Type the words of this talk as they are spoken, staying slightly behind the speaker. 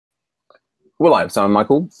Well, I have sound,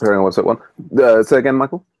 Michael. Hearing on website one. Say again,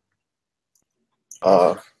 Michael.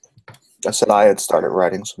 I said I had started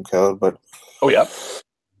writing some code, but Oh yeah.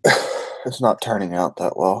 it's not turning out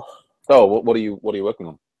that well. Oh, what are you working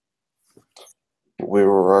on? We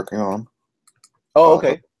were working on. Oh,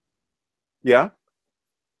 okay. Yeah.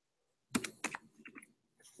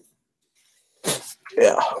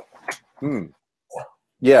 Yeah. Hmm.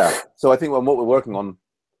 Yeah. So I think what we're working on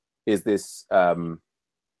is this,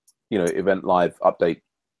 event live update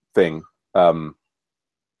thing.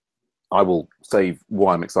 I will save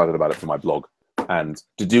why I'm excited about it for my blog. And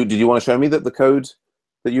did you want to show me the code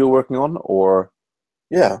that you were working on, or?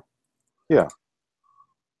 Yeah. Yeah.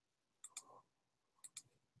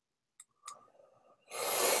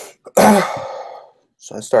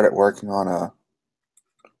 So I started working on a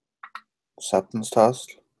acceptance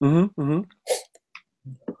test. Mm-hmm. Mm-hmm.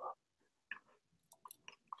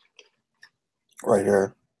 Right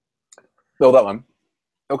here. Oh, that one.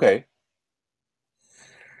 Okay.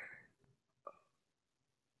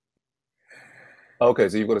 Okay,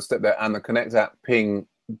 so you've got to step there and the connect app ping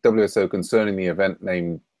WSO concerning the event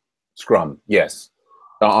named Scrum. Yes.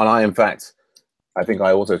 And in fact, I think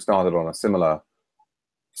I also started on a similar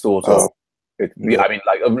sort of. Yeah. I mean,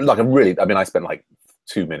 I spent like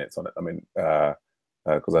 2 minutes on it. I mean,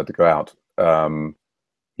 because I had to go out.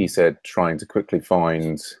 He said trying to quickly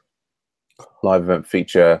find live event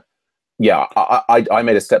feature. Yeah, I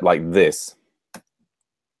made a step like this.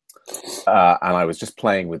 And I was just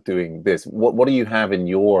playing with doing this. What do you have in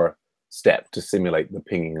your step to simulate the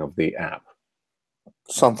pinging of the app?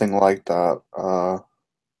 Something like that. Oh,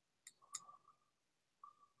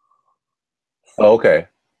 okay.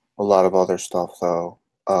 A lot of other stuff though.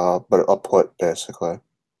 But a put basically.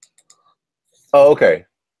 Oh, okay.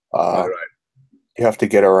 Right. Right. You have to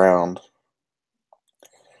get around.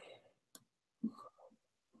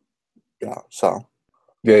 Yeah. So.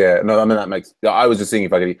 Yeah. No, I mean that makes. I was just seeing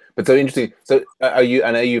if I could. But so interesting. So are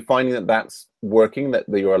you finding that that's working? That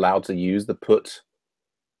you're allowed to use the put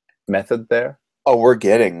method there? Oh, we're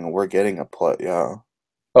getting a put. Yeah.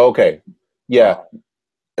 Oh, okay. Yeah.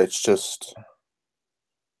 It's just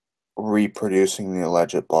reproducing the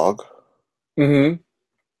alleged bug. Mm-hmm.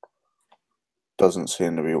 Doesn't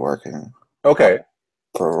seem to be working. Okay.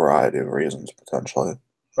 For a variety of reasons, potentially.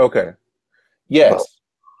 Okay. Yes.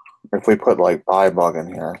 But if we put like buy bug in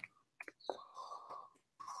here.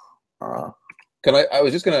 Can I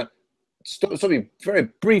was just gonna stop you very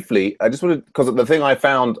briefly. I just wanted, because the thing I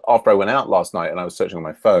found after I went out last night and I was searching on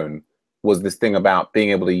my phone was this thing about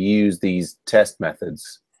being able to use these test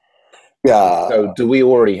methods. Yeah. So do we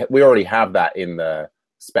already have that in the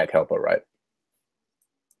spec helper, right?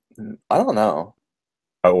 I don't know.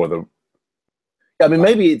 Or the. I mean,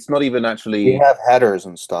 maybe it's not even actually. We have headers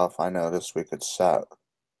and stuff. I noticed we could set.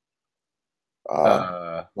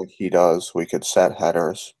 Like he does, we could set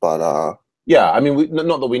headers, but yeah, I mean,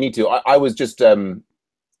 not that we need to. I was just like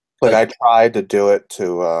I tried to do it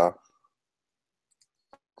to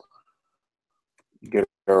get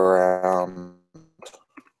around.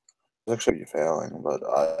 It's actually failing, but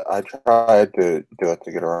I tried to do it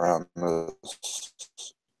to get around this.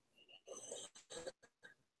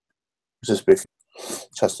 Just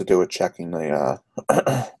has to do with checking the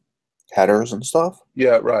headers and stuff.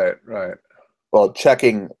 Yeah, right. Well,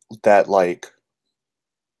 checking that like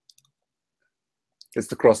it's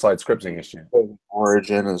the cross-site scripting issue. The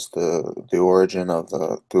origin is the origin of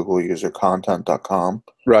the Google user content.com.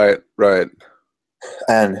 Right.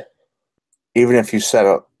 And even if you set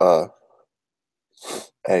up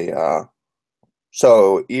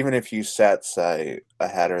so even if you set, say, a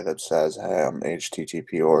header that says, hey, I'm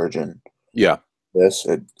HTTP origin. Yeah.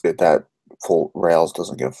 That full Rails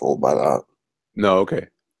doesn't get fooled by that. No, okay.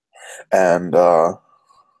 And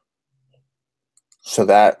so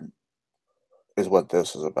that is what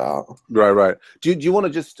this is about. Right. Do you want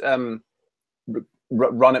to just run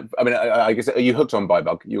it? I mean, I guess, are you hooked on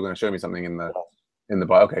Bybug? You were going to show me something in the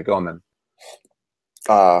bio. Okay, go on then.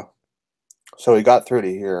 So we got through to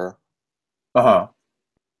here.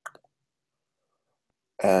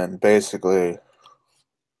 And basically,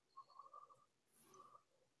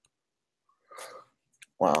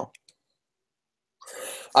 wow.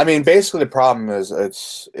 I mean, basically the problem is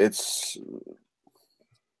it's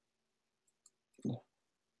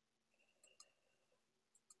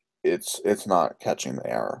not catching the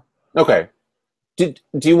error. Okay. Do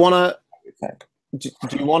you want to? Do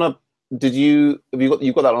you want to?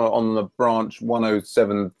 You've got that on the branch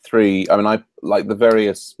 1073? I mean, I like the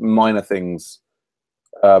various minor things.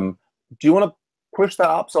 Do you want to push that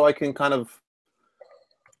up so I can kind of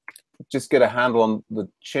just get a handle on the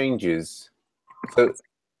changes? So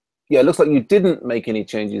yeah, it looks like you didn't make any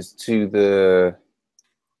changes to the,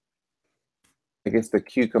 I guess, the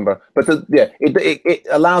cucumber. But it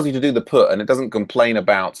allows you to do the put, and it doesn't complain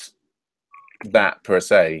about that per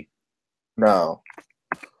se. No.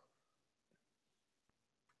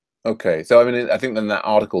 Okay, so I mean, I think then that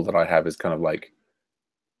article that I have is kind of like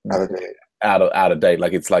Out of date. out of date.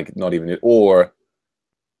 Like it's like not even, or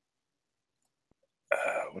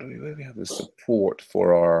where do we have the support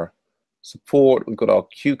for our support? We've got our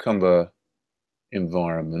cucumber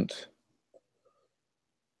environment.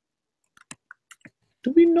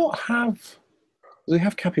 Do we not have? Do we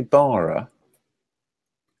have capybara?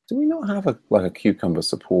 Do we not have a cucumber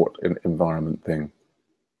support environment thing?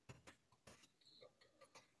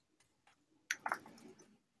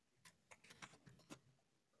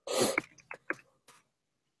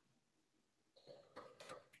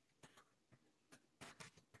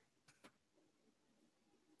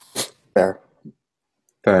 There.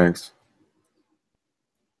 Thanks.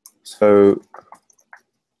 So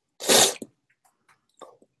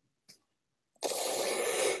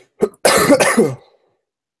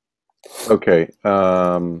okay,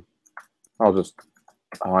 I'll just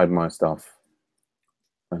hide my stuff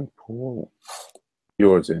and pull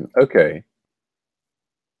yours in. Okay.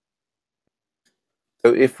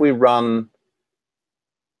 So if we run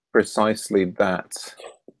precisely that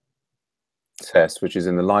test, which is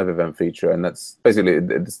in the live event feature, and that's basically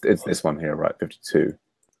it's this one here, right? 52.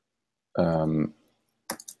 I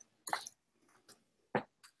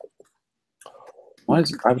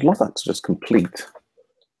would love that to just complete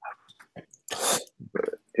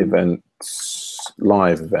events,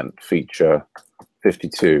 live event feature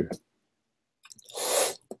 52.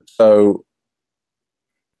 So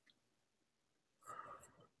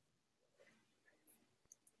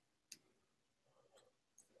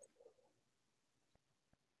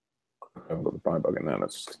I've got the buy bug in there.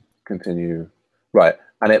 Let's continue. Right,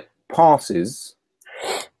 and it passes,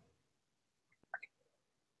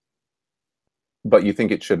 but you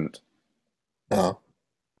think it shouldn't. No.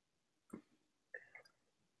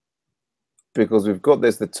 Because we've got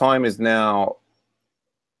this, the time is now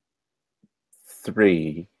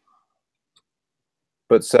 3.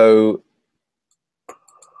 But so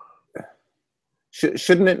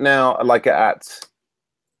shouldn't it now, like at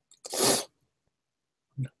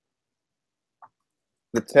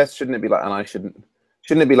the test, shouldn't it be like, and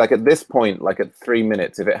shouldn't it be like at this point, like at 3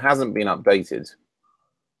 minutes, if it hasn't been updated,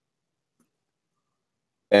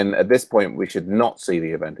 then at this point we should not see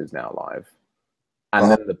the event is now live. And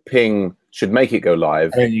then the ping should make it go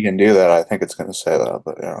live. I mean, you can do that. I think it's going to say that,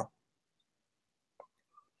 but yeah.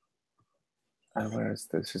 And where is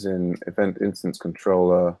this? This is in event instance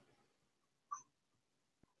controller.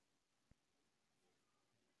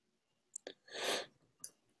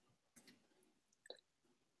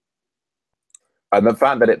 And the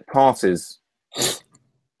fact that it passes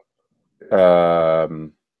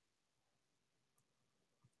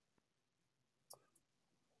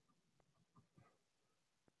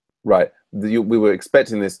right. We were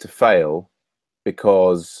expecting this to fail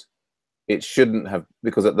because it shouldn't have,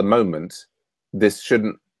 because at the moment, this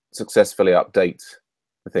shouldn't successfully update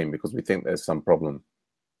the thing because we think there's some problem.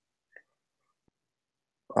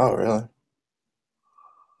 Oh, really?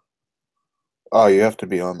 Oh, you have to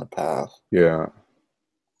be on the path. Yeah.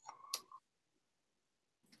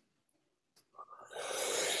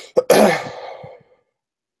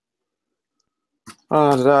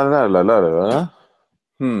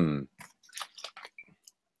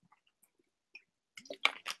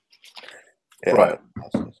 Yeah. Right.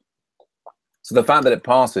 So the fact that it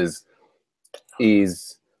passes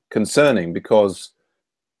is concerning because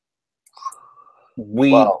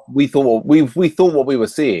we thought what we were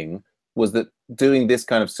seeing was that doing this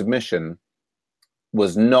kind of submission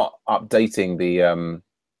was not updating the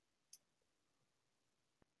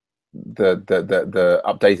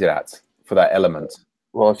updated at for that element.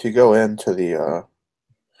 Well, if you go into the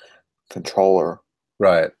controller,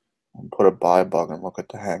 right, and put a buy bug and look at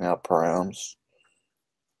the hangout params,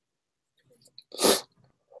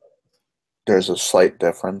 there's a slight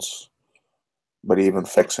difference. But even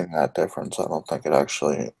fixing that difference, I don't think it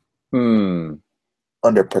actually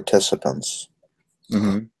under participants.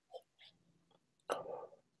 Mm-hmm.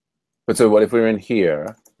 But so what if we're in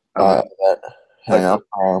here? Hangout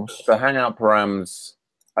params. The hangout params.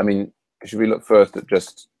 I mean, should we look first at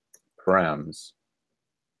just params?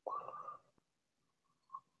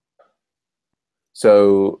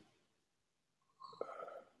 So,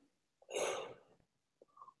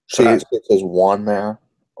 see, it says 1 there,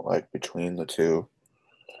 like between the two.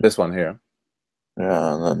 This one here.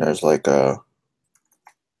 Yeah, and then there's like a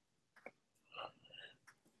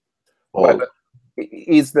Right, Well, but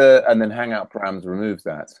is the and then hangout params removes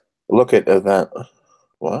that. look at event.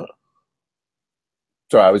 What?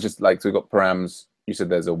 Sorry, I was just like, so we've got params. You said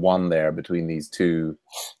there's a 1 there between these two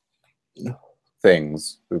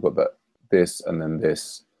things. We've got this and then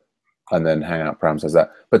this, and then hangout params has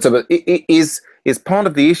that. But it is part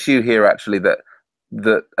of the issue here actually that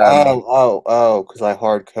Because I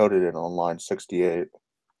hard coded it on line 68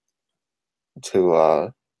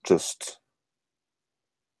 to just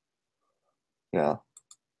yeah.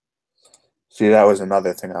 See, that was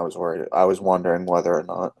another thing I was worried. I was wondering whether or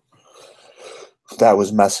not that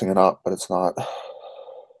was messing it up, but it's not.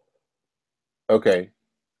 okay.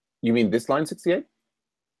 You mean this line 68?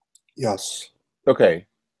 Yes. Okay.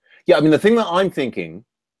 Yeah, I mean the thing that I'm thinking,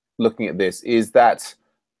 looking at this, is that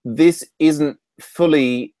this isn't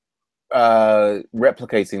fully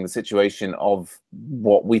replicating the situation of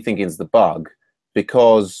what we think is the bug,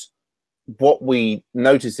 because what we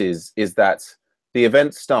notice is that the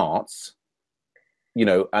event starts,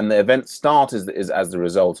 and the event start is as the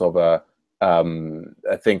result of a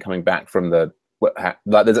thing coming back from the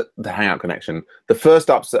like there's the Hangout connection. The first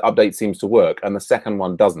update seems to work, and the second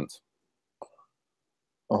one doesn't.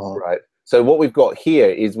 Right. So what we've got here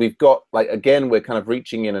is we've got, like, again, we're kind of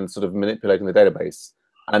reaching in and sort of manipulating the database,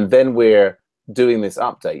 and then we're doing this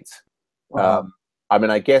update. I mean,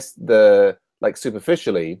 I guess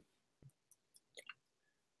superficially,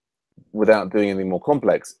 without doing anything more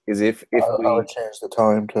complex, is if we I would change the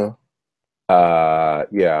time to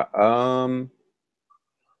yeah,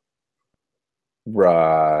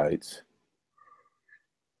 right.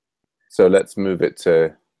 So let's move it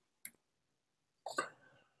to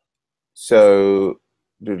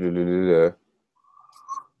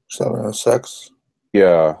 706.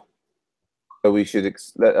 Yeah. So we should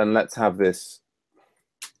let's have this.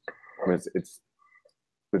 I mean, it's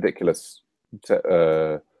ridiculous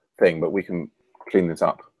thing, but we can clean this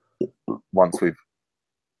up once we've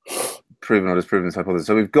proven or disproven this hypothesis.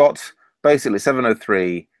 So we've got basically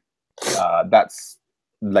 703. That's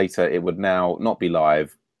later. It would now not be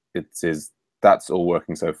live. That's all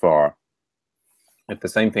working so far. If the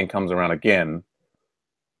same thing comes around again,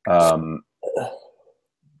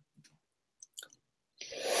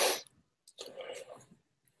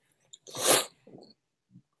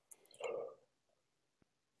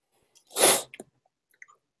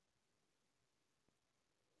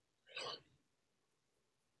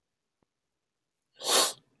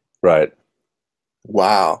 right.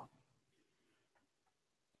 Wow.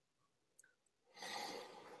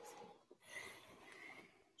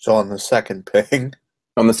 So on the second ping.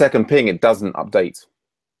 On the second ping, it doesn't update.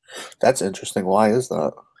 That's interesting. Why is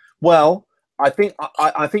that? Well, I think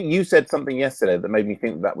you said something yesterday that made me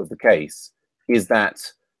think that was the case. Is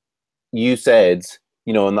that you said,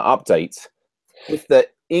 on the update, if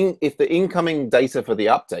the incoming data for the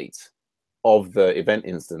update of the event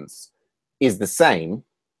instance is the same,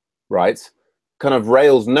 right? Kind of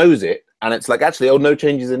Rails knows it, and it's like, actually, no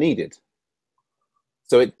changes are needed.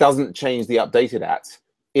 So it doesn't change the updated at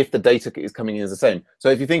if the data is coming in as the same. So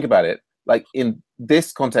if you think about it, like in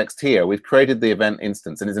this context here, we've created the event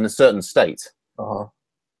instance and it's in a certain state.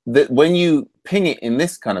 That when you ping it in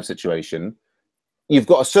this kind of situation, you've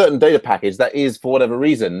got a certain data package that is, for whatever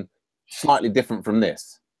reason, slightly different from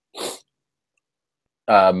this.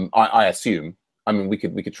 I assume. I mean, we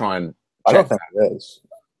could try and I don't think it is.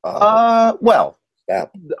 Well, yeah.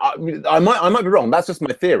 I might be wrong. That's just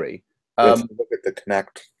my theory. Let's look at the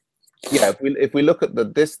connect. Yeah, if we look at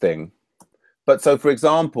this thing, but so for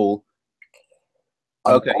example,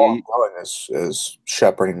 okay, all I'm doing is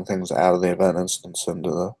shepherding things out of the event instance into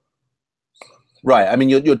the right. I mean,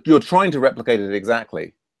 you're trying to replicate it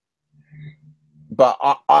exactly, but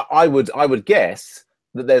I would guess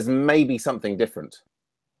that there's maybe something different.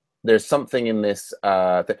 There's something in this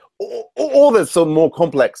thing, or there's some more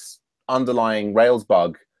complex underlying Rails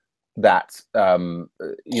bug that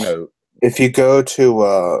If you go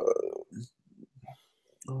to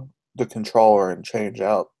the controller and change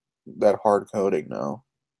out that hard coding now.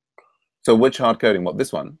 So which hard coding? What,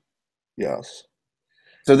 this one? Yes.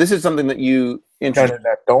 So this is something that you introduced.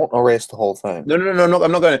 No, don't erase the whole thing. No, I'm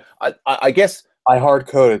not going to. I guess I hard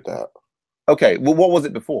coded that. Okay. Well, what was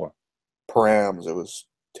it before? Params. It was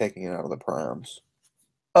taking it out of the params.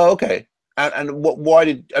 Oh, okay. And what? Why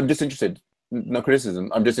did? I'm just interested. No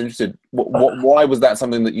criticism. I'm just interested. Why was that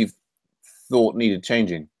something that you thought needed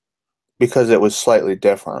changing? Because it was slightly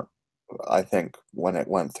different, I think, when it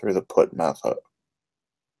went through the put method.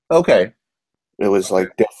 Okay. It was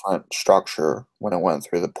like different structure when it went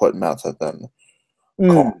through the put method than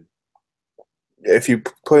call. If you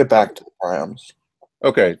put it back to the params.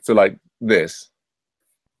 Okay, so like this.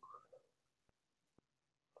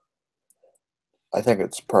 I think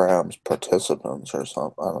it's perhaps participants or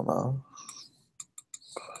something. I don't know.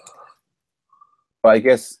 But I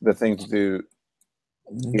guess the thing to do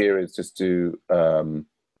here is just to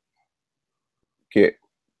git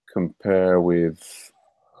compare with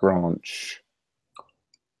branch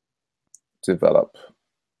develop.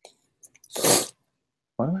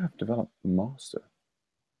 Why do I have develop master?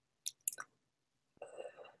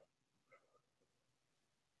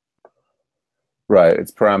 Right,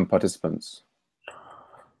 it's param participants.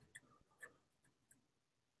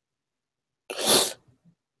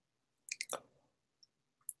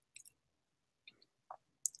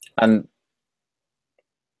 And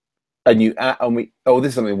you add, and we, oh, this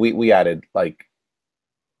is something we added, like,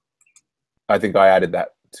 I think I added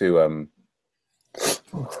that to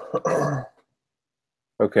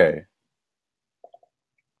okay.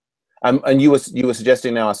 And you were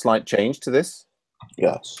suggesting now a slight change to this?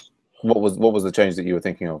 Yes. What was the change that you were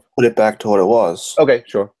thinking of? Put it back to what it was. Okay,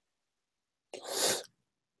 sure.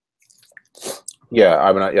 Yeah,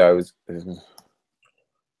 I mean, yeah, I was. I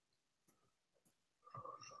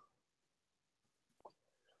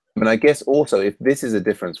mean, I guess also if this is a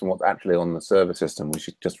difference from what's actually on the server system, we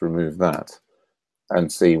should just remove that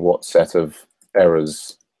and see what set of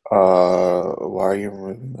errors. Why are you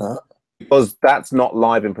removing that? Because that's not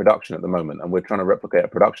live in production at the moment, and we're trying to replicate a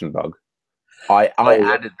production bug. I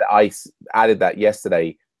added that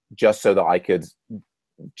yesterday just so that I could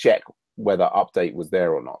check whether update was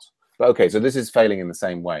there or not. But okay, so this is failing in the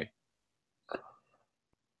same way.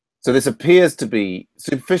 So this appears to be,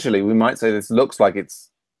 superficially, we might say this looks like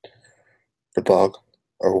it's the bug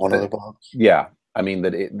or one of the bugs. Yeah, I mean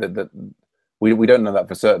that we don't know that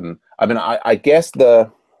for certain. I mean, I guess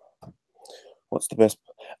what's the best?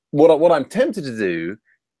 What I'm tempted to do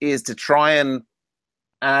is to try and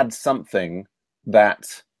add something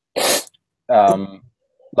that,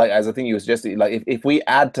 like, as I think you were suggesting, like if we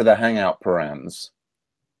add to the Hangout params,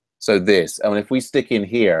 so this, and if we stick in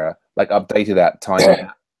here, like updated at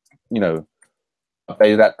time, you know,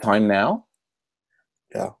 updated that time now.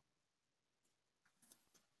 Yeah.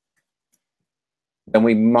 Then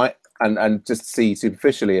we might, and just see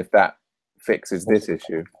superficially if that fixes this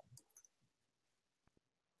issue.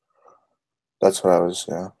 That's what I was,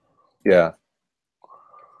 yeah. Yeah.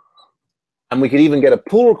 And we could even get a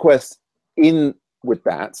pull request in with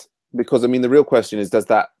that, because I mean, the real question is, does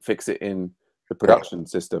that fix it in the production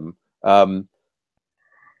system? And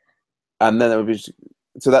then it would be,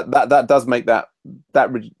 so that does make that I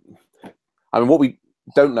mean, what we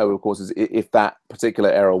don't know, of course, is if that particular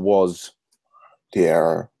error was the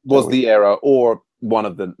error, or one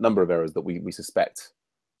of the number of errors that we suspect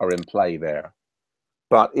are in play there.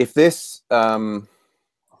 But if this, all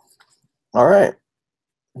right,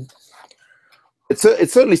 it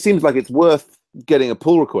certainly seems like it's worth getting a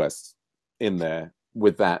pull request in there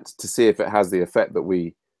with that to see if it has the effect that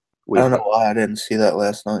we I don't know why I didn't see that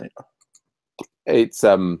last night. It's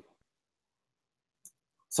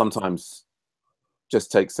sometimes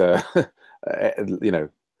just takes a you know.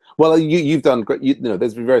 Well, you've done great. You know,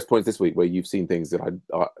 there's been various points this week where you've seen things that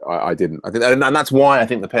I didn't. I think, and that's why I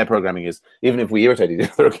think the pair programming is, even if we irritate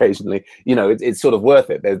each other occasionally, you know, it's sort of worth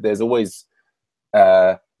it. There's always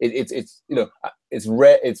it's you know,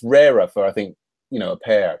 it's rarer for, I think, you know, a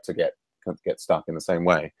pair to get stuck in the same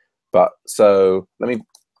way. But so let me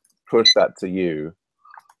push that to you,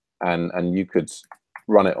 and you could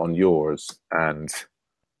run it on yours, and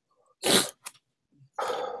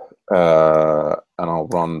I'll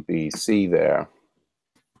run BC there.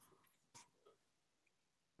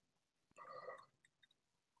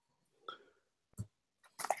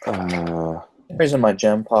 The reason my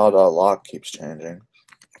gempile.lock keeps changing.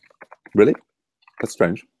 Really? That's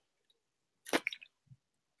strange.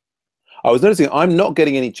 I was noticing I'm not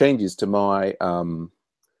getting any changes to my the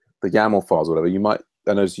YAML files or whatever. You might,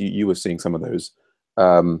 I noticed you were seeing some of those.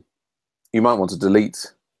 You might want to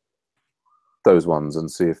delete those ones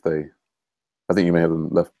and see if they, I think you may have them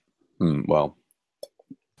left. Well,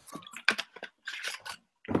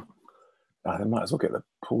 they might as well get the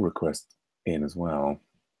pull request in as well.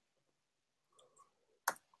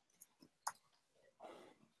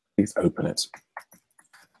 Please open it.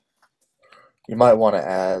 You might want to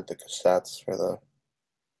add the cassettes for the.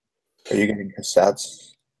 Are you getting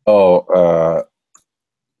cassettes? Oh,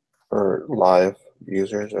 for live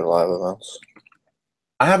users or live events?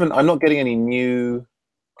 I'm not getting any new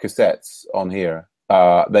cassettes on here.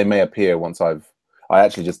 They may appear once I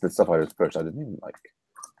actually just, the stuff I just pushed, I didn't even like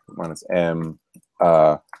 -m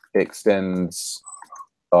extends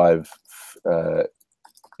live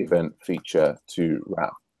event feature to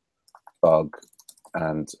wrap bug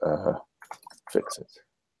and fix it.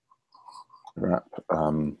 wrap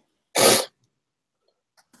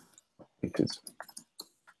repeated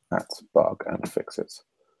at bug and fix it.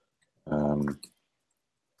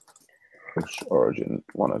 Push origin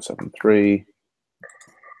 1073.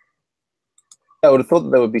 I would have thought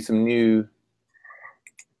that there would be some new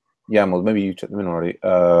YAMLs. Maybe you checked them in already.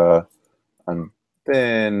 And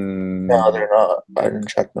then No, they're not. I didn't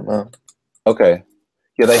check them out. Okay.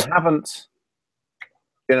 Yeah, they haven't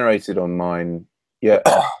generated on mine yet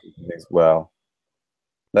as well.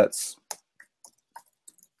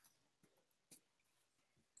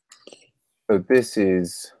 So this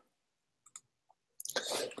is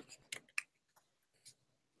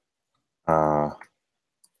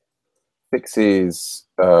fixes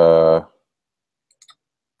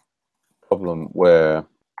problem where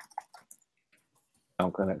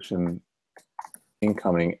our connection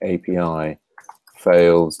incoming API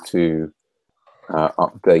fails to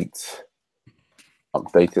updated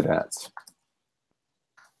at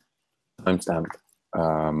timestamp.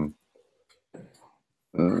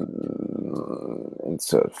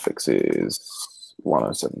 Insert fixes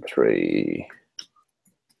 1073.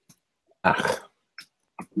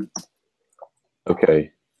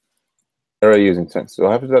 Okay. Error using text. So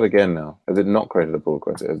I have to do that again now. Has it not created a pull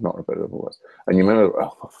request? It has not created a pull request. And you remember,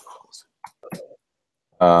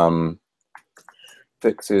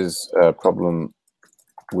 fixes a problem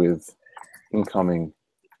with incoming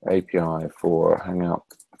API for Hangout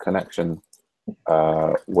connection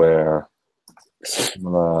where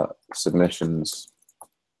similar submissions.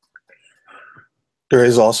 There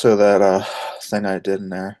is also that thing I did in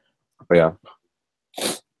there. Oh, yeah.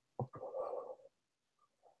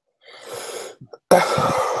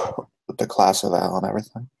 With the class eval and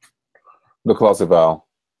everything. The class eval.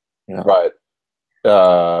 Yeah. Right.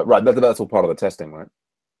 Right. That's all part of the testing, right?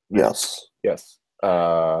 Yes. Yes.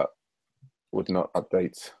 Would not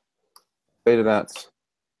update. Data that.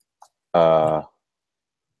 I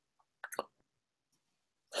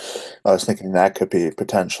was thinking that could be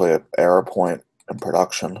potentially an error point in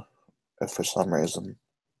production, if for some reason.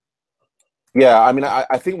 Yeah, I mean,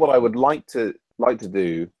 I think what I would like to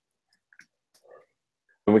do,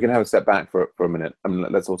 and we can have a step back for a minute. I mean,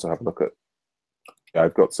 let's also have a look at. Yeah,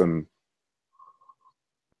 I've got some.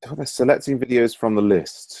 Selecting videos from the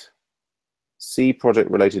list. See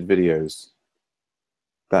project-related videos.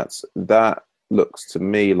 That looks to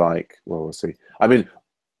me like, well, we'll see. I mean,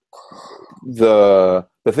 the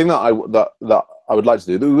thing that I would like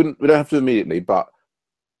to do, we don't have to immediately, but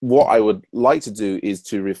what I would like to do is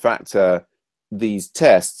to refactor these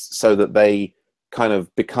tests so that they kind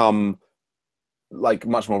of become like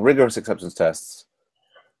much more rigorous acceptance tests,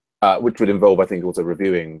 which would involve, I think, also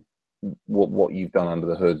reviewing what you've done under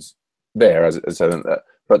the hoods there.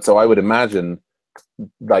 But so I would imagine,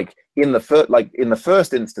 like in the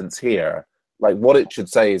first instance here, like what it should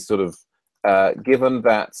say is sort of given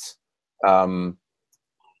that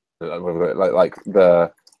like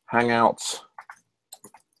the Hangout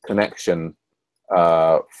connection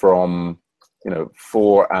from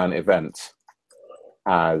for an event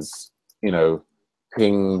as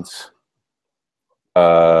pinged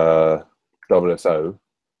WSO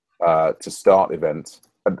to start event.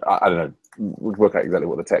 I don't know, we'll work out exactly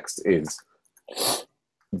what the text is.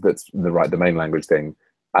 That's the right domain language thing,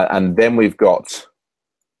 and then we've got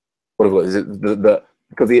what is it?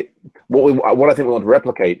 Because what I think we want to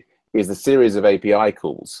replicate is the series of API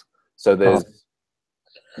calls. So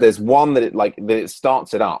there's one that it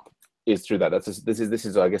starts it up is through that. This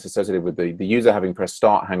is I guess associated with the user having pressed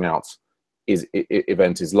start Hangout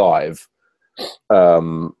event is live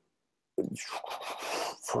for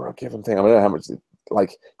a given thing. I don't know how much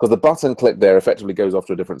because the button click there effectively goes off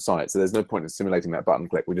to a different site, so there's no point in simulating that button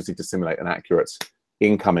click. We just need to simulate an accurate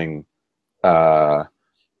incoming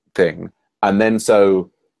thing, and then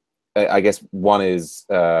so I guess one is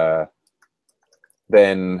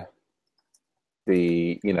then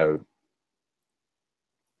the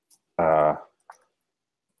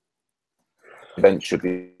event should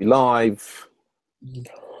be live,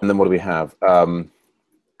 and then what do we have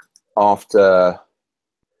after?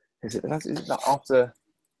 Is it after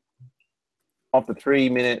 3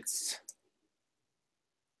 minutes?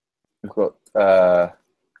 We've got the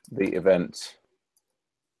event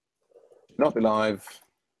not be live.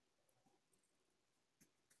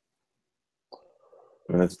 I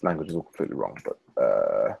mean, this language is all completely wrong, but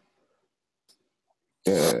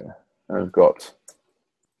yeah, I've got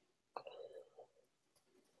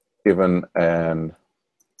given a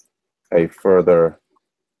further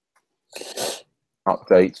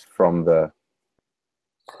update from the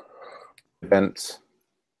event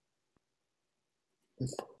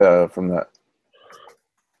from the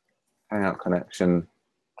Hangout connection.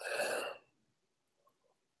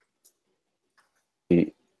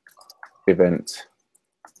 The event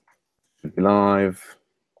should be live.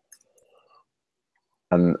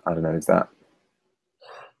 And I don't know, is that?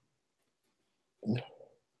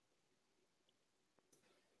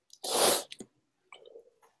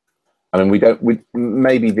 I mean,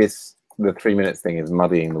 maybe the 3 minutes thing is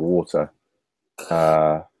muddying the water.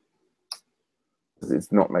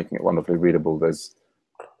 It's not making it wonderfully readable.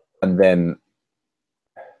 And then,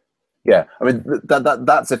 yeah, I mean,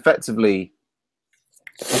 that's effectively.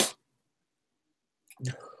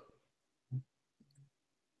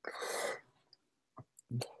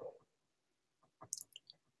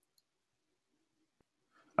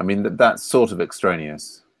 I mean, that's sort of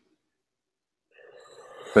extraneous.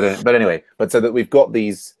 But anyway, so that we've got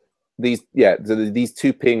these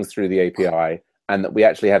two pings through the API, and that we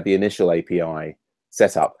actually have the initial API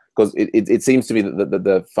set up, because it seems to me that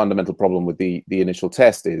the fundamental problem with the initial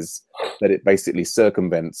test is that it basically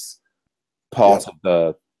circumvents part of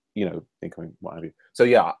the incoming, what have you. So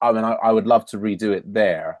yeah, I mean, I would love to redo it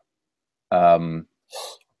there, and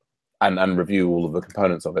review all of the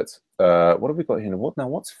components of it. What have we got here?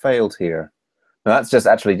 What's failed here? Now, that's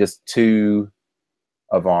just two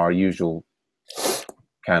of our usual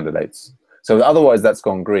candidates. So otherwise, that's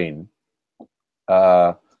gone green.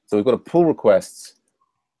 So we've got a pull request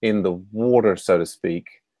in the water, so to speak.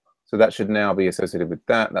 So that should now be associated with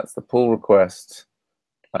that. That's the pull request.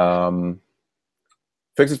 Fixes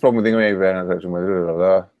problem with the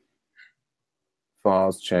transaction.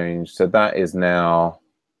 Files changed. So that is now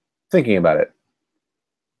thinking about it.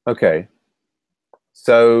 Okay.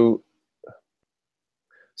 So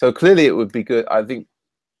clearly it would be good. I think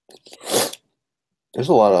there's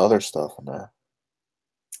a lot of other stuff in there.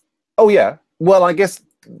 Oh yeah. Well, I guess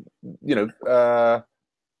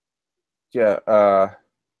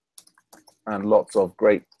and lots of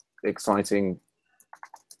great, exciting,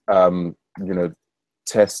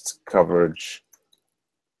 test coverage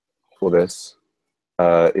for this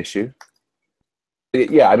issue.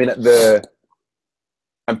 Yeah, I mean,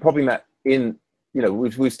 I'm popping that in.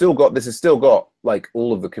 We've still got, this has still got like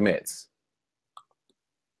all of the commits,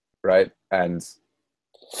 right? And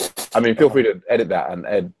I mean, feel free to edit that and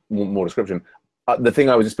add more description. The thing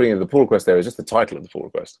I was just putting in the pull request there is just the title of the pull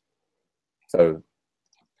request. So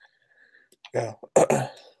yeah.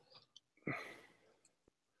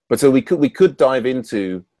 But so we could dive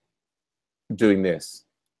into doing this.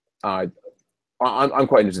 I'm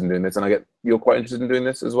quite interested in doing this, and you're quite interested in doing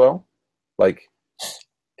this as well, like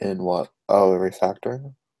in what? Oh,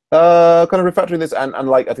 refactoring. Kind of refactoring this, and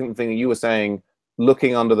like I think the thing that you were saying,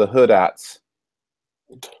 looking under the hood at.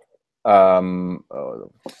 I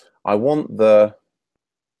want the.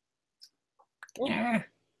 Yeah.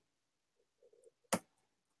 Can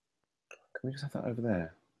we just have that over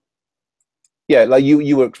there? Yeah, like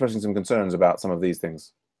you were expressing some concerns about some of these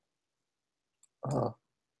things.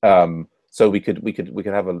 So we could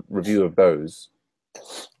have a review of those.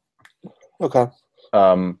 Okay.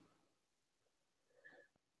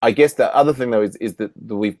 I guess the other thing though is that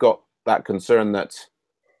we've got that concern that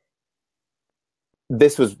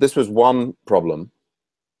this was one problem.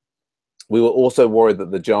 We were also worried that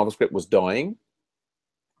the JavaScript was dying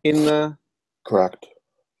in the correct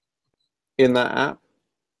in that app,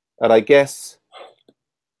 and I guess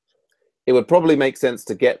it would probably make sense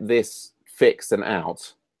to get this fixed and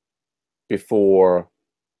out before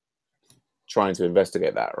trying to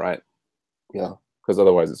investigate that, right? Yeah. Because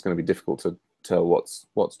otherwise it's going to be difficult to tell what's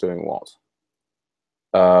doing what.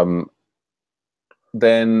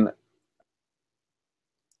 Then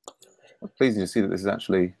pleasing to see that this is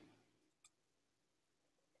actually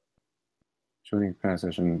joining pair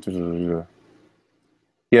session.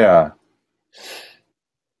 Yeah.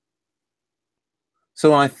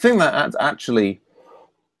 So I think that's actually.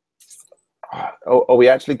 Are we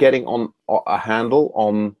actually getting on a handle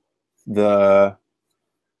on the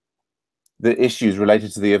issues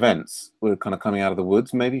related to the events? We're kind of coming out of the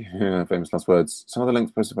woods, maybe. Famous last words. Some of the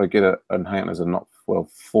links posted by Gitter and Hangouts are not well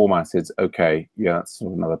formatted. Okay, yeah, that's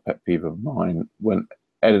sort of another pet peeve of mine. When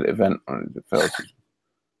edit event,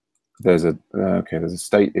 there's a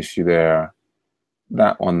state issue there.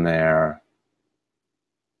 That one there.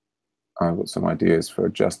 I've got some ideas for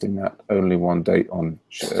adjusting that. Only one date on.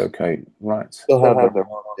 Okay, right. Still have the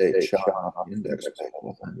date shot on index.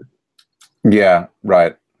 Yeah,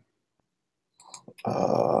 right.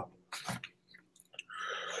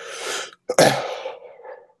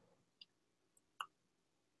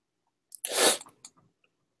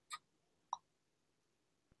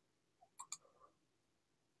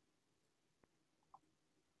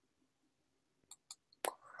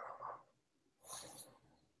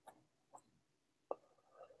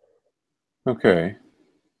 Okay.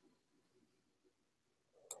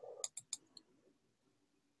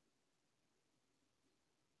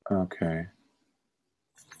 Okay.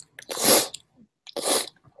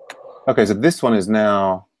 Okay, so this one is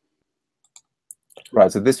now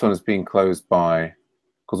right. So this one is being closed by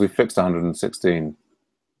because we fixed 116.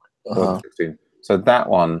 Uh-huh. 16. So that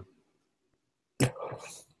one,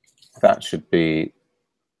 that should be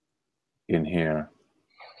in here.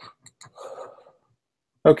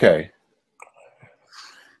 Okay.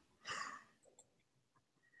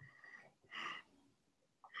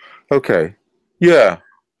 Okay. Yeah.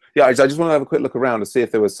 Yeah. I just want to have a quick look around to see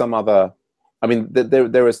if there was some other. I mean,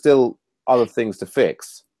 there are still other things to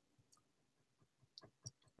fix,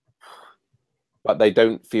 but they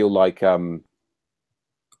don't feel like a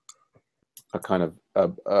kind of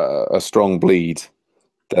a strong bleed.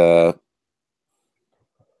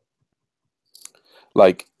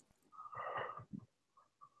 Like,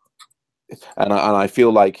 and I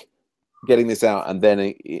feel like getting this out and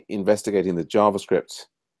then investigating the JavaScript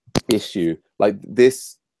issue, like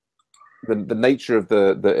this, the nature of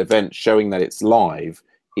the event showing that it's live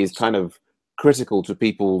is kind of critical to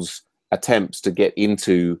people's attempts to get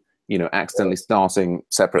into, accidentally starting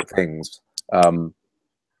separate things.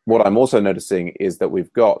 What I'm also noticing is that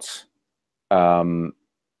we've got,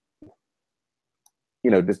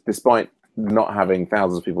 despite not having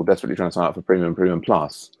thousands of people desperately trying to sign up for Premium and Premium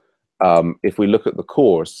Plus, if we look at the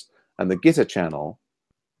course and the Gitter channel,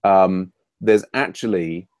 there's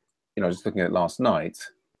actually, just looking at it last night,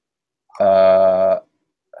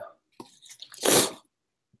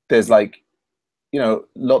 there's like,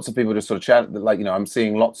 lots of people just sort of chat, like, I'm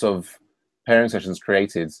seeing lots of pairing sessions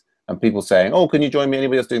created and people saying, oh, can you join me?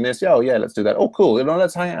 Anybody else doing this? Yeah, oh, yeah, let's do that. Oh, cool.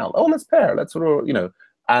 Let's hang out. Oh, let's pair. Let's sort of,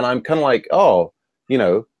 and I'm kind of like, oh,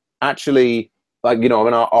 actually, like, I mean,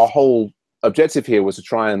 our whole objective here was to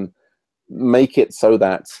try and make it so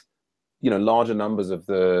that, larger numbers of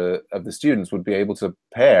the students would be able to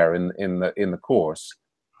pair in the course.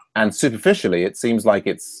 And superficially, it seems like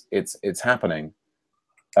it's happening.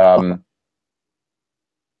 And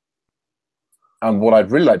what I'd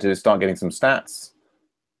really like to do is start getting some stats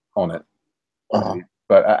on it.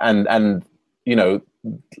 But and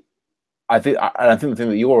I think the thing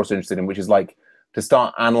that you're also interested in, which is like to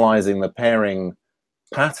start analyzing the pairing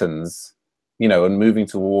patterns, and moving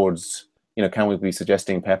towards, can we be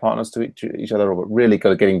suggesting pair partners to each other, or really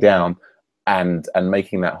kind of getting down and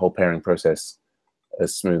making that whole pairing process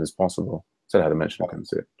as smooth as possible. So I had to mention it,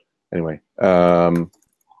 to it. Anyway,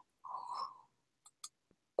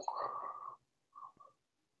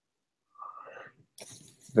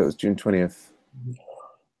 that was June 20th.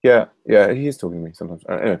 Yeah, he is talking to me sometimes.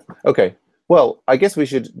 Anyway, okay. Well, I guess we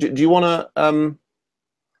should. Do you want to?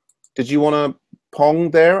 Did you want to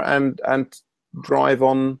pong there and drive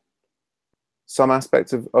on some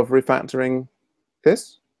aspects of refactoring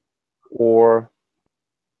this, or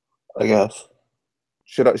I guess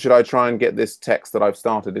should I try and get this text that I've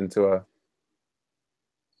started into a?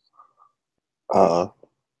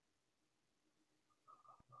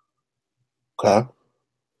 Okay.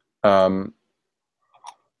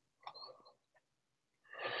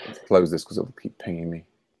 Let's close this because it'll keep pinging me.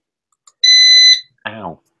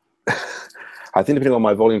 Ow. I think depending on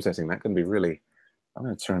my volume setting, that can be really. I'm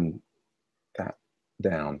going to turn that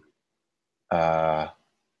down.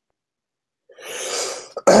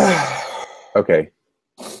 Okay.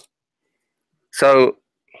 So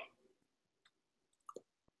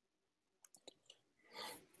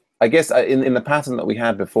I guess in the pattern that we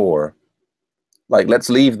had before, like, let's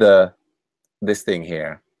leave this thing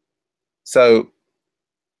here. So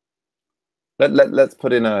let's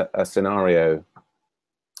put in a scenario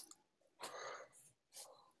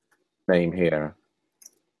name here.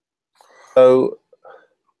 So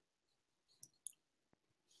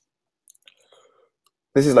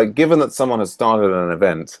this is like, given that someone has started an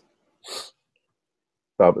event,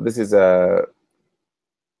 but this is a.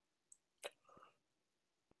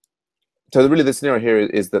 So really, the scenario here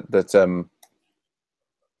is that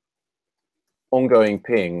ongoing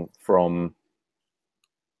ping from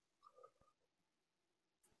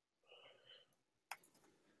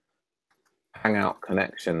Hangout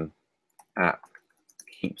connection app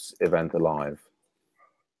keeps event alive.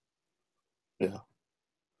 Yeah.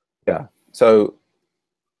 Yeah. So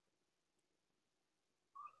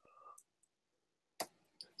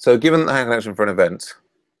given that Hangout connection for an event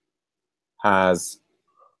has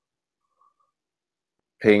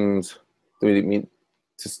pinged, do we mean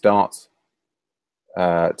to start,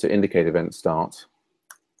 to indicate event start?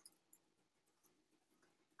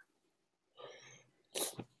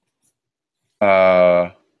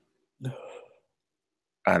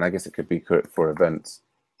 and I guess it could be for events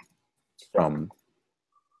from.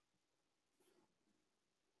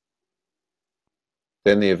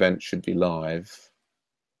 Then the event should be live.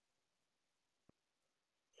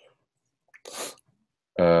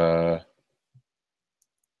 And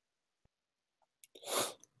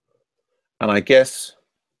I guess,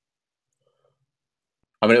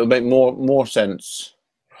 I mean, it would make more sense.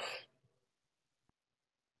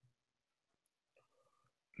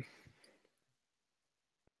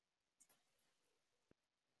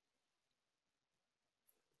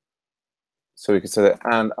 So we could say that,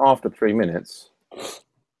 and after 3 minutes,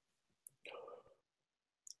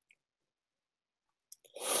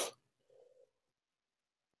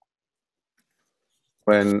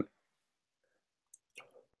 when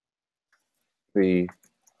the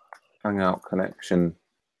Hangout connection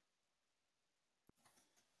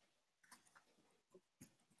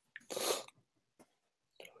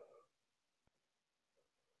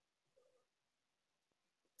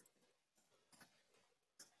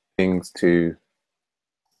things to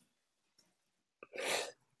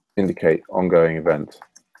indicate ongoing event.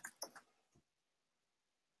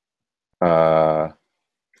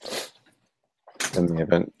 Then the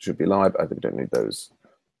event should be live. I think we don't need those.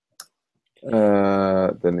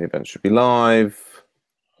 Then the event should be live.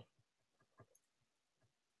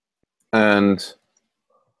 And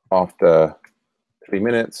after 3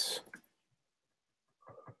 minutes,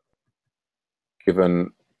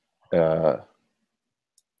 given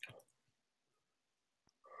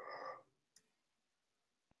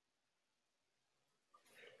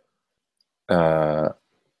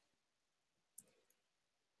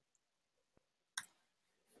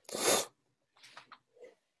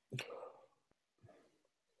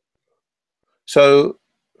so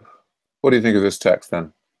what do you think of this text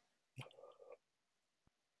then?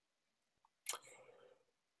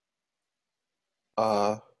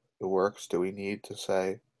 It works. Do we need to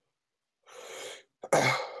say?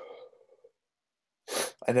 I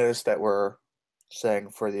noticed that we're saying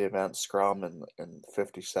for the event Scrum in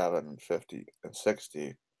 57 and 50 and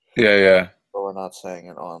 60. Yeah. But we're not saying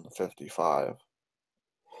it on the 55.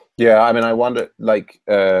 Yeah, I mean, I wonder, like,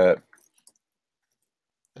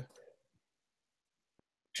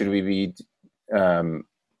 should we be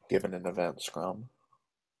given an event Scrum?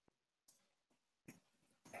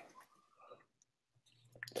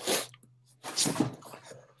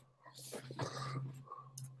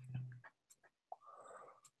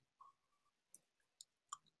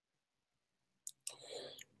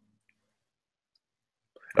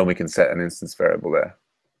 and we can set an instance variable there.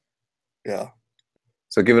 Yeah.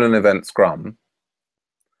 So given an event Scrum,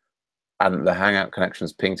 and the Hangout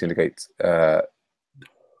connections ping to indicate the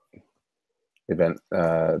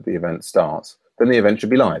event starts, then the event should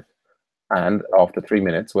be live. And after 3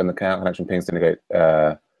 minutes, when the Hangout connection pings to indicate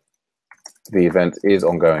the event is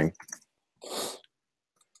ongoing,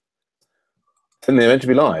 then the event should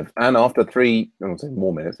be live. And after 3, I won't say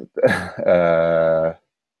more minutes,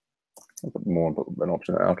 more an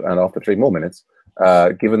option after, and after 3 more minutes,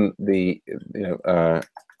 given the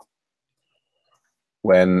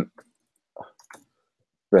when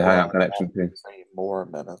the Hangout connection pings. More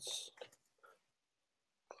minutes,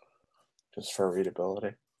 just for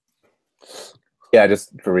readability. Yeah,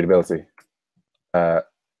 just for readability. I'd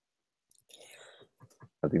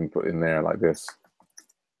even put in there like this.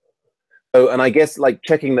 Oh, and I guess like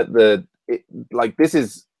checking that this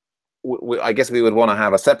is, I guess we would want to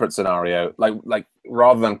have a separate scenario, like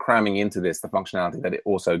rather than cramming into this the functionality that it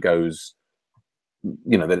also goes,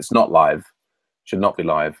 that it's not live, should not be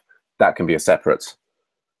live. That can be a separate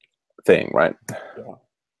thing, right?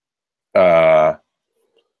 Yeah.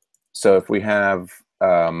 So if we have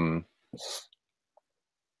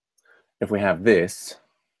this,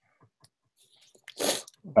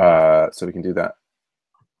 so we can do that.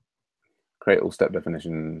 Create all step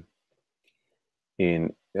definition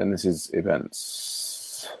and this is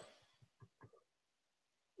events.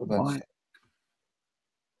 If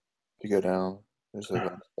you go down, there's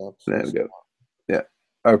event steps. There we go. Yeah.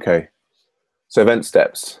 Okay. So event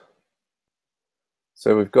steps.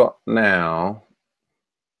 So we've got now.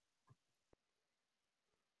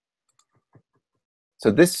 So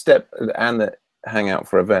this step and the Hangout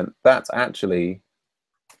for event, that's actually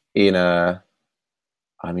in a,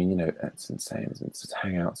 I mean, that's insane, isn't it? It's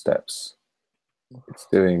Hangout steps. It's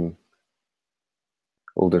doing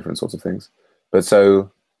all different sorts of things. But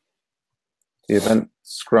so the event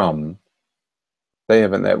Scrum, they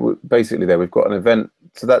haven't there. Basically, there we've got an event.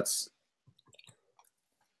 So that's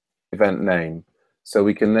event name. So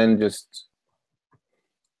we can then just,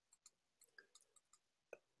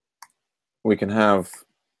 we can have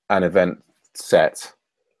an event set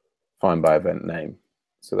find by event name.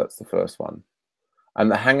 So that's the first one.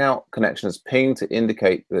 And the Hangout connection is ping to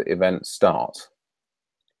indicate the event start.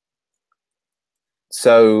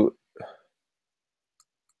 So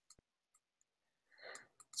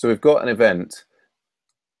we've got an event,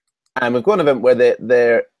 and we've got an event where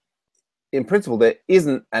there in principle, there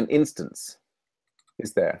isn't an instance,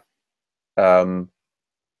 is there? And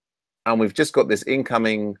we've just got this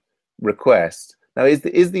incoming request. Now, is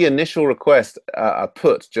the initial request a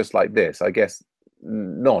put just like this? I guess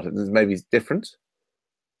not. It's maybe different.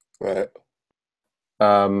 Right.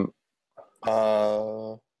 I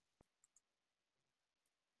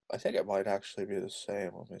think it might actually be the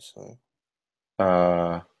same. Let me see.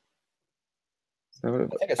 I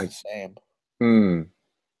think it's the same.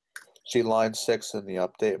 See line 6 in the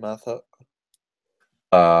update method.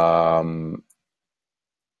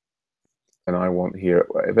 And I want here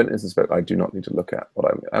event instance spec. I do not need to look at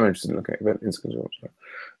what I'm interested in looking at event instance.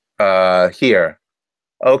 Here,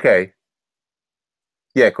 okay,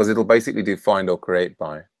 yeah, because it'll basically do find or create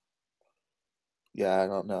by. Yeah, I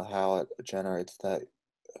don't know how it generates that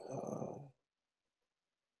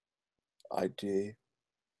ID.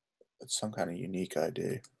 It's some kind of unique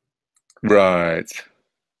ID. Right.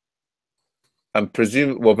 And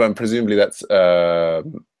presumably that's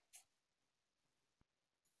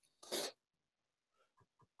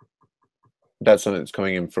something that's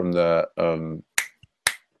coming in from the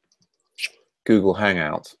Google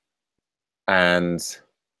Hangout,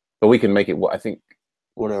 but we can make it what I think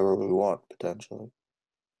whatever we want potentially.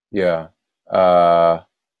 Yeah.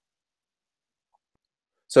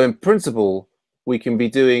 So in principle, we can be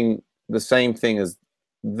doing the same thing as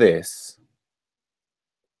this,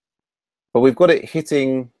 but we've got it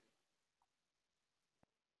hitting.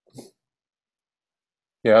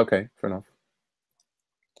 Yeah. Okay. Fair enough.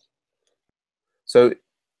 So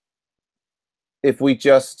if we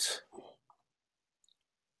just,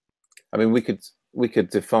 I mean, we could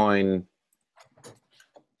define.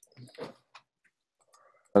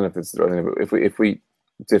 I don't know if it's the right thing, but if we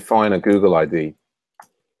define a Google ID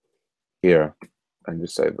here and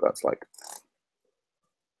just say that that's like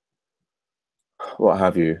what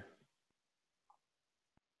have you,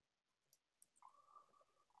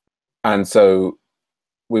 and so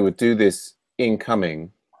we would do this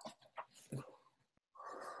incoming.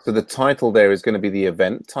 So the title there is going to be the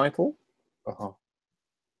event title.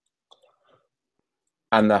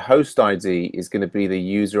 And the host ID is going to be the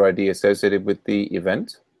user ID associated with the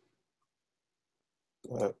event.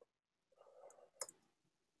 And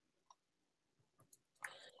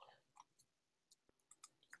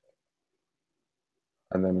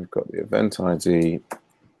then we've got the event ID.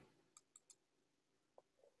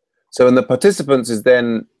 So in the participants is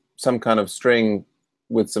then some kind of string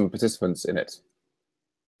with some participants in it.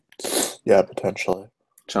 Yeah, potentially.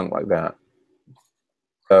 Chunk like that.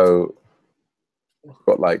 So we've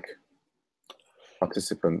got like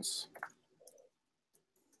participants.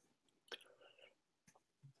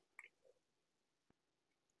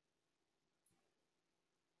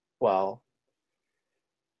 Well,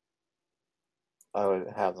 I would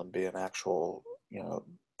have them be an actual,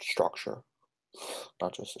 structure,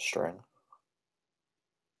 not just a string.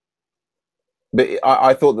 But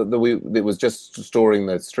I thought that it was just storing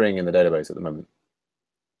the string in the database at the moment.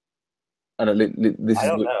 And this I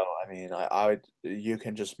don't know. I mean, you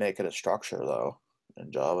can just make it a structure though in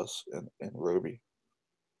Java, in Ruby.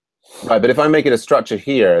 Right, but if I make it a structure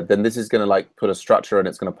here, then this is going to like put a structure and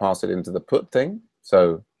it's going to pass it into the put thing.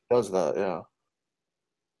 So it does that, yeah.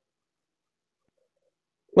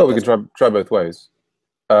 Well, we can try both ways.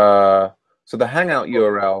 So the Hangout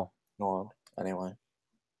URL. Anyway.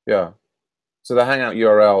 Yeah. So the Hangout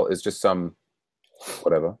URL is just some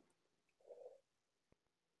whatever.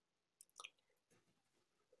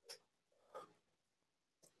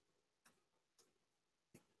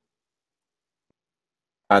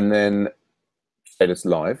 And then status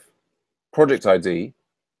live. Project ID.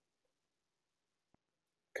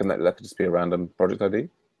 That could just be a random project ID.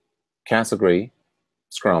 Category,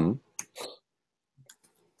 Scrum.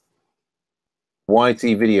 YT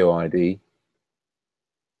video ID.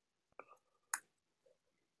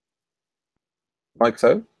 Like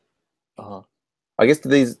so. I guess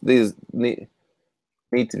these need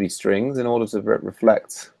to be strings in order to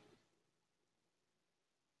reflect.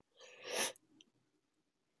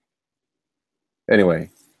 Anyway.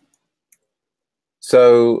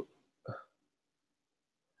 So,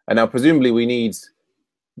 and now presumably we need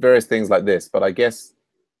various things like this, but I guess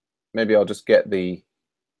maybe I'll just get it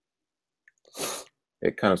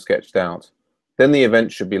kind of sketched out. Then the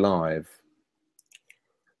event should be live.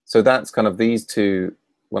 So that's kind of these two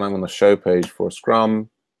when I'm on the show page for Scrum.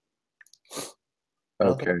 I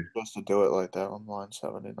don't think Okay. you're supposed to do it like that on line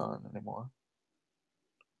 79 anymore.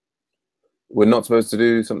 We're not supposed to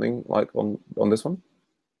do something like on this one?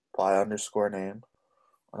 Apply underscore name.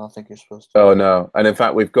 I don't think you're supposed to. Oh no. And in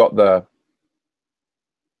fact we've got a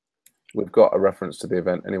reference to the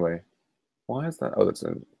event anyway. Why is that? Oh, that's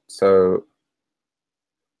in. So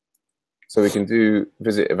we can do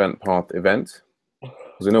visit event path event,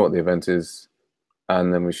 because we know what the event is,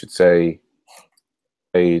 and then we should say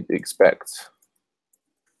expect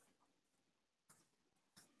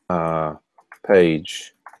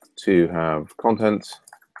page to have content.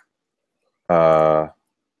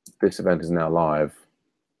 This event is now live.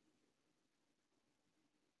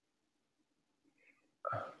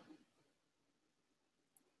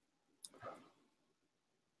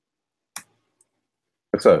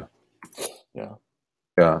 So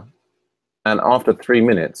yeah, and after 3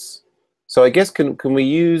 minutes, so I guess can we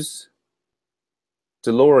use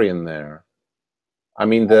DeLorean there? I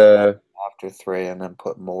mean after 3 and then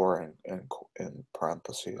put more in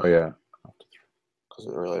parentheses. Oh yeah, because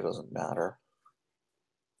it really doesn't matter.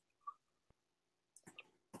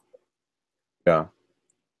 Yeah.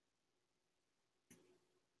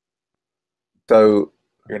 So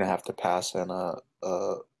you're gonna have to pass in a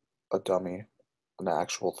dummy, an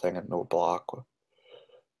actual thing, and no block.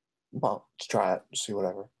 Well, let's try it. See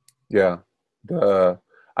whatever. Yeah.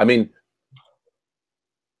 I mean,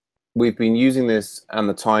 we've been using this, and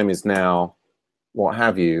the time is now, what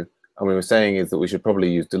have you, and we were saying is that we should probably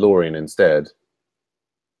use DeLorean instead.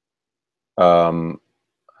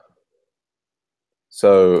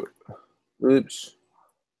 So, oops.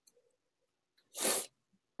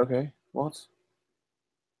 Okay, what?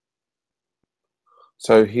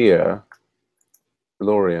 So here,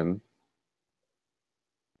 DeLorean.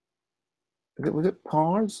 Was it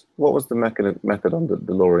pars? What was the method on the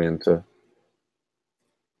DeLorean to?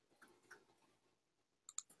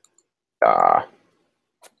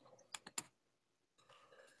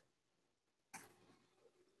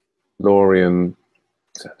 DeLorean.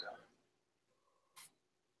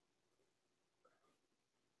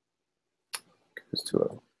 Goes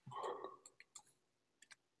to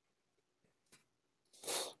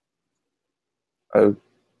oh,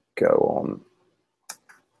 go on.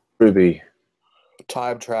 Ruby.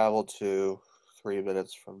 Time travel to 3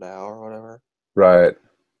 minutes from now or whatever. Right.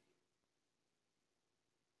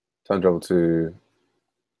 Time travel to.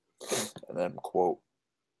 And then quote.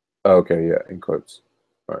 Okay, yeah, in quotes.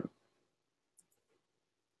 Right.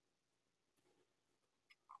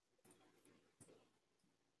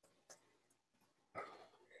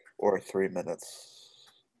 Or 3 minutes,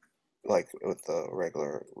 like with the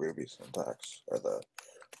regular Ruby syntax or the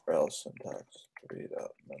Rails syntax. 3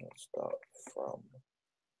 minutes from.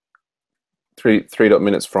 Three dot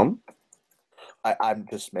minutes from. I'm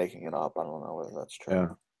just making it up. I don't know whether that's true. Yeah.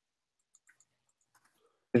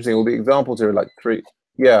 Interesting. All the examples are like 3.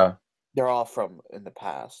 Yeah. They're all from in the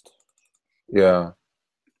past. Yeah.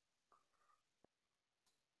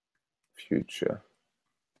 Future.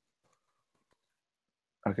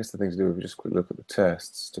 I guess the thing to do is just quick look at the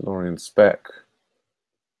tests. DeLorean spec.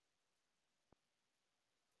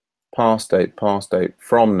 Past date,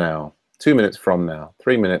 from now. 2 minutes from now.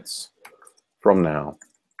 3 minutes from now.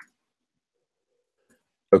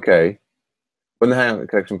 Okay. When the hangout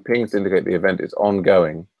connection pings to indicate the event is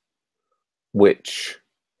ongoing, which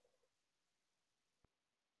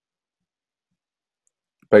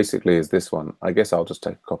basically is this one. I guess I'll just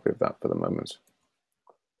take a copy of that for the moment.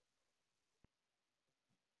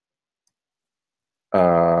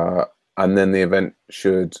 And then the event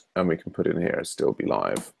should, and we can put it in here, still be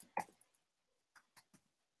live.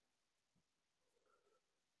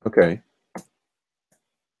 Okay.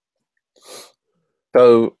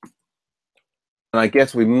 So, and I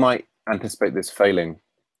guess we might anticipate this failing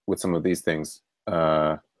with some of these things.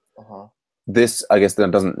 This, I guess,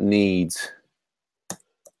 then doesn't need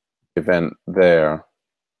event there.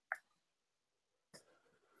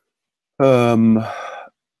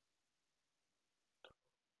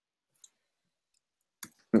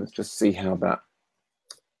 Let's just see how that.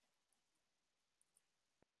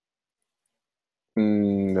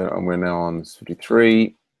 And we're now on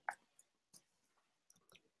 53.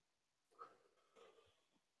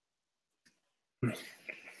 I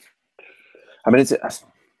mean, it's a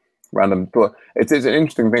random thought. It's an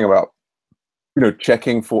interesting thing about, you know,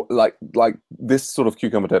 checking for like this sort of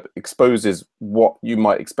cucumber tip exposes what you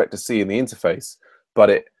might expect to see in the interface, but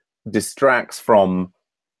it distracts from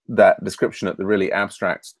that description at the really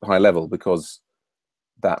abstract high level, because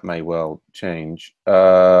that may well change.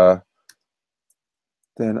 Then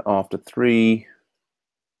after 3,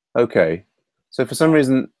 okay. So for some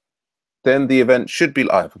reason, then the event should be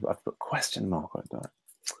live. I've put question mark like that.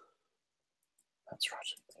 That's right.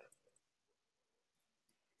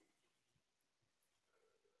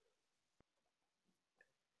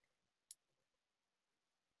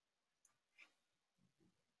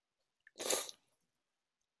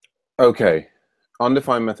 Okay,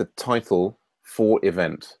 undefined method title for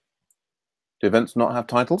event. Do events not have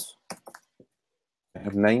titles? They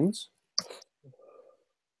have names?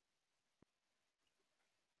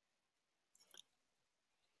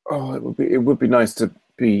 Oh, it would be nice to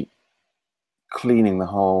be cleaning the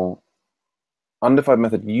whole undefined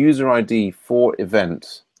method user ID for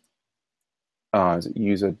event. Is it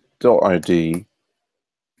user.id?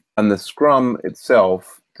 And the Scrum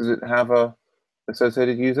itself, does it have a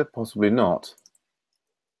associated user? Possibly not.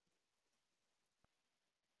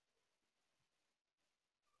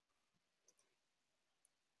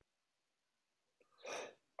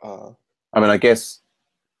 I mean, I guess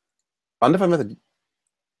undefined method.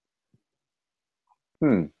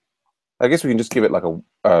 I guess we can just give it like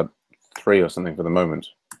a 3 or something for the moment.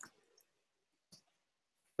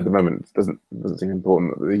 At the moment, it doesn't seem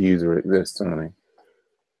important that the user exists or anything.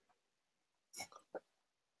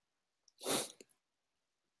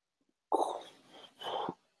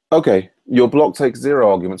 Okay, your block takes 0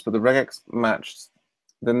 arguments, but the regex matched.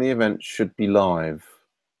 Then the event should be live.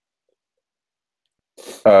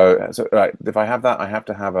 So right, if I have that, I have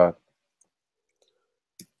to have a.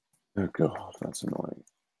 Oh god, that's annoying.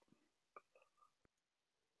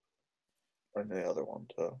 And the other one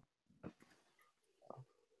too.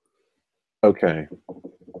 Okay.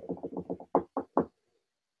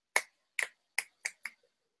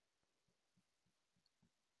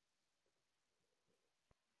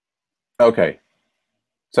 Okay.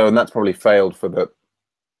 So, and that's probably failed for the.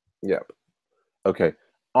 Yep. Okay.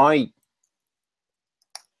 I'm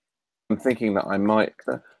thinking that I might.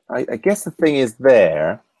 I guess the thing is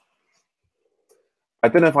there. I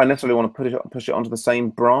don't know if I necessarily want to push it onto the same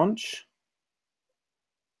branch.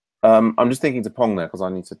 I'm just thinking to Pong there because I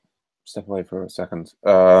need to step away for a second.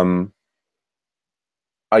 I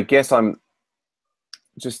guess I'm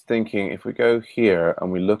just thinking if we go here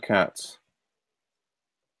and we look at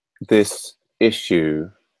this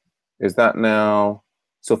issue, is that now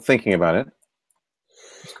still thinking about it?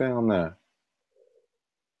 What's going on there?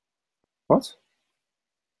 What?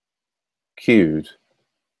 Queued.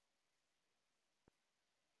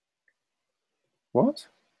 What?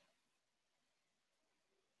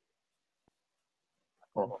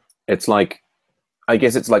 Oh. It's like, I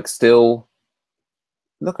guess it's like still,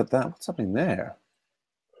 look at that. What's happening there?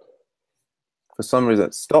 For some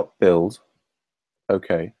reason, stop build.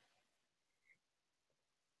 Okay.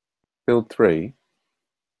 Build 3.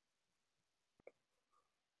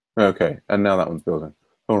 Okay. And now that one's building.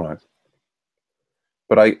 All right.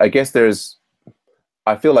 But I guess there's,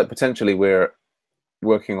 I feel like potentially we're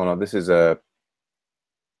working on this is a,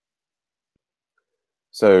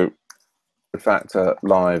 so refactor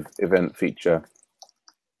live event feature,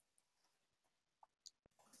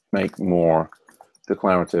 make more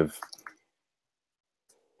declarative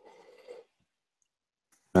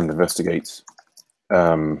and investigate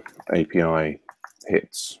API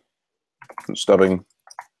hits and stubbing.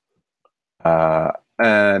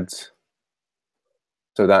 Add,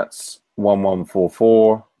 so that's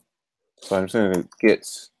 1144. So I'm just going to git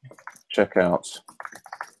checkout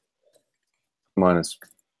minus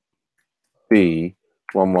B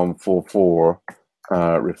 1144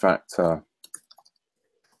 refactor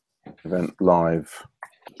event live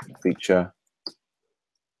feature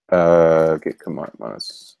git commit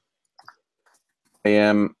minus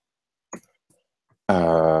am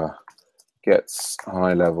gets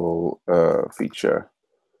high level feature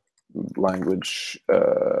language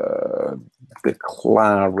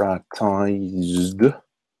declaratized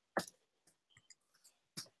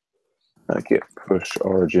git push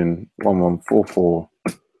origin 1144.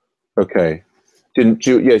 Okay, didn't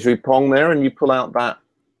you? Yeah, should we Pong there and you pull out that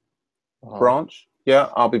branch? Yeah,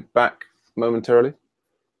 I'll be back momentarily.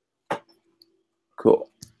 Cool.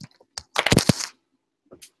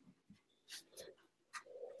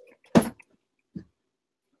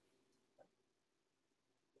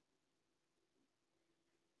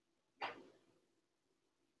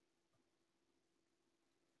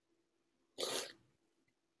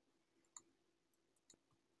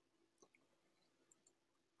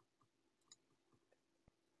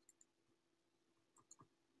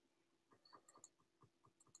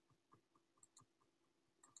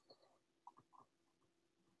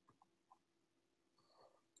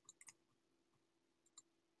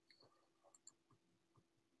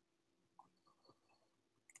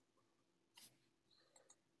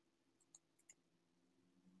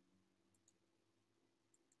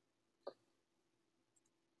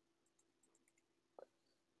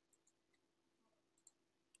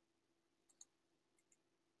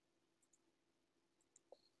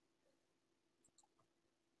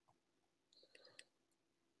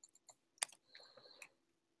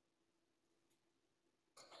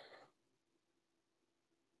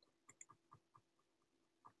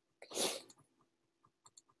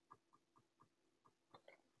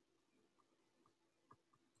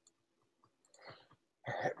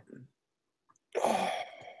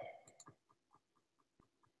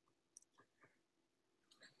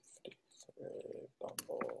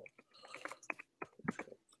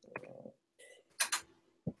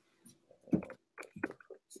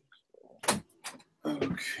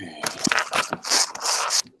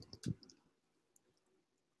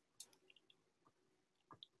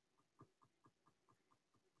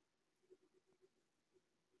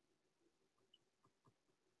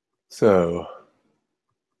 So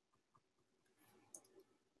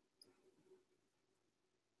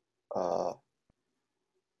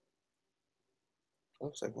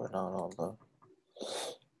looks like we're not on the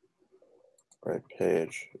right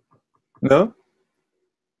page. no.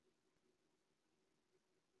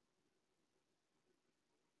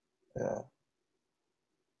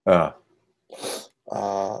 Yeah.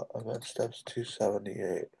 Event steps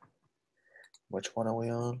 278. Which one are we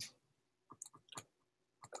on?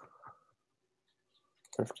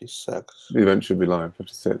 56. The event should be live.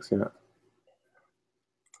 56. Yeah.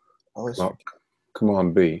 Well,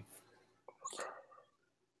 Command B.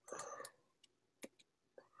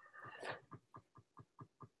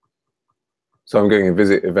 So I'm getting a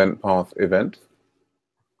visit event path event.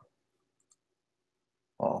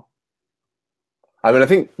 oh. I mean, I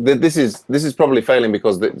think that this is probably failing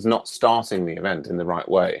because it's not starting the event in the right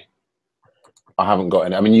way. I haven't got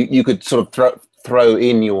any. I mean, you could sort of throw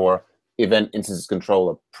in your event instance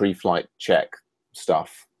controller pre-flight check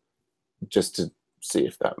stuff just to see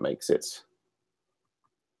if that makes it.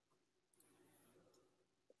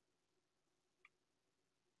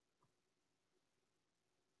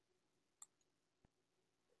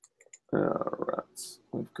 Rats.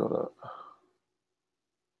 We've got a.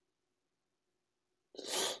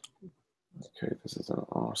 Okay, this is an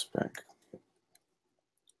R spec.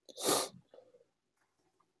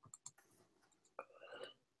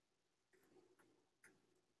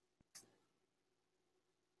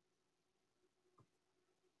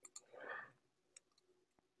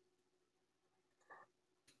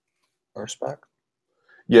 R spec?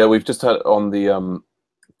 Yeah, we've just had on the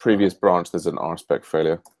previous branch. There's an R spec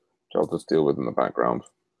failure, which I'll just deal with in the background.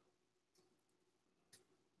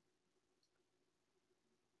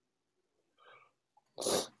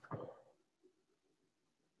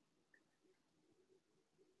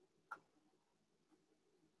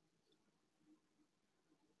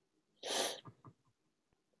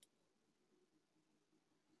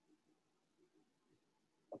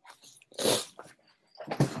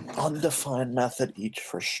 Undefined method each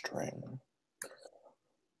for string.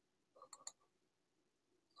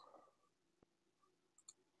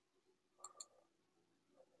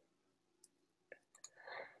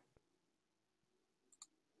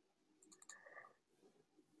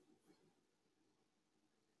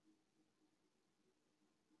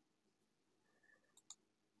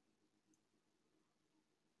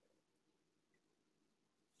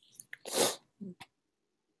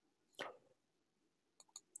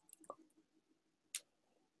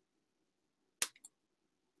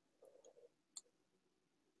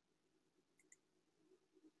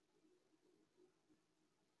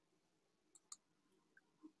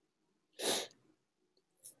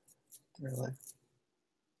 Really?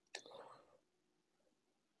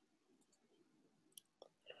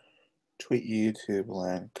 Tweet YouTube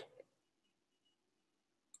link.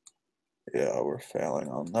 Yeah, we're failing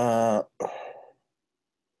on that.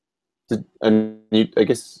 And you, I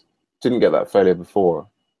guess, didn't get that failure before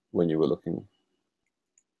when you were looking.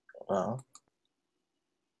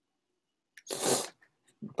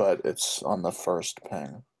 But it's on the first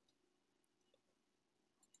ping.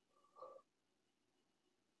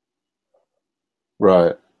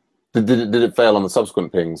 Right. Did it fail on the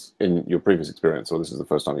subsequent pings in your previous experience, or this is the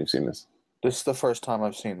first time you've seen this? This is the first time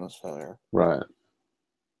I've seen this failure. Right.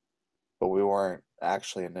 But we weren't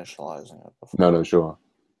actually initializing it before. No, sure.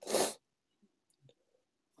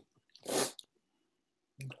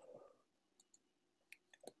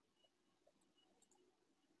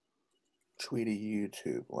 Tweet a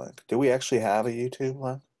YouTube link. Do we actually have a YouTube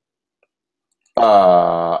link?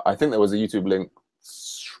 I think there was a YouTube link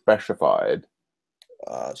specified.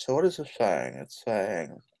 So what is it saying? It's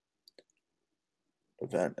saying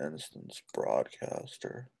event instance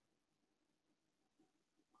broadcaster.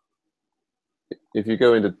 If you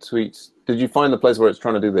go into tweets, did you find the place where it's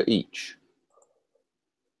trying to do the each?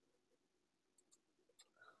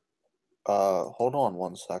 Hold on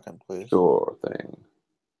 1 second, please. Sure thing.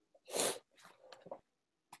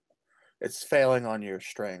 It's failing on your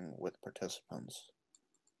string with participants.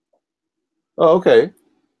 Oh, okay.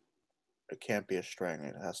 It can't be a string.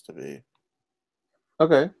 It has to be.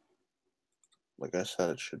 Okay. Like I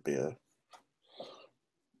said, it should be a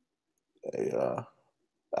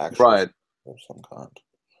actual Right. of some kind.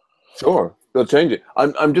 Sure. They'll change it.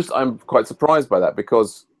 I'm quite surprised by that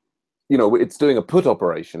because, you know, it's doing a put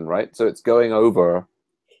operation, right? So it's going over.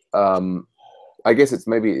 I guess it's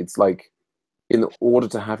like, in order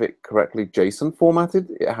to have it correctly JSON formatted,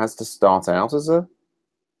 it has to start out as a.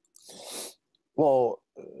 Well,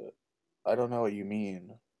 I don't know what you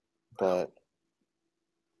mean, but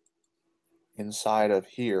inside of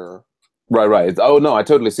here, Right. Oh no, I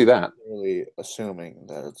totally see that. Really assuming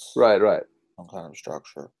that it's Right. some kind of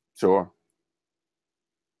structure. Sure.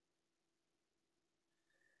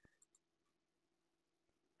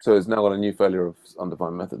 So it's now got a new failure of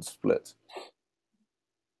undefined method split.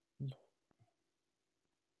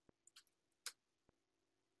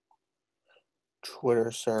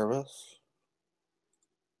 Twitter service.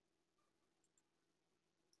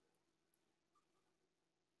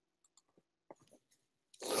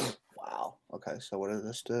 Wow. Okay, so what does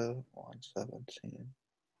this do? 117.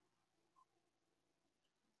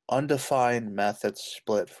 Undefined method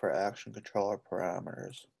split for action controller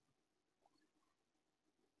parameters.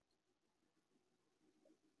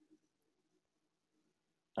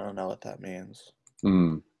 I don't know what that means.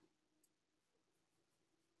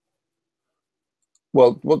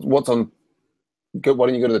 Well, what's on? Why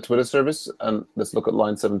don't you go to the Twitter service and let's look at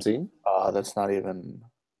line 17? That's not even.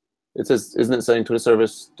 It says, isn't it saying Twitter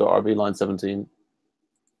service.rb line 17?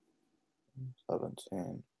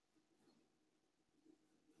 17.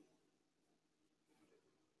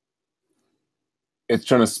 It's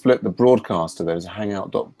trying to split the broadcaster. There's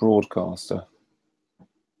hangout.broadcaster.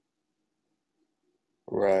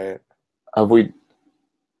 Right. Have we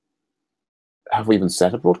even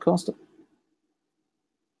set a broadcaster?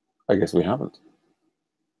 I guess we haven't.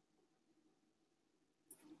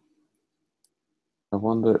 I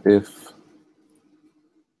wonder if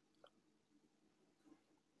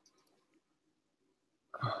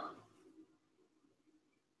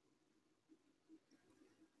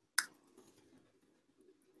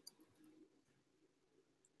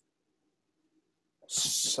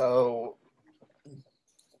So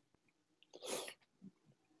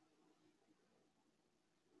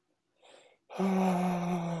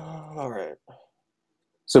all right.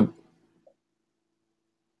 So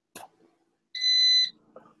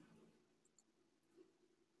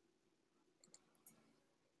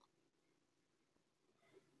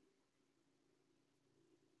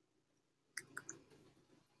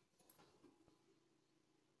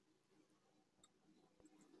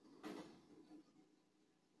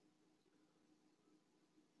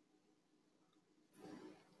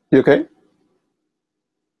you okay?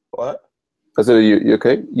 What? I said, you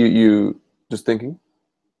okay? You just thinking?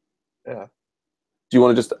 Yeah. Do you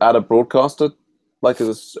want to just add a broadcaster, like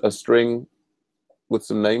as a string with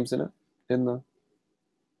some names in it, in the?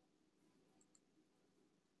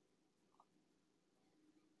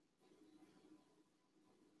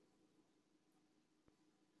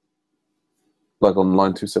 Like on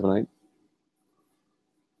line 278?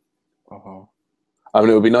 I mean,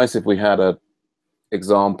 it would be nice if we had a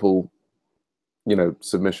example,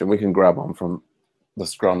 submission. We can grab one from the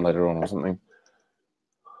Scrum later on or something.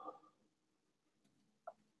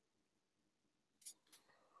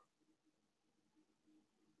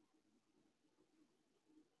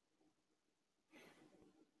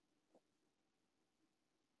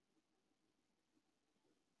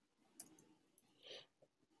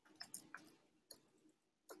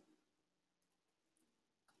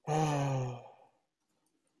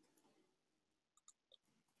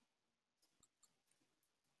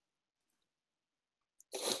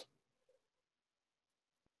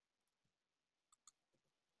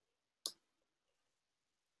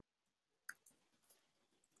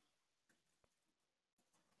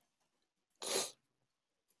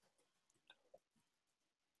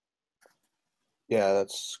 Yeah,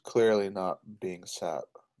 that's clearly not being set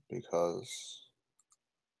because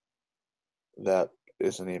that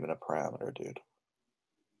isn't even a parameter, dude.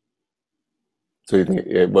 So you think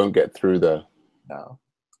it won't get through the No.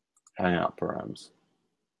 Hangout params?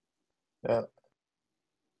 Yeah.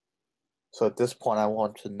 So at this point, I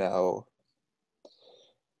want to know.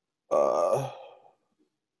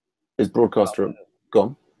 Is broadcaster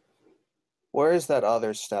gone? Where is that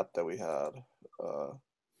other step that we had?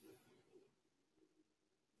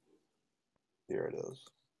 Here it is.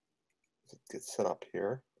 Does it get set up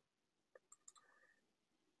here?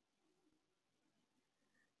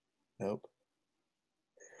 Nope.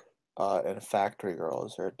 In Factory Girl,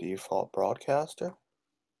 is there a default broadcaster?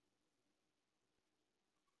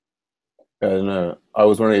 No, I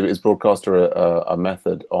was wondering, is broadcaster a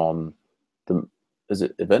method on the? Is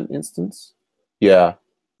it event instance? Yeah,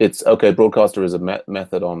 it's okay. Broadcaster is a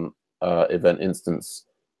method on event instance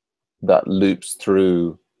that loops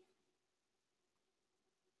through.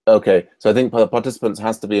 Okay, so I think the participants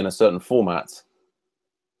has to be in a certain format.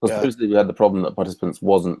 Because previously we had the problem that participants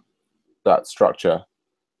wasn't that structure,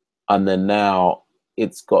 and then now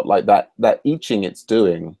it's got like that eaching it's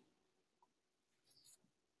doing.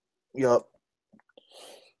 Yep.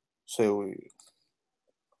 So we.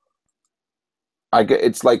 I get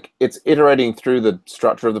it's like it's iterating through the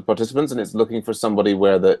structure of the participants, and it's looking for somebody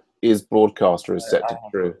where the is broadcaster is set to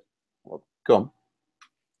true. Go on.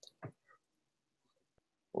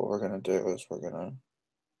 What we're gonna do is we're gonna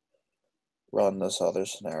run this other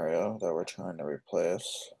scenario that we're trying to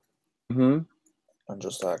replace, and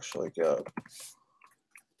just actually get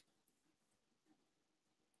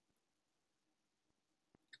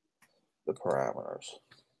the parameters.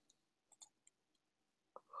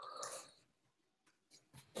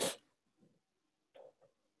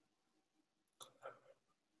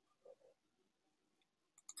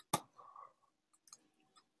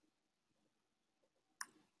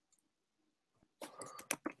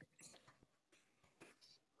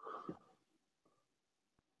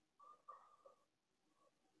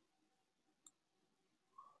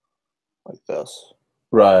 Like this.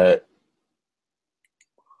 Right.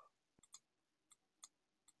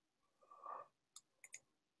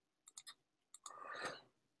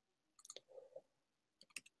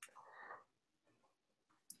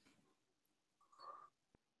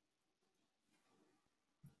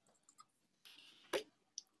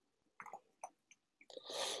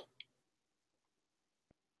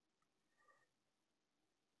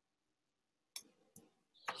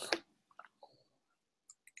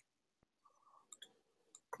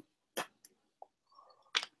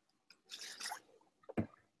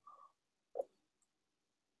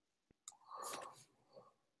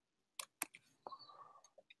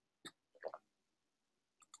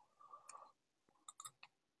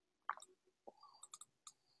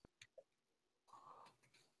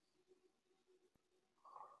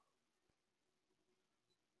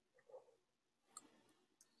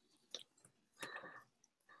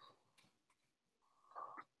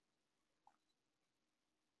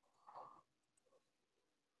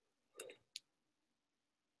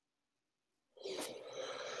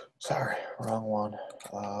 Sorry, wrong one.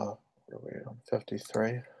 What are we on?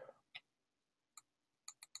 53.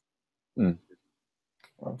 Mm.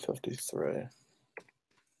 On 53.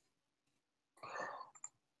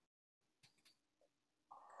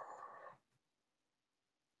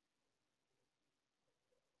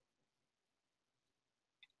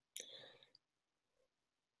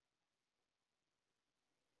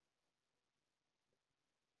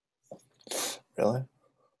 Really?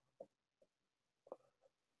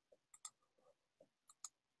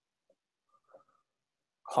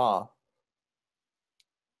 Huh.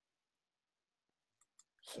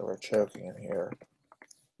 So we're choking in here.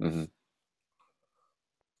 Mm-hmm.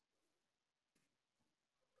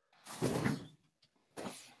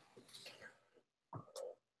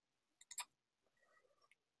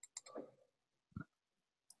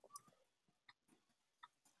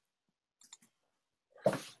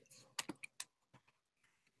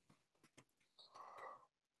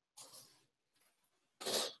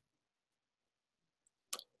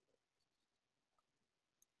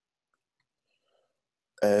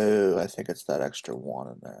 Oh, I think it's that extra one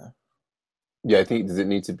in there. Yeah, I think does it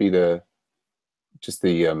need to be the just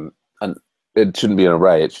the and it shouldn't be an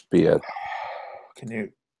array, it should be a Can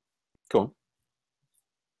you go on.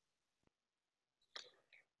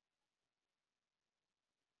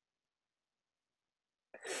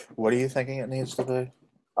 What are you thinking it needs to be?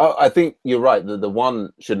 Oh, I think you're right. The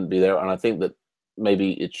one shouldn't be there, and I think that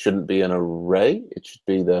maybe it shouldn't be an array. It should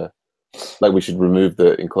be the like we should remove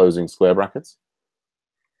the enclosing square brackets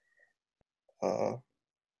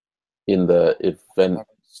in the event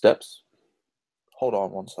steps. Hold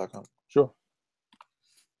on 1 second. Sure.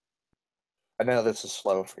 I know this is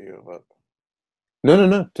slow for you, but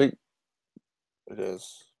No. Take. it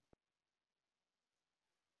is.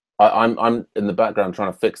 I'm in the background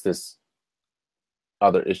trying to fix this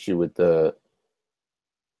other issue with the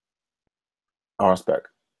RSpec.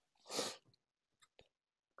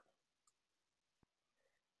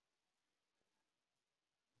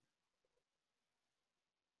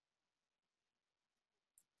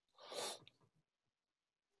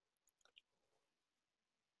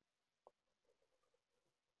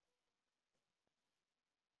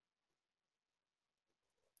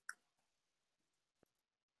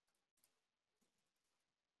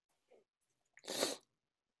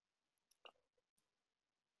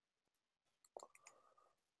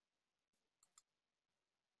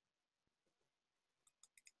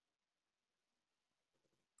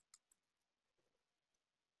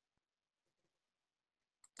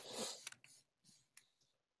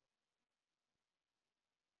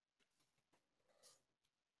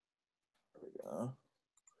 There we go.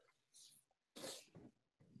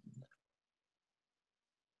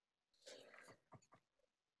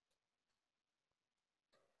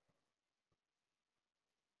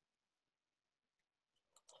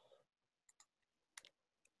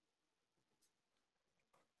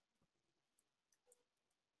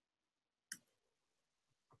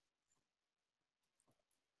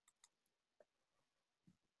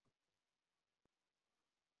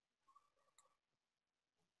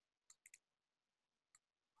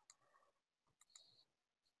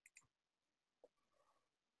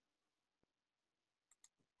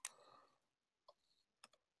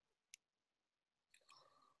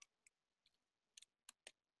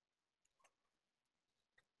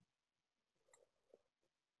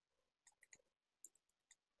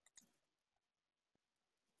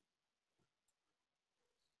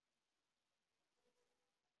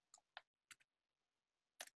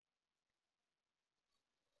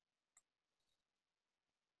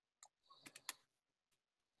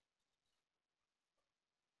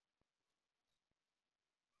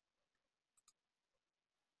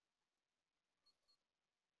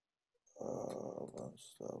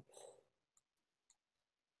 stuff.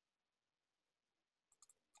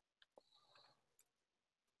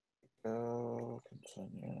 Go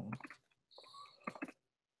continue.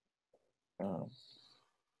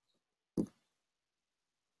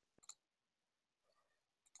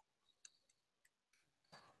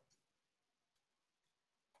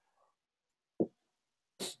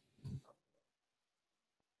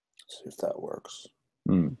 See if that works.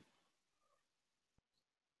 Hmm.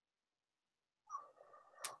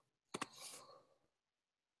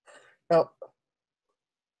 Yep.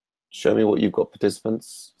 Show me what you've got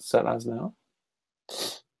participants set as now.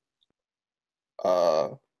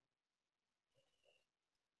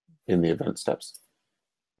 In the event steps.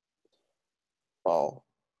 Oh.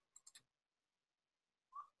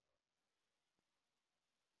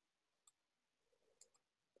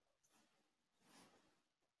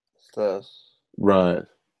 This. Right.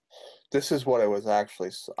 This is what it was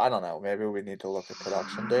actually. I don't know. Maybe we need to look at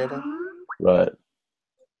production data. Right.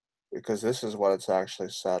 Because this is what it's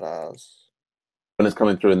actually set as. When it's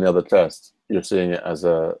coming through in the other test, you're seeing it as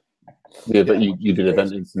a you did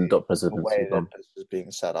event instant dot The participants. way that this is being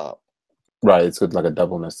set up. Right. It's got like a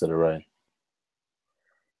double nested array.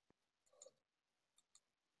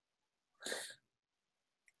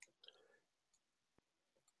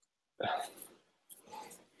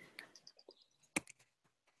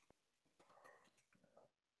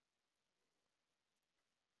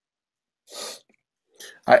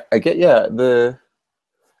 I get, yeah,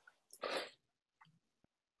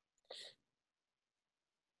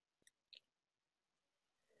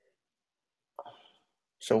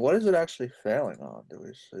 So what is it actually failing on? Do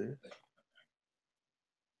we see?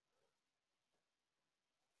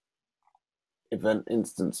 Event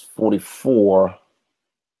instance 44.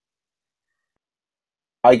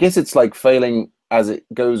 I guess it's like failing as it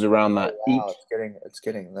goes around that. Wow, it's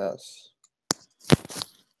getting this.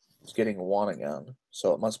 It's getting 1 again,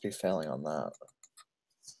 so it must be failing on that.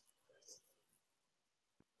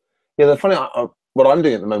 Yeah, the funny, what I'm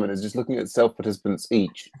doing at the moment is just looking at self participants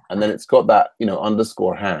each, and then it's got that, you know,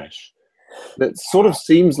 underscore hash that sort of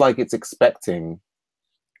seems like it's expecting.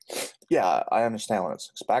 Yeah, I understand what it's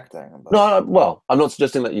expecting. But... No, well, I'm not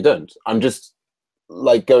suggesting that you don't. I'm just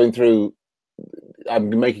like going through. I'm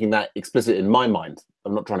making that explicit in my mind.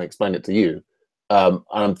 I'm not trying to explain it to you. And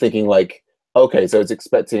I'm thinking like, okay, so it's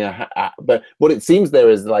expecting but what it seems there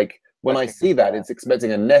is like when I see that, it's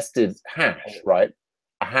expecting a nested hash, right?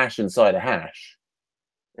 A hash inside a hash.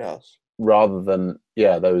 Yes. Rather than,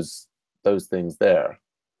 yeah, those things there.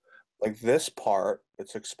 Like this part,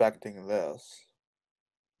 it's expecting this.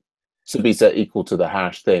 Should be set equal to the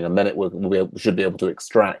hash thing, and then it should be able to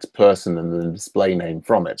extract person and then display name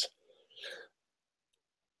from it.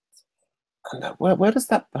 And where does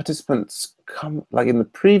that participants come? Like in the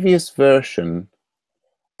previous version,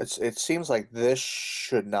 it seems like this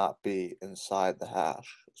should not be inside the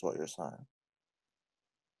hash. Is what you're saying?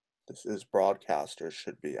 This is broadcaster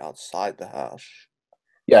should be outside the hash.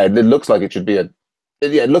 Yeah, it looks like it should be yeah,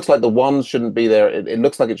 it looks like the ones shouldn't be there. It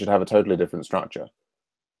looks like it should have a totally different structure.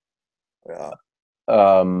 Yeah.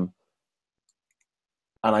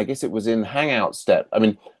 And I guess it was in Hangout step. I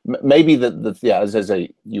mean, maybe yeah, as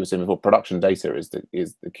you were saying before, production data is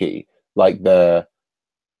the key. Like the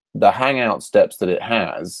Hangout steps that it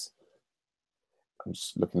has. I'm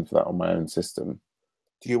just looking for that on my own system.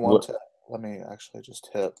 Do you want to? Let me actually just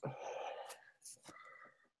hit.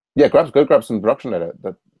 Yeah, go grab some production data.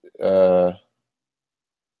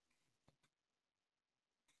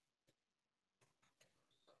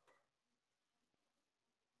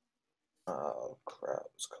 Oh crap!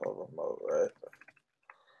 It's called remote,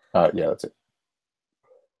 right? Yeah, that's it.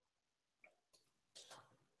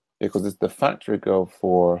 Because it's the factory go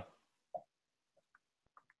for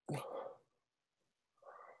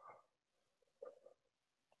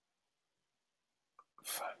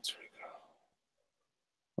factory go.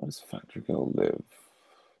 Where does factory go live?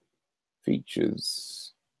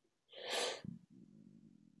 Features.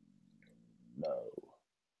 No.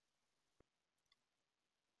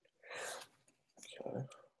 Okay.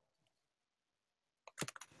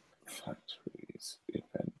 Factories,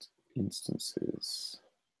 event instances.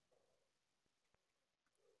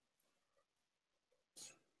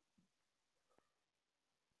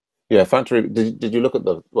 Yeah, factory. Did you look at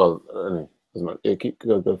the? Well, anyway, doesn't matter. Yeah,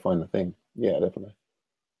 go find the thing. Yeah, definitely.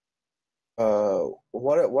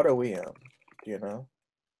 What are we in? Do you know?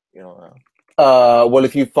 You don't know. Well,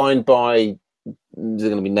 if you find by, is it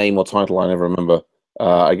going to be name or title? I never remember.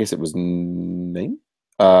 I guess it was name.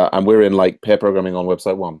 And we're in like pair programming on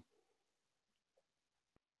website 1.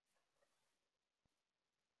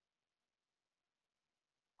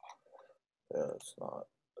 Yes. it's not.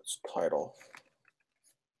 It's title.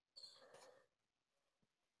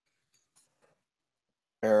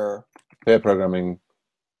 Pair programming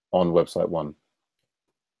on website 1.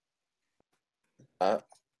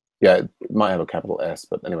 Yeah, it might have a capital S,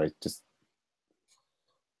 but anyway, just.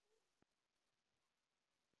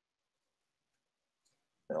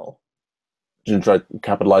 No. Did you try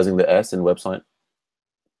capitalizing the S in website?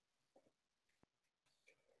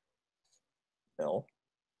 No.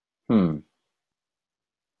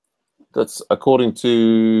 That's according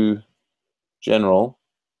to general.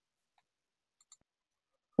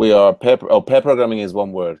 We are pair programming is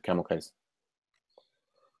one word, camel case.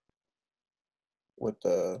 With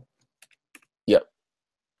the. Yep.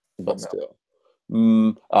 But no. still.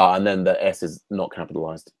 And then the S is not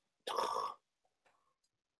capitalized.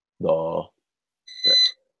 The.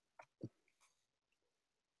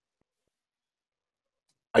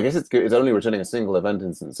 I guess it's only returning a single event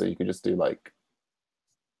instance, so you could just do like.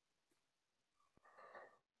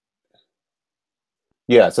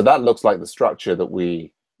 Yeah, so that looks like the structure that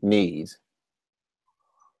we need.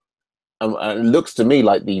 And it looks to me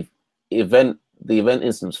like the event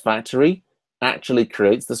instance factory actually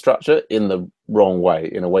creates the structure in the wrong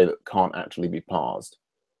way, in a way that can't actually be parsed.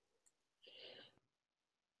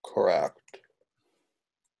 Correct.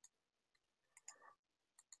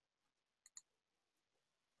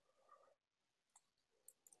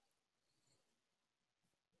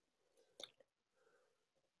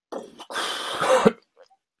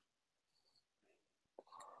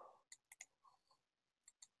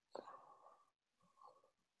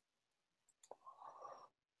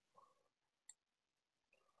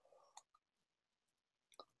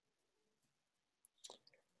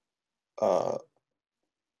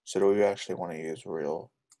 So do we actually want to use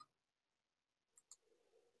real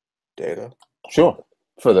data? Sure.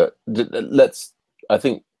 For the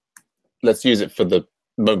let's use it for the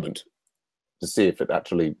moment to see if it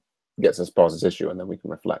actually gets us past this issue, and then we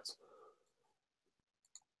can reflect.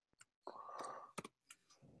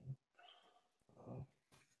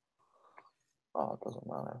 Oh, it doesn't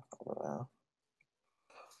matter over there.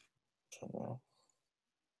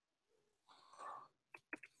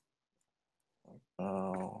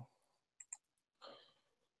 Oh.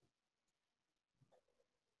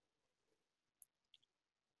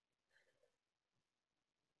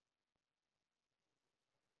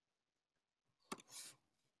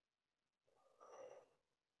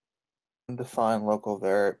 Define local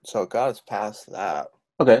variable. So it got us past that.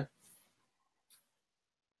 Okay.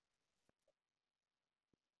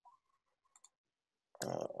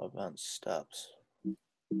 Event steps.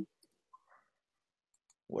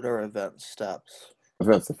 What are event steps?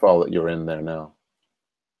 That's the file that you're in there now.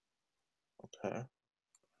 Okay.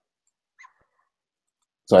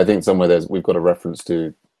 So I think somewhere we've got a reference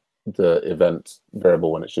to the event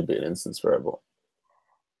variable when it should be an instance variable.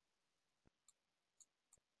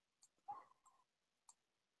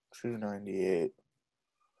 $298.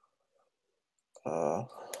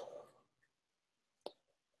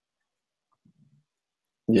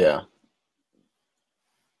 Yeah.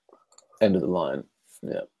 End of the line.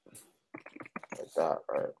 Yeah. Like that,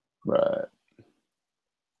 right? Right.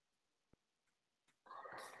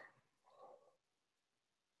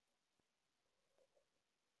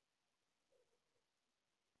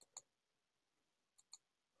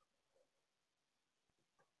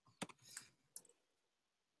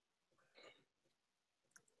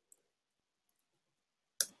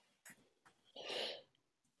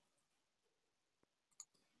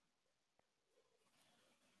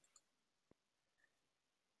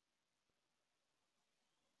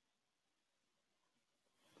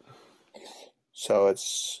 So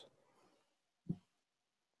it's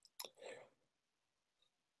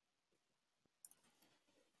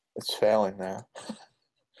failing there.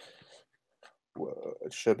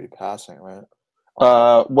 It should be passing, right?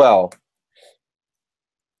 Well,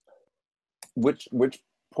 which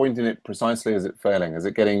point in it precisely is it failing? Is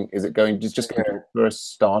it going just going to the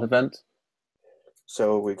first start event?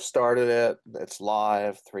 So we've started it, it's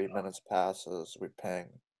live, 3 minutes passes, we ping,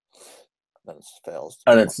 then it fails.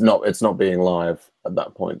 And it's not being live at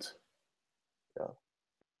that point. Yeah.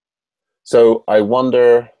 So I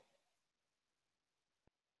wonder.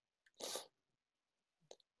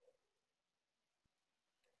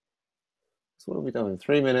 So what have we done in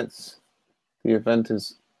 3 minutes? The event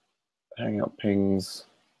is hanging up pings.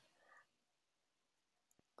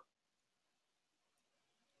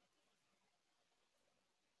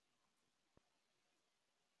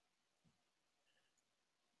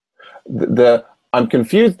 I'm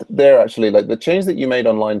confused there actually, like the change that you made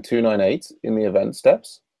on line 298 in the event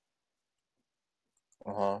steps.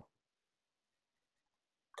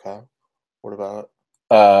 Okay. What about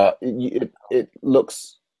it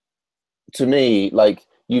looks to me like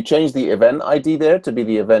you changed the event ID there to be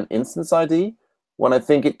the event instance ID, when I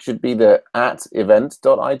think it should be the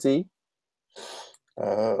 @event.id.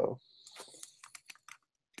 Oh.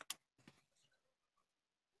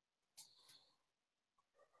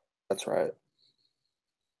 That's right.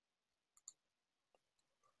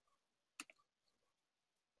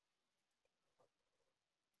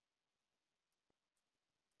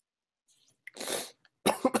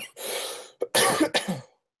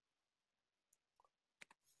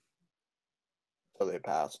 So they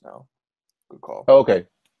pass now. Good call. Oh, okay.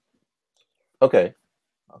 Okay.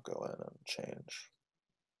 I'll go in and change.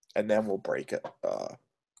 And then we'll break it for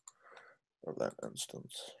that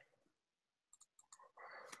instance.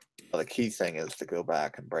 The key thing is to go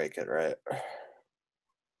back and break it, right?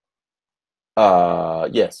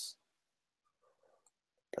 Yes.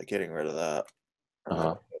 By getting rid of that. And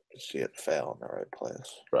then you see it fail in the right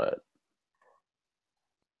place. Right.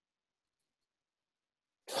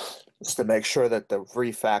 Just to make sure that the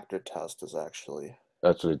refactor test is actually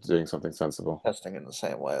doing something sensible. Testing in the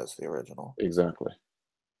same way as the original. Exactly.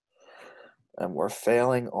 And we're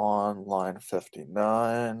failing on line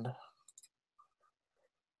 59.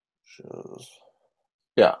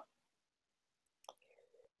 Yeah.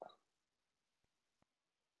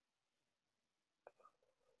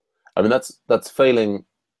 I mean, that's failing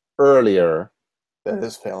earlier. That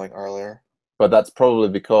is failing earlier. But that's probably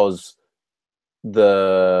because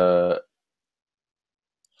we're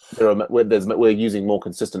using more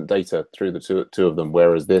consistent data through the two of them,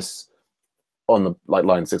 whereas this on the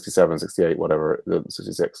line 67, 68, whatever,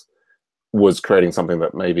 66 was creating something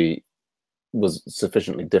that maybe was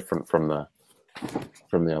sufficiently different from the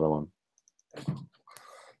other one.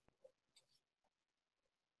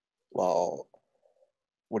 Well,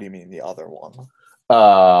 what do you mean the other one?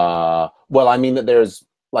 Well, I mean that there's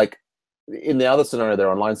like in the other scenario there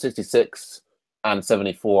on line 66 and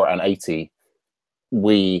 74 and 80,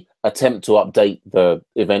 we attempt to update the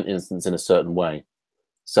event instance in a certain way.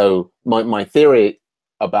 So my theory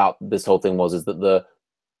about this whole thing is that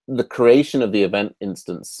the creation of the event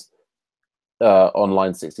instance on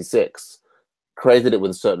line 66 created it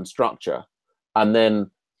with a certain structure, and then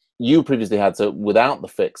you previously had without the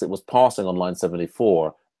fix it was passing on line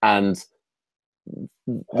 74, and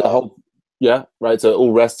the whole so it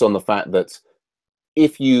all rests on the fact that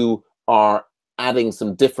if you are adding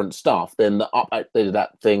some different stuff, then the updated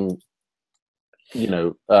that thing,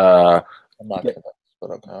 I'm not convinced,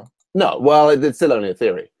 but okay. No, well, it's still only a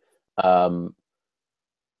theory. I mean,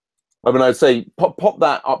 I'd say pop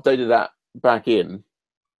that, updated that back in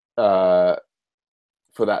for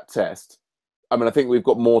that test. I mean, I think we've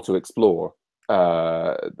got more to explore,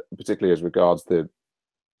 particularly as regards the.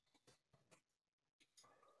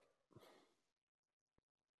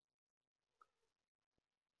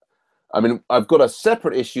 I mean, I've got a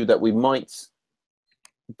separate issue that we might,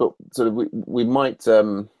 but sort of we might.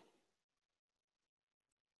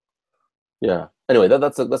 Yeah. Anyway,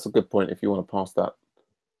 that's a good point. If you want to pass that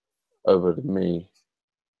over to me.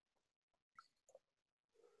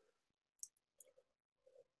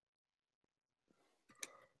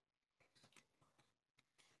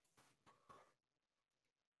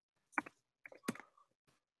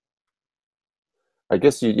 I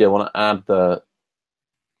guess you want to add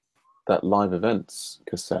that live events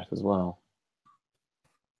cassette as well.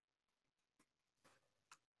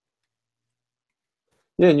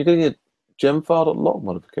 Yeah, and you're getting a gemfile.log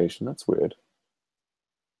modification. That's weird.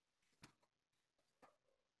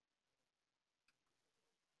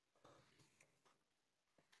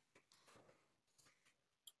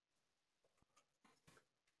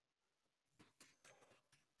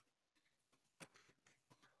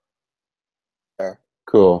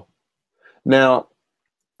 Cool. Now,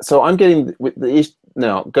 so I'm getting with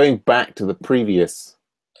now going back to the previous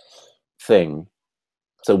thing.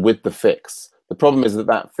 So with the fix, the problem is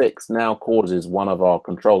that fix now causes one of our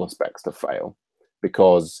controller specs to fail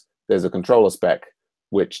because there's a controller spec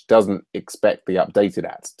which doesn't expect the updated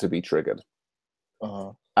 @, to be triggered.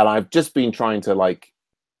 And I've just been trying to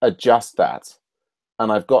adjust that,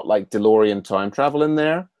 and I've got DeLorean time travel in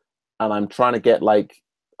there, and I'm trying to get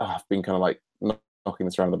I've been kind of knocking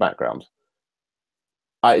this around in the background.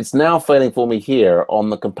 It's now failing for me here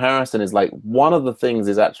on the comparison. Is one of the things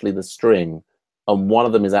is actually the string, and one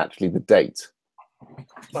of them is actually the date,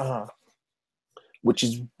 which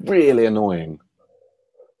is really annoying.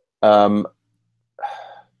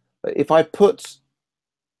 If I put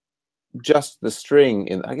just the string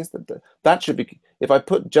in, I guess that should be. If I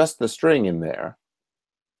put just the string in there.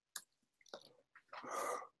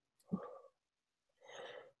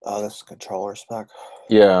 Oh, this is controller spec.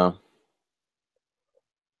 Yeah.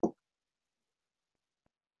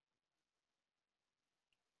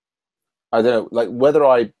 I don't know, like whether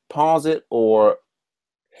I pause it or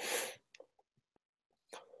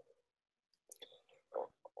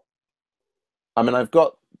I mean, I've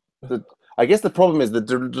got the. I guess the problem is the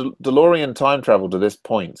DeLorean time travel to this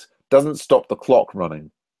point doesn't stop the clock running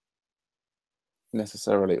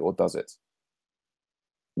necessarily, or does it?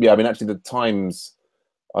 Yeah, I mean, actually, the times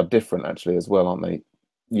are different actually as well, aren't they?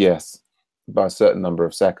 Yes, by a certain number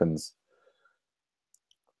of seconds.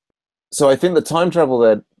 So I think the time travel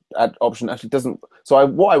there at option actually doesn't. So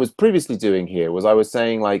what I was previously doing here was I was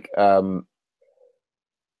saying like, DeLorean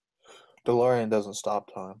doesn't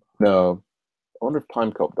stop time. no, I wonder if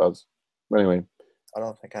Time Cop does. Anyway, I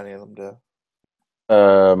don't think any of them do.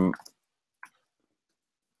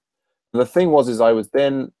 the thing was, is I was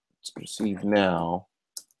then to receive now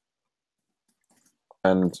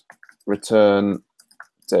and return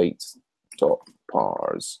date dot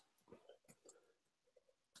parse.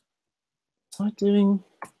 Was I doing?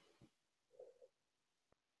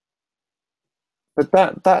 But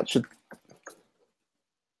that should.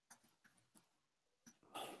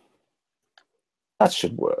 That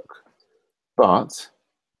should work, but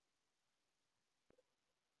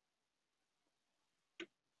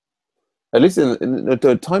at least in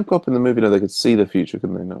the time cop in the movie, no, they could see the future,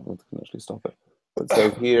 couldn't they? No, they can actually stop it. But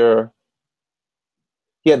so here,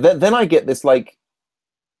 yeah, then I get this like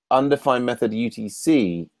undefined method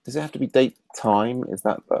UTC. Does it have to be date time? Is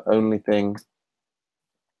that the only thing?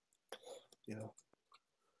 Yeah.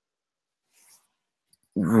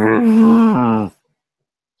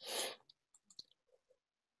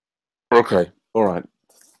 Okay, all right.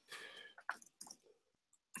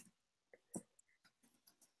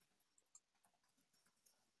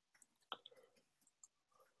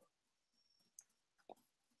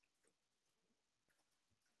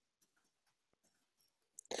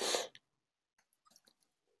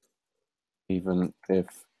 Even if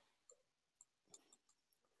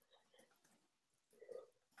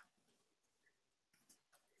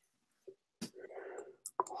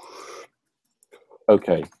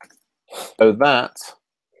okay, so that's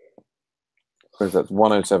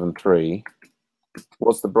 1073.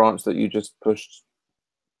 What's the branch that you just pushed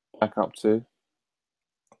back up to?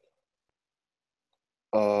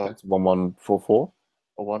 It's 1144.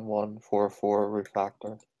 A 1144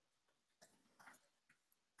 refactor.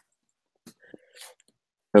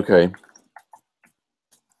 Okay.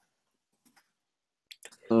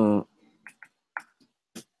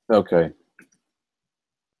 Okay.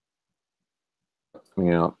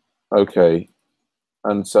 Coming out. Okay.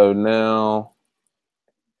 And so now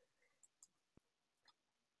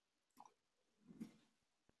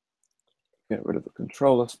get rid of the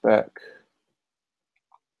controller spec.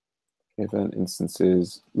 Event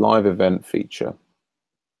instances, live event feature.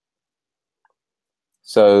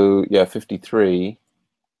 So yeah, 53.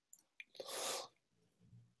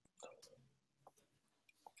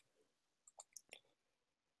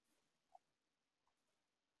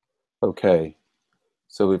 Okay.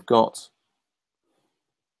 So we've got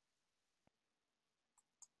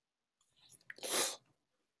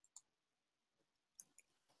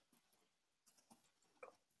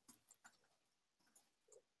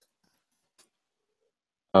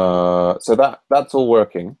so that's all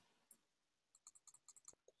working.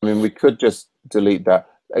 I mean, we could just delete that.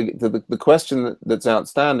 The question that's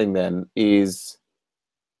outstanding then is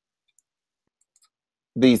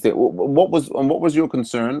these things. What was your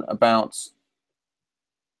concern about?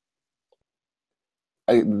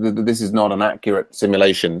 This is not an accurate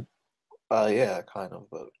simulation. Yeah, kind of,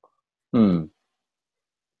 but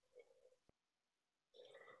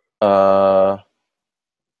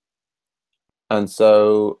and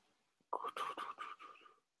so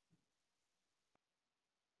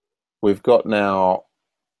we've got now.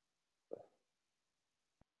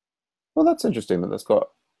 Well, that's interesting that that's got.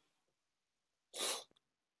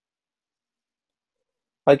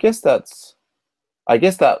 I guess that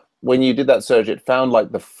when you did that search, it found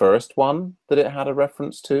like the first one that it had a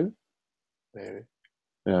reference to. maybe.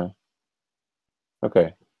 Yeah.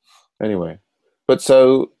 Okay. Anyway, but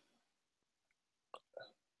so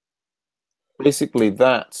basically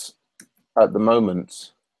that at the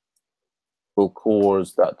moment will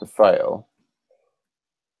cause that to fail.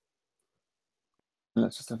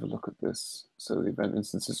 Let's just have a look at this. So the event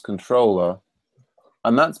instances controller,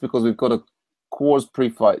 and that's because we've got a CORS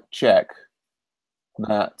pre-flight check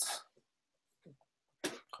that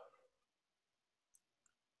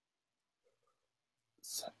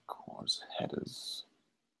set CORS headers.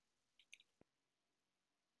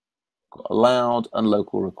 allowed and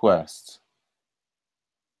local request.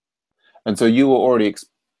 And so you were already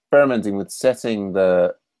experimenting with setting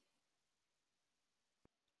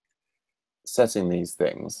these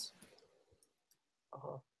things.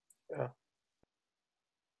 Yeah.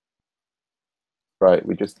 Right.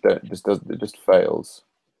 We just don't. It just fails.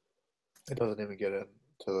 It doesn't even get into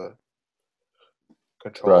the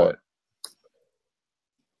controller. Right.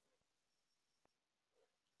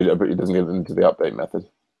 It doesn't get into the update method.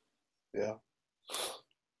 Yeah.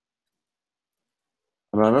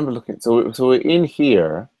 I mean, I remember looking. So we're in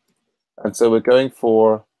here, and so we're going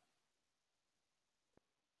for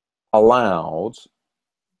allowed.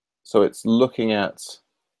 So it's looking at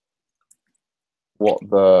what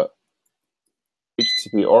the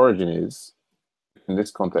HTTP origin is. In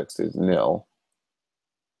this context, is nil.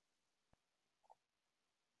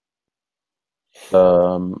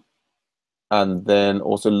 And then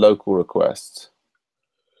also local request.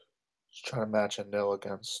 Just trying to match a nil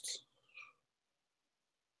against,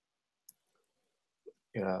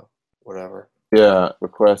 whatever. Yeah,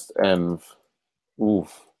 request env.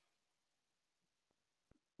 Oof.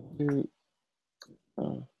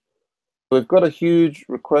 We've got a huge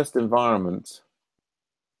request environment.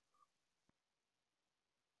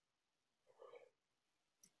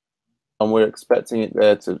 And we're expecting it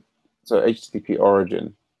there so HTTP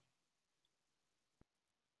origin.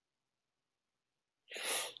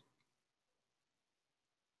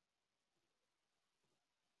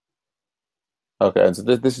 Okay, and so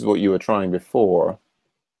this is what you were trying before.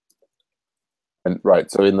 And right,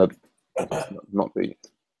 so in the, not the,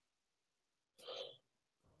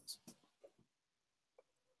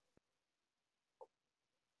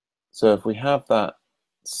 so if we have that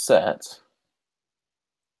set,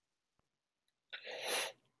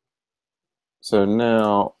 so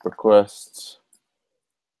now requests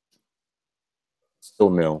still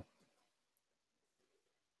nil.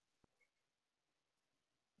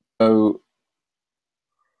 So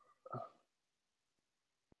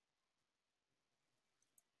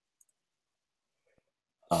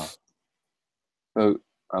so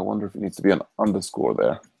I wonder if it needs to be an underscore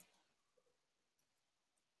there.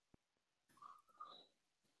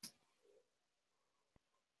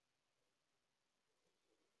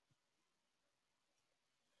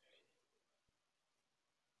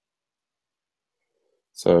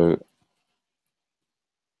 So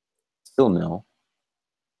still nil.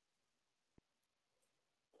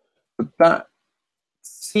 But that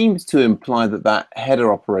seems to imply that that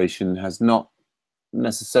header operation has not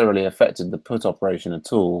necessarily affected the put operation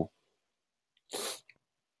at all.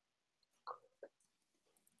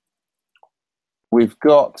 We've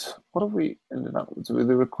got, what have we ended up with? So with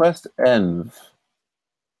the request env.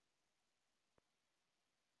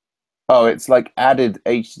 Oh, it's like added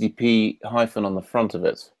HTTP hyphen on the front of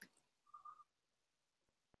it.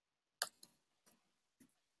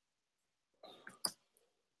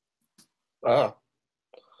 Ah.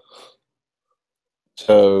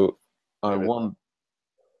 So I want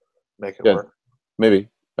make it work. Maybe.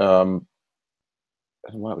 I don't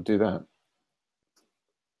know why it would do that.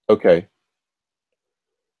 Okay.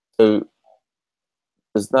 So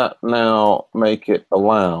does that now make it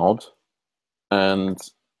allowed? And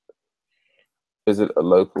is it a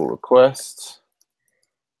local request?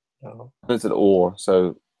 No. Is it or?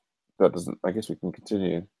 So that doesn't, I guess we can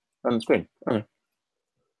continue. On the screen. Okay.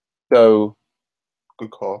 So good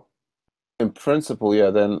call. In principle, yeah,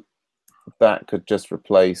 then that could just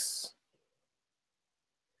replace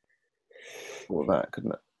all that,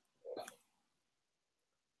 couldn't it?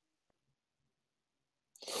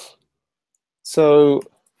 So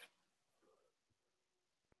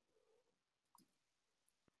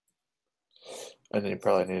and then you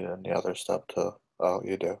probably need any other step to, oh,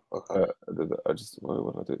 you do, okay. I just,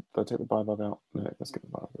 what did I do? Did I take the buy bug out? No, let's get the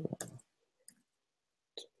buy bug out.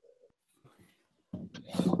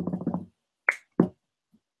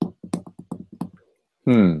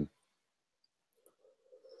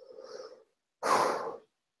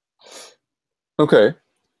 Okay.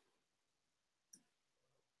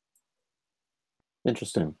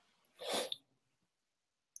 Interesting.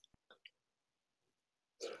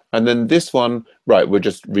 And then this one, right, we're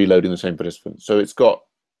just reloading the same participant. So it's got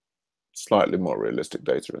slightly more realistic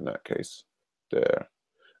data in that case there.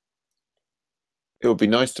 It would be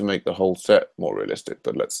nice to make the whole set more realistic,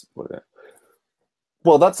 but let's,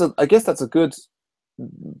 well, I guess that's a good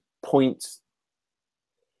point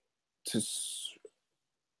to,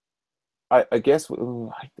 I guess,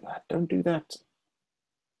 I don't do that.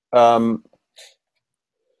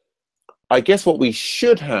 I guess what we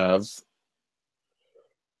should have,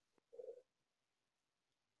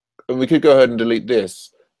 and we could go ahead and delete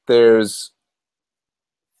this, there's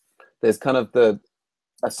kind of the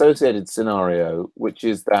associated scenario, which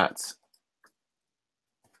is that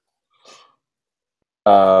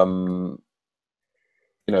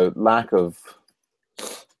lack of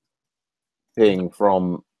ping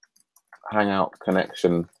from Hangout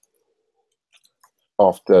connection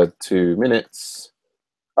after 2 minutes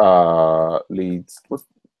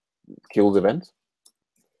kills event.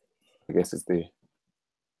 I guess it's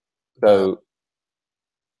so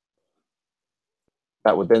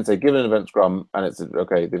that would then say given an event scrum, and it's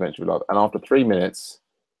okay, the event should be live, and after 3 minutes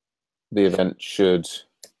the event should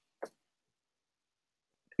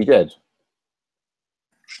be dead.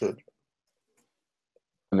 Should.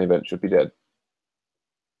 And the event should be dead.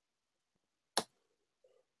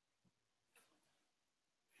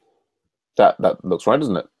 That looks right,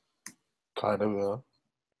 doesn't it? Kind of,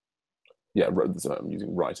 yeah. So I'm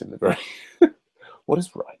using right in the very. What is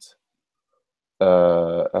right?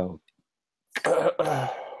 Oh.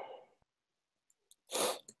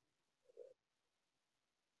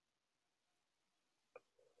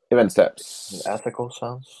 Event steps. In ethical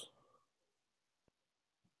sense.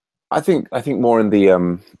 I think more in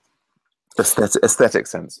the aesthetic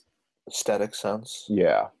sense. Aesthetic sense.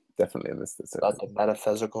 Yeah, definitely in this. Not the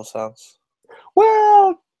metaphysical sense.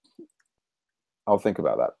 Well, I'll think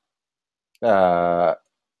about that.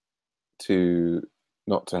 To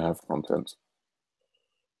not to have content.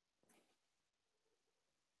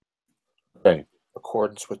 Okay.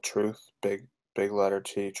 Accordance with truth. Big letter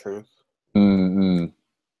T. Truth. Mm-hmm.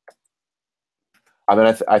 I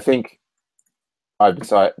mean, I think I've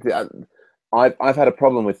decided. I've had a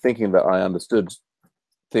problem with thinking that I understood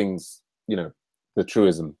things. The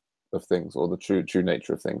truism of things or the true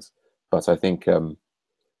nature of things. But I think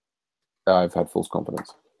I've had false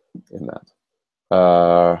confidence in that.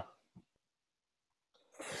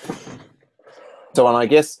 So, and I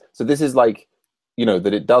guess so. This is like,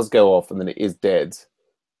 that it does go off and then it is dead.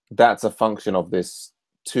 That's a function of this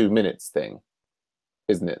 2 minutes thing,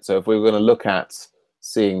 isn't it? So if we were going to look at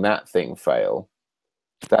seeing that thing fail,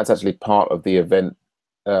 that's actually part of the event.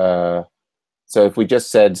 So if we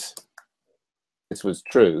just said this was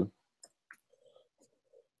true,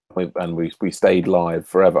 and we stayed live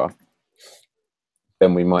forever,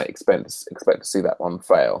 then we might expect to see that one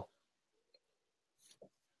fail.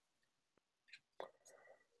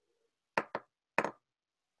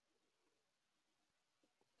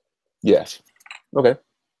 Yes. Okay.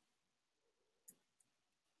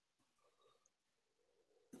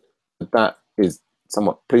 That is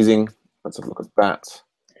somewhat pleasing. Let's have a look at that.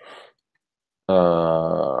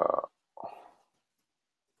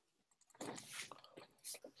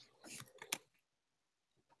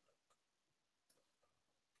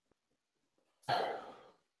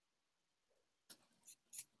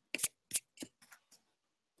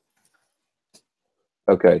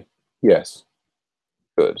 Okay. Yes.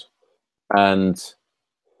 Good. And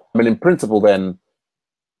I mean, in principle, then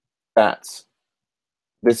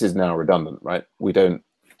this is now redundant, right?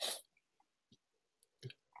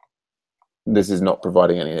 This is not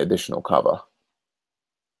providing any additional cover,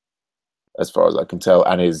 as far as I can tell,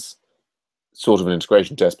 and is sort of an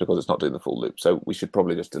integration test because it's not doing the full loop. So we should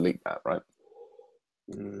probably just delete that, right?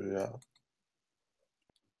 Yeah.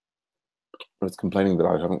 It's complaining that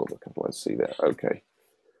I haven't got the capitalized C there. Okay.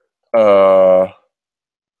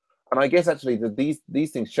 And I guess actually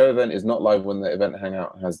these things, show event is not live when the event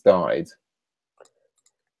hangout has died.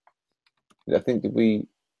 I think we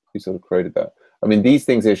sort of created that. I mean, these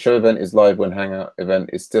things here, show event is live when hangout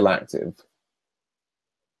event is still active.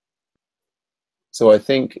 So I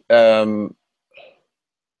think show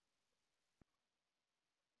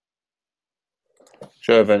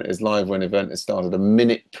event is live when event is started a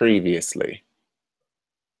minute previously.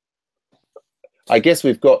 I guess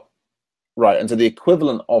we've got, right, and so the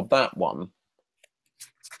equivalent of that one,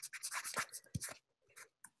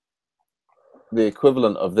 the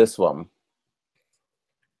equivalent of this one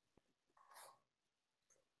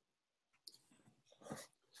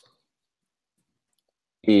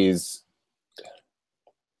is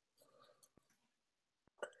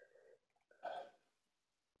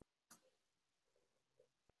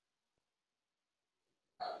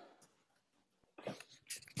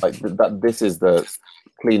like that. This is the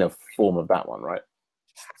cleaner form of that one, right?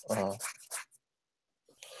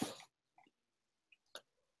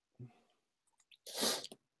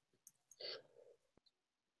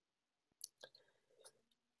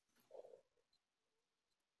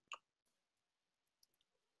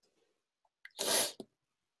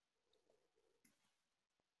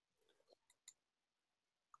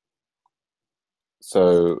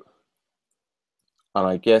 So, and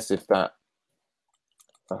I guess if that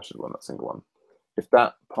I should run that single one. If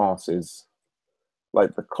that passes,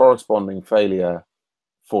 like the corresponding failure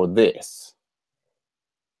for this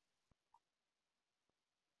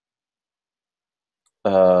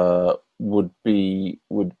would be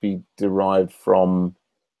derived from,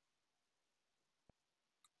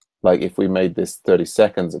 like, if we made this 30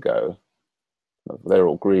 seconds ago, they're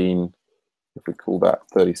all green. If we call that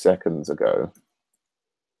 30 seconds ago,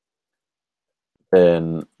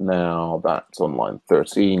 then now that's on line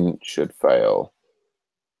 13 should fail.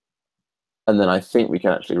 And then I think we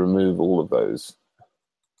can actually remove all of those.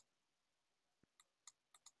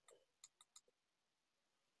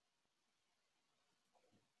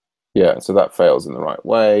 Yeah, so that fails in the right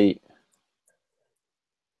way.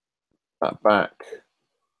 That back,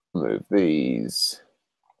 move these.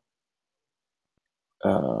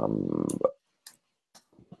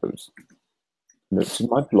 Notes in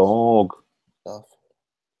my blog. Stuff.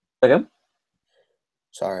 Again?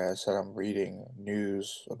 Sorry, I said I'm reading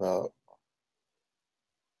news about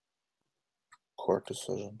court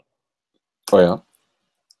decision. Oh, yeah.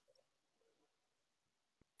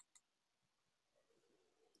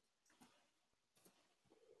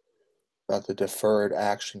 About the Deferred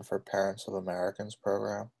Action for Parents of Americans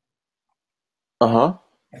program. Uh-huh.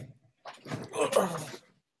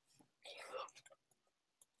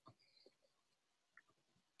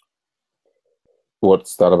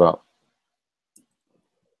 What's that about?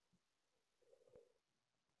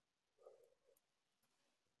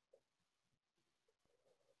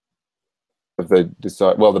 If they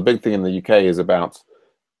decide, well, the big thing in the UK is about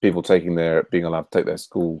people being allowed to take their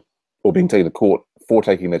school, or being taken to court for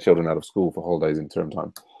taking their children out of school for holidays in term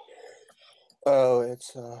time. Oh,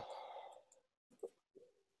 it's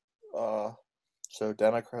so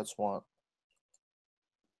Democrats want,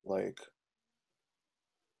 like,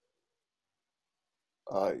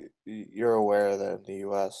 you're aware that in the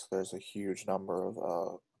U.S. there's a huge number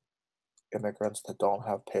of immigrants that don't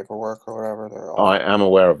have paperwork or whatever. They're all I am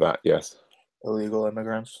aware of that, yes. illegal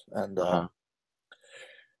immigrants, and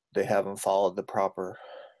they haven't followed the proper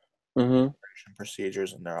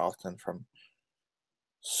procedures, and they're often from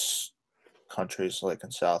countries like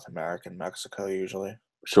in South America and Mexico usually.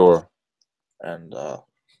 Sure. And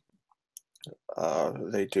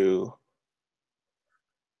they do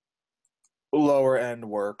lower end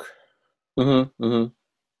work,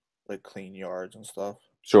 like clean yards and stuff.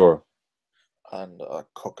 Sure. And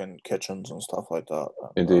cook in kitchens and stuff like that.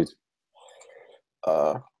 And, Indeed.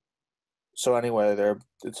 so anyway,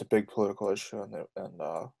 it's a big political issue, and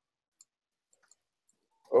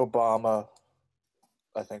Obama,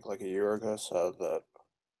 I think like a year ago, said that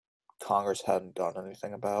Congress hadn't done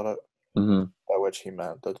anything about it, by which he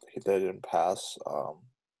meant that they didn't pass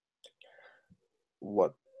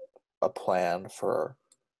a plan for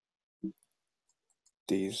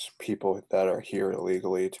these people that are here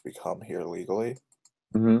illegally to become here legally.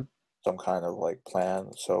 Some kind of like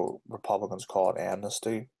plan. So Republicans call it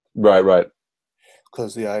amnesty. Right.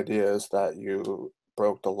 Because the idea is that you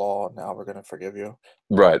broke the law and now we're going to forgive you.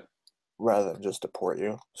 Right. Rather than just deport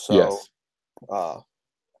you. So yes.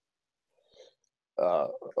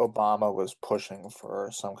 Obama was pushing for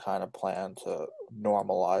some kind of plan to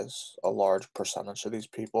normalize a large percentage of these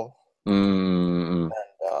people. And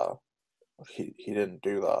he didn't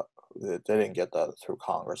do that. They didn't get that through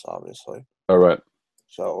Congress, obviously. All right.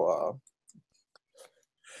 So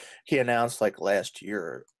he announced like last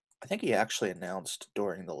year, I think he actually announced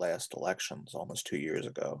during the last elections almost 2 years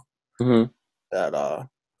ago, that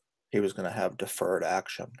he was going to have deferred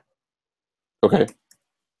action. Okay.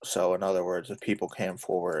 So in other words, if people came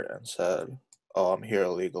forward and said, "Oh, I'm here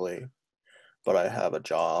illegally, but I have a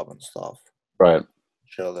job and stuff," right,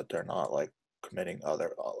 show that they're not like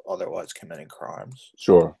otherwise committing crimes,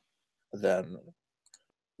 sure, then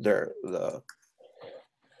the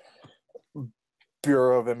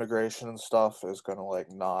Bureau of Immigration and stuff is going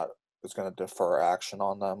to defer action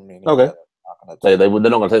on them, meaning okay, that they're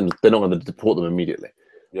not going to deport them immediately.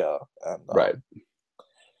 Yeah, and right.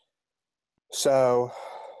 So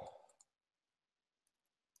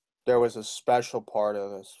there was a special part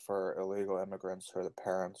of this for illegal immigrants or the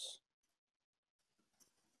parents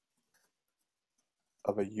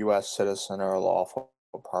of a U.S. citizen or a lawful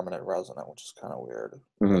permanent resident, which is kind of weird.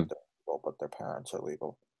 Like they're legal, but their parents are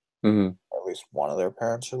legal. At least one of their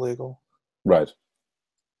parents are legal. Right.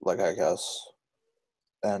 Like, I guess.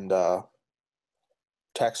 And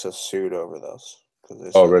Texas sued over this because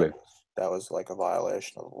they said really? that was like a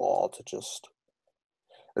violation of the law to just.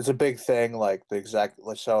 It's a big thing. Like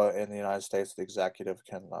so in the United States, the executive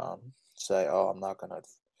can say, "Oh, I'm not gonna,"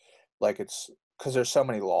 like it's because there's so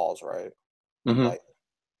many laws, right? Like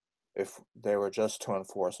if they were just to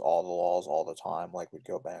enforce all the laws all the time, like, we'd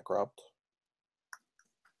go bankrupt.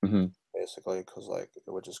 Basically, because like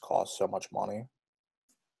it would just cost so much money.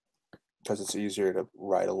 Because it's easier to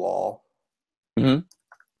write a law than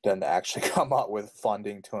to actually come up with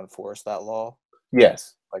funding to enforce that law.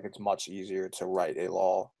 Yes. Like, it's much easier to write a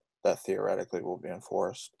law that theoretically will be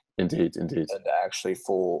enforced. Indeed. And to actually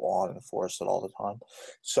full on enforce it all the time.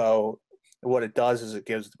 So what it does is it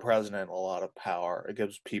gives the president a lot of power. It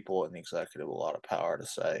gives people in the executive a lot of power to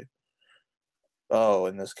say, oh,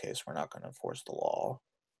 in this case, we're not going to enforce the law.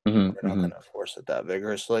 We're not going to enforce it that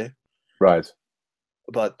vigorously. Right.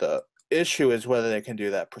 But the issue is whether they can do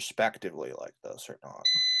that prospectively like this or not.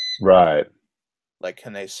 Right. Like,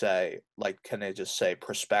 can they just say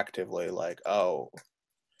prospectively, like, oh,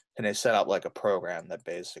 can they set up like a program that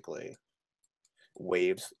basically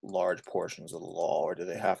waives large portions of the law, or do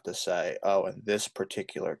they have to say, oh, in this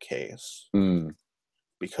particular case,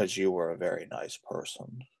 because you were a very nice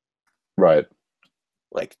person? Right.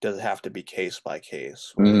 Like, does it have to be case by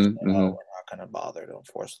case? Where they say, oh, we're not going to bother to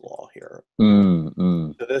enforce the law here.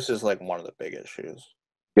 So this is like one of the big issues.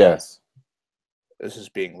 Yes. This is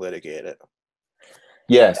being litigated.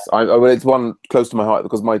 Yes, it's one close to my heart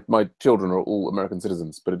because my children are all American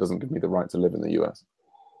citizens, but it doesn't give me the right to live in the US.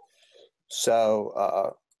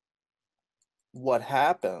 So what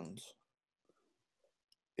happened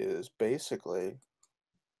is basically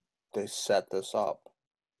they set this up.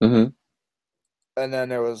 And then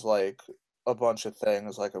there was like a bunch of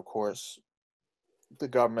things, like, of course, the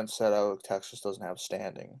government said, oh, Texas doesn't have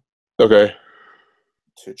standing. Okay.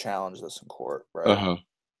 To challenge this in court, right?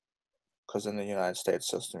 Because in the United States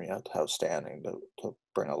system, you have to have standing to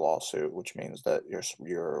bring a lawsuit, which means that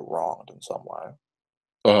you're wronged in some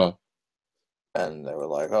way. And they were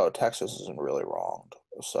like, oh, Texas isn't really wronged,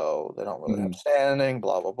 so they don't really have standing,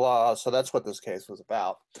 blah, blah, blah. So that's what this case was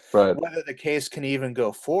about. Right. Whether the case can even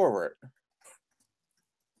go forward,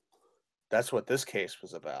 that's what this case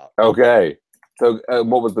was about. Okay. So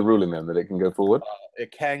what was the ruling then, that it can go forward?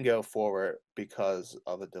 It can go forward because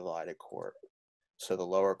of a divided court. So the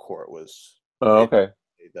lower court was okay.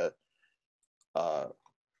 That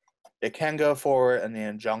it can go forward, and the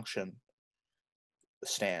injunction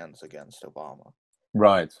stands against Obama.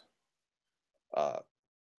 Right.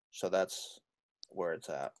 So that's where it's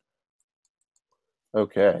at.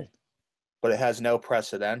 Okay. But it has no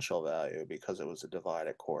precedential value because it was a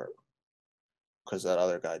divided court. Because that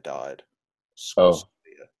other guy died.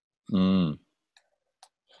 You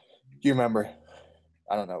remember?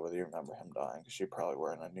 I don't know whether you remember him dying, because you probably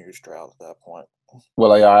were in a news drought at that point.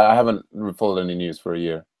 Well, I haven't followed any news for a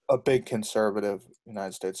year. A big conservative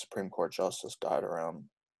United States Supreme Court justice died around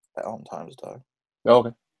Valentine's Day.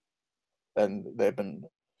 Okay. And they've been...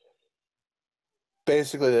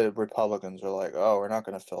 Basically, the Republicans are like, oh, we're not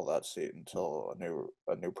going to fill that seat until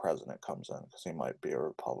a new president comes in, because he might be a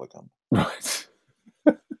Republican. Right.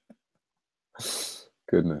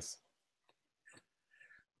 Goodness.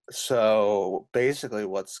 So basically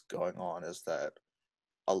what's going on is that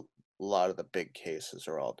a lot of the big cases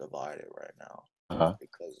are all divided right now.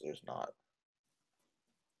 Because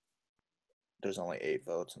there's only 8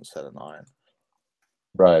 votes instead of 9.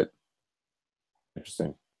 Right.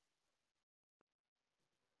 Interesting.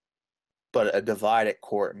 But a divided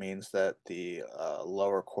court means that the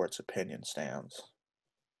lower court's opinion stands.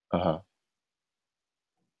 I'm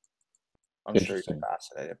sure you're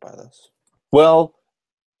fascinated by this. Well,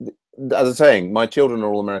 as I was saying, my children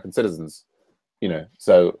are all American citizens,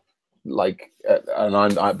 so like,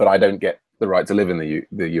 and but I don't get the right to live in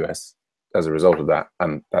the US as a result of that,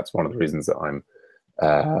 and that's one of the reasons that I'm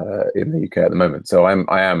in the UK at the moment. So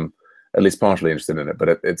I am at least partially interested in it, but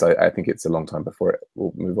I think it's a long time before it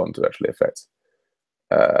will move on to actually affect.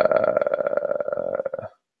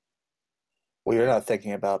 Well, you're not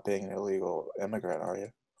thinking about being an illegal immigrant, are you?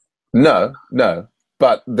 No,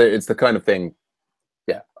 but it's the kind of thing.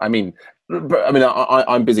 Yeah, I'm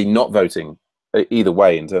busy not voting either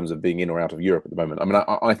way in terms of being in or out of Europe at the moment. I mean,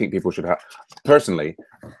 I think people should have. Personally,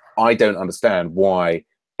 I don't understand why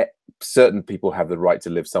certain people have the right to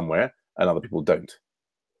live somewhere and other people don't.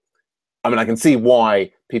 I mean, I can see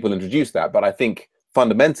why people introduce that, but I think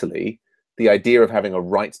fundamentally, the idea of having a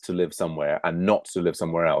right to live somewhere and not to live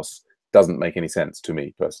somewhere else doesn't make any sense to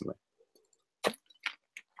me personally.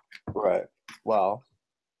 Right. Well,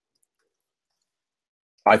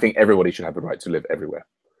 I think everybody should have the right to live everywhere.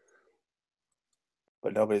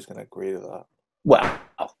 But nobody's going to agree to that. Well,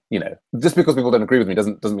 just because people don't agree with me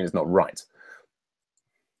doesn't mean it's not right.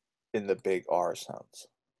 In the big R sense.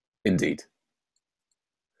 Indeed.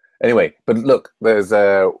 Anyway, but look, there's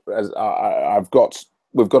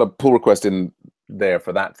we've got a pull request in there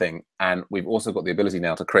for that thing, and we've also got the ability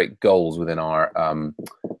now to create goals within our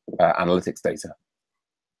analytics data.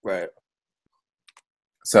 Right.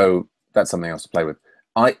 So that's something else to play with.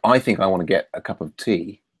 I think I want to get a cup of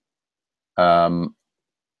tea, and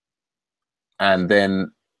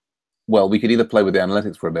then, well, we could either play with the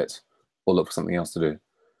analytics for a bit or look for something else to do.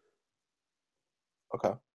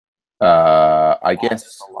 Okay. I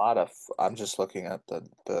guess a lot of. I'm just looking at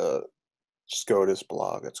the SCOTUS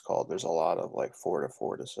blog. It's called. There's a lot of like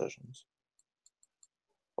 4-to-4 decisions.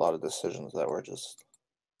 A lot of decisions that were just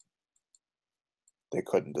they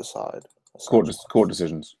couldn't decide. Court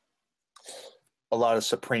decisions. A lot of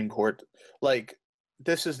Supreme Court, like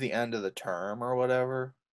this is the end of the term or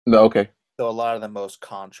whatever. No, okay. So a lot of the most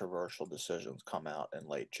controversial decisions come out in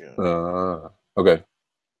late June. Okay.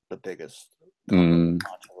 The biggest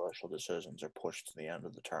controversial decisions are pushed to the end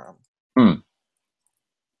of the term.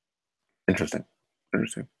 Interesting.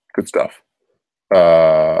 Good stuff.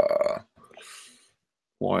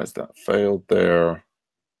 Why has that failed there?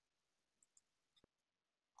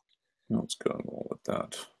 What's going on with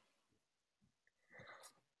that?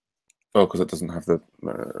 Oh, because it doesn't have the.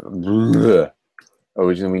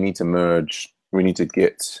 We need to merge. We need to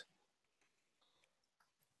get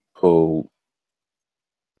pull.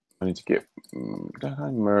 I need to get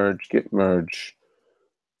merge. Get merge.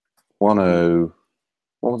 1.0.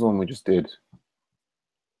 What was the one we just did?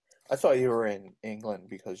 I thought you were in England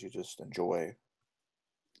because you just enjoy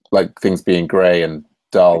like things being grey and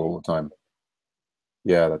dull all the time.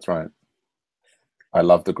 Yeah, that's right. I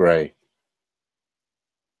love the grey.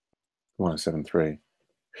 107.3.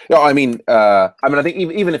 Yeah, I mean, I think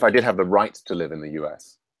even if I did have the right to live in the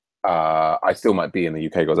US, I still might be in the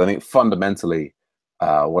UK because I think fundamentally,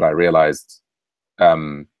 what I realized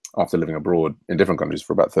after living abroad in different countries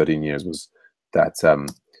for about 13 years was that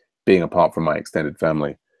being apart from my extended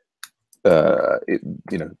family, in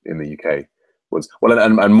the UK was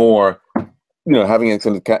and more, having an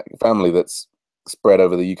extended family that's spread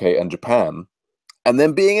over the UK and Japan, and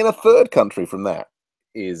then being in a third country from that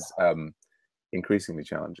is increasingly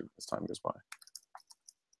challenging as time goes by.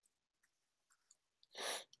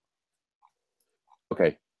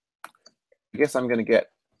 Okay, I guess I'm going to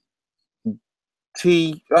get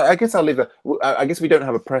tea. I guess I'll leave it. I guess we don't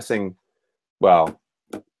have a pressing,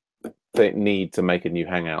 need to make a new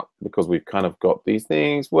Hangout because we've kind of got these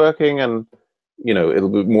things working, and it'll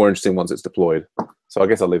be more interesting once it's deployed. So I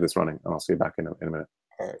guess I'll leave this running, and I'll see you back in a minute.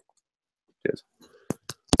 All right. Cheers.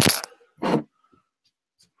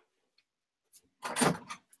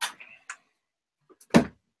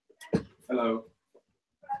 Hello.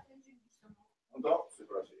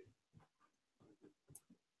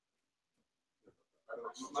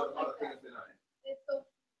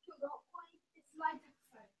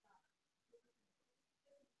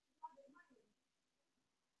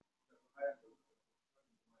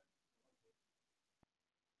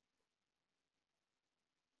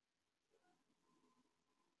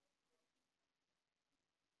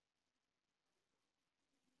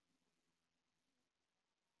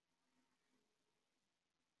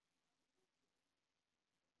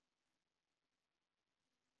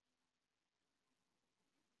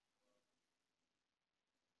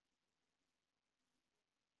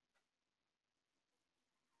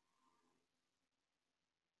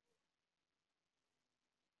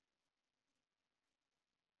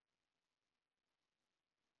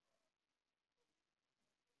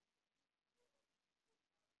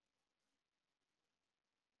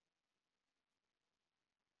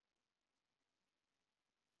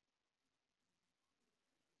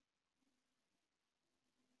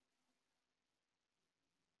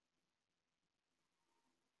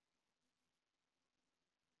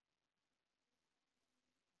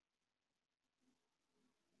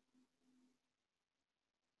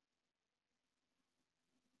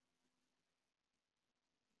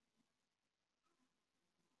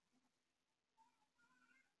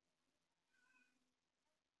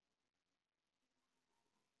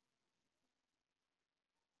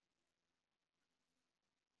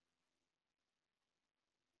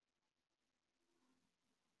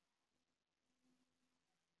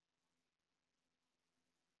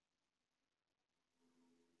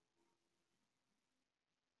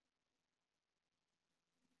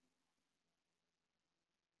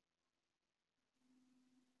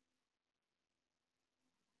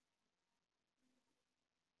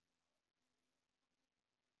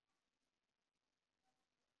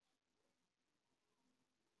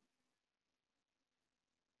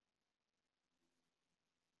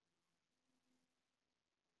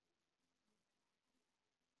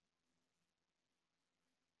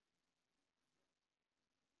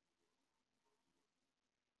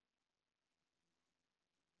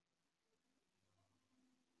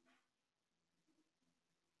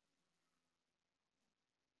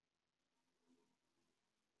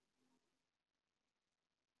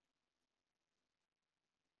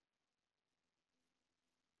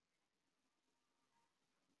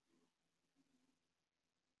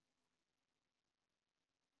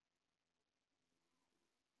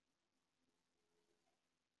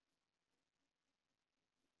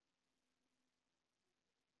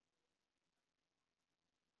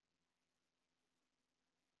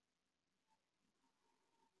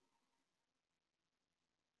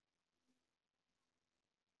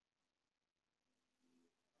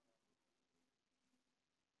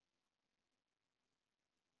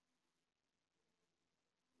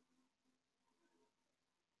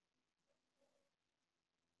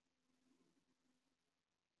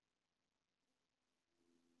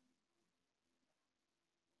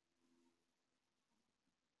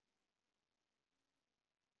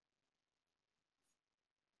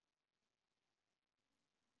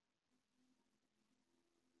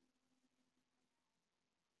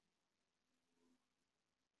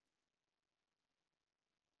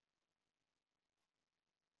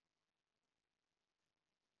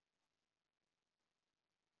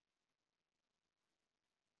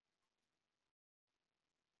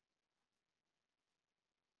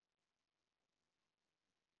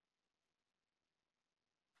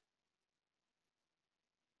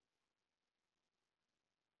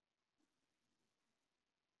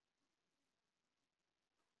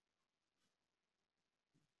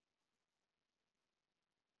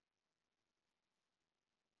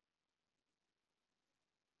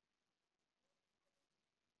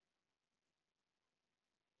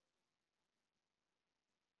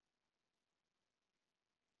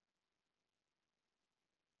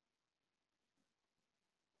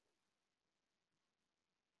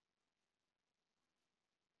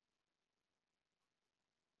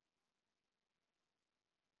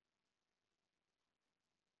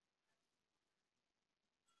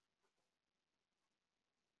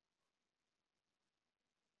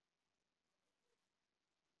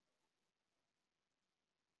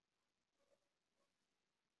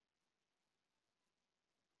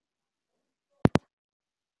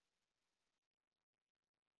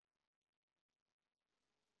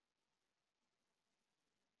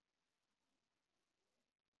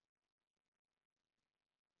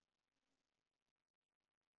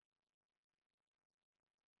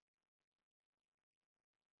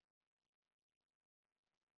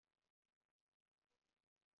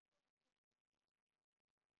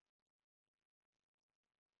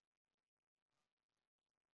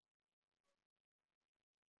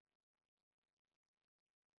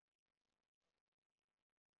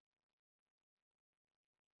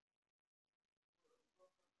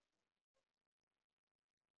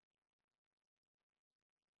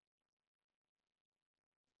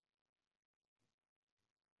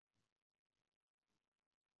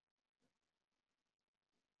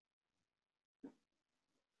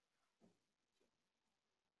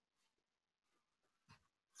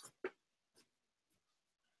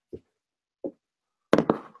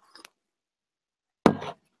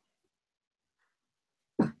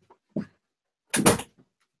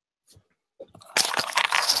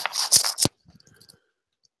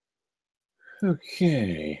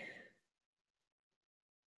 Okay.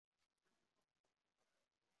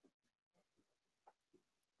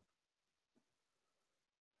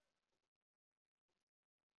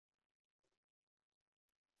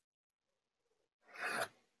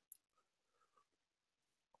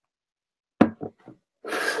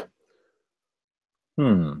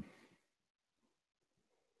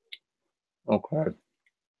 Okay.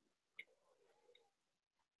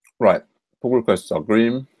 Right. Pull requests are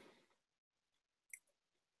green.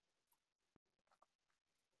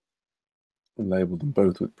 Label them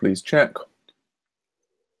both with please check.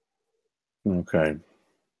 Okay.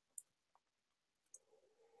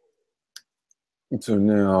 So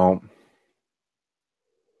now,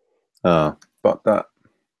 but that,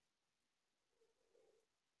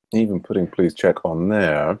 even putting please check on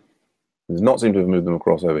there, does not seem to have moved them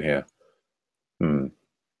across over here.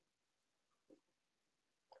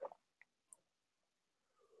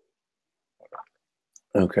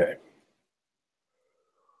 Okay.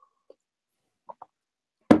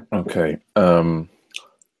 Okay. Hello.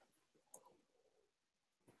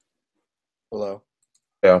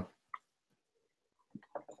 Yeah.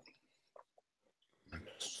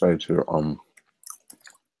 Say to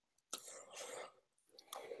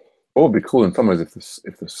what would be cool in some ways if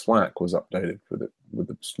the Slack was updated with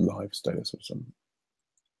the live status or something.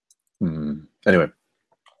 Anyway.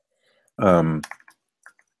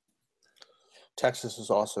 Texas is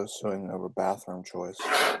also suing over bathroom choice.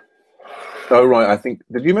 Oh right, I think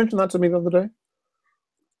did you mention that to me the other day?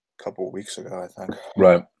 A couple of weeks ago, I think.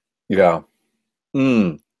 Right. Yeah.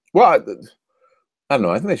 Well, I don't know.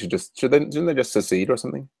 I think they shouldn't they just secede or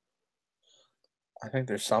something? I think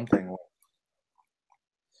there's something.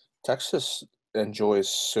 Texas enjoys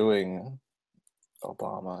suing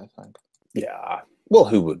Obama, I think. Yeah. Well,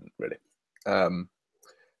 who wouldn't really?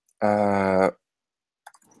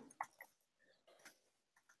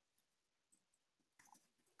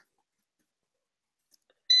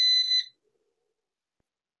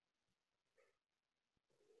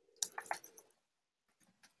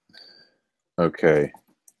 Okay.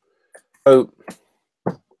 Oh,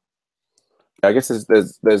 I guess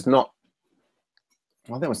there's not.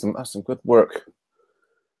 Well, there was some good work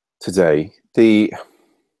today. I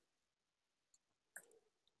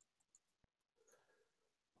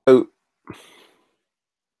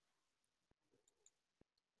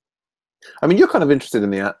mean, you're kind of interested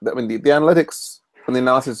in the analytics and the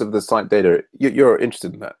analysis of the site data. You're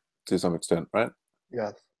interested in that to some extent, right?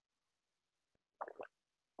 Yes.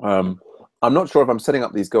 I'm not sure if I'm setting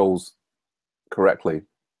up these goals correctly.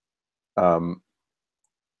 So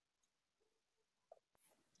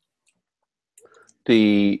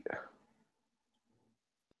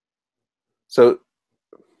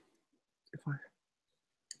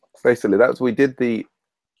basically we did the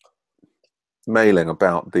mailing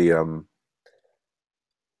about the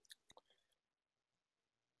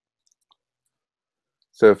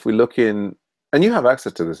so if we look in, and you have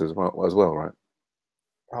access to this as well, right?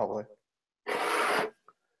 Probably.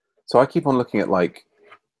 So I keep on looking at like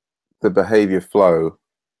the behavior flow.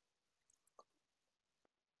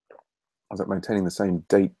 Is it maintaining the same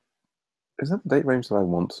date? Is that the date range that I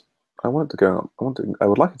want? I want it to go. I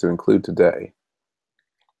would like it to include today.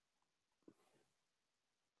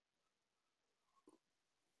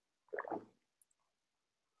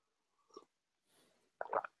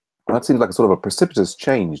 That seems like a sort of a precipitous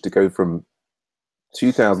change to go from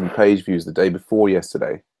 2,000 page views the day before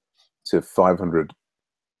yesterday to 500.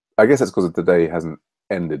 I guess that's because the day hasn't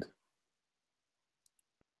ended.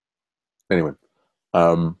 Anyway,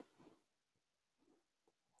 I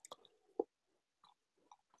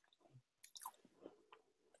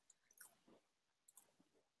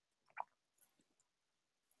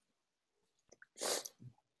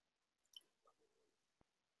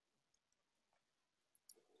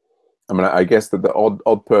mean, I guess that the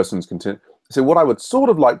odd persons continue. So what I would sort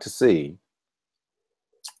of like to see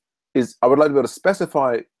is I would like to be able to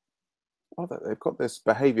specify. Well, they've got this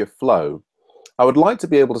behavior flow. I would like to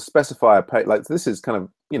be able to specify a page. Like this is kind of,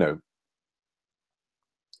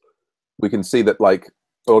 we can see that like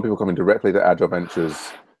a lot of people coming directly to Agile Ventures.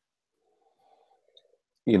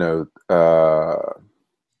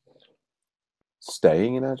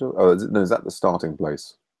 Staying in Agile. Oh, is that the starting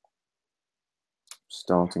place?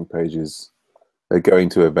 Starting pages. They're going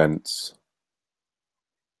to events.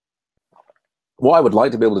 What I would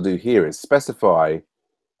like to be able to do here is specify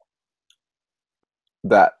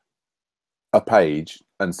that a page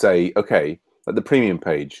and say, okay, at the premium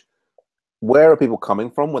page, where are people coming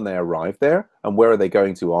from when they arrive there, and where are they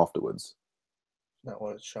going to afterwards? Is that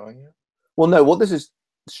what it's showing you? Well, no. What this is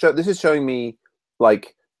showing me,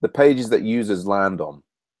 like the pages that users land on.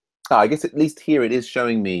 I guess at least here it is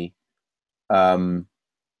showing me.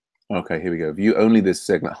 Okay, here we go. View only this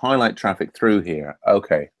segment. Highlight traffic through here.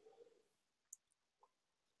 Okay.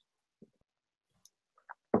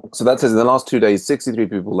 So that says in the last 2 days, 63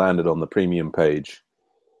 people landed on the premium page.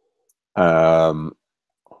 But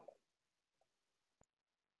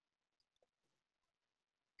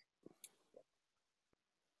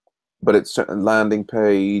it's landing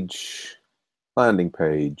page,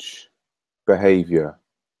 behavior,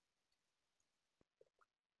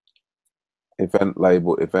 event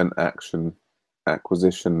label, event action,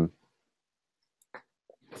 acquisition.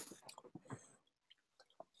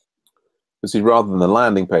 You see, rather than the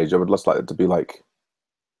landing page, I would just like it to be like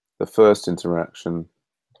the first interaction.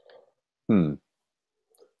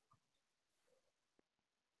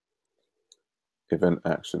 Event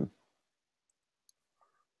action.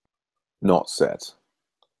 Not set.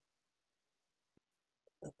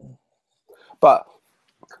 But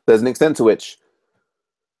there's an extent to which,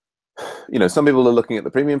 you know, some people are looking at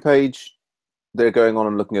the premium page. They're going on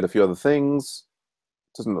and looking at a few other things.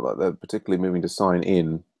 It doesn't look like they're particularly moving to sign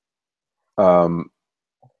in. Some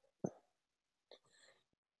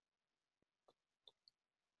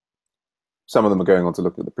of them are going on to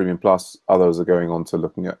look at the Premium Plus. Others are going on to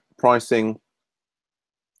looking at pricing.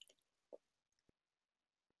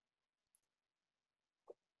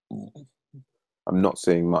 I'm not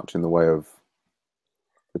seeing much in the way of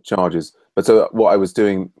the charges. But so what I was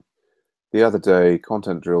doing the other day,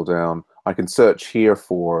 content drill down, I can search here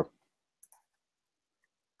for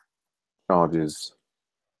charges.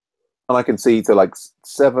 And I can see to like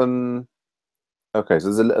 7. Okay,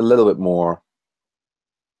 so there's a little bit more.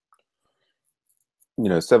 You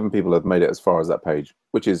know, 7 people have made it as far as that page,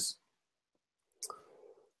 which is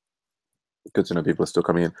good to know people are still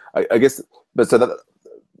coming in. I guess, but so that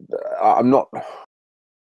I'm not.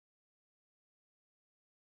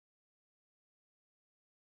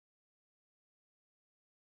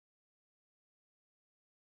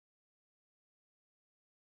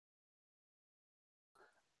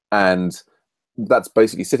 And that's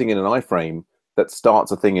basically sitting in an iframe that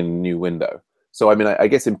starts a thing in a new window. So, I mean, I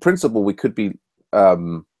guess in principle, we could be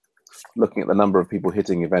looking at the number of people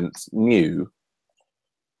hitting events new.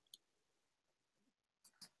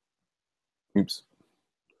 Oops.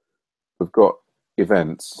 We've got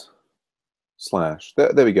events /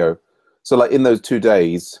 there we go. So like in those 2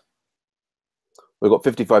 days, we've got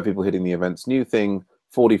 55 people hitting the events new thing,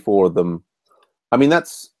 44 of them. I mean,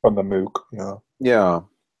 that's from the MOOC. Yeah. Yeah.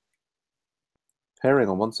 Pairing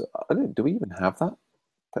on one side. I don't. Do we even have that?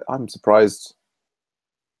 I'm surprised.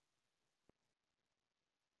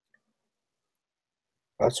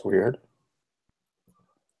 That's weird.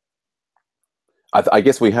 I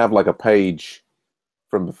guess we have like a page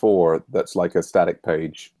from before that's like a static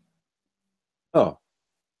page. Oh.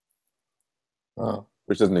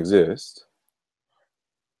 Which doesn't exist.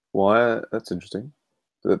 Why? That's interesting.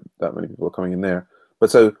 That many people are coming in there.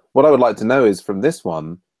 But so what I would like to know is from this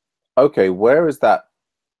one, okay, where is that?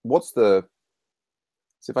 What's the?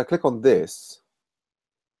 So if I click on this,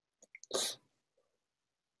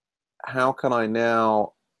 how can I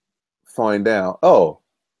now find out? Oh,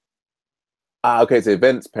 okay, so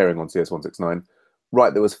events pairing on CS169.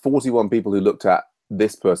 Right, there was 41 people who looked at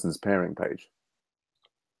this person's pairing page.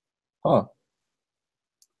 Huh.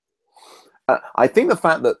 I think the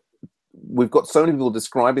fact that we've got so many people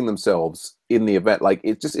describing themselves in the event, like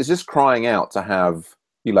it's just crying out to have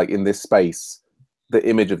you like in this space the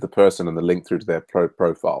image of the person and the link through to their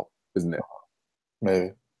profile, isn't it?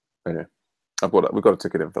 Maybe. Anyway, we've got a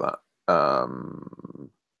ticket in for that.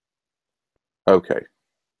 Okay.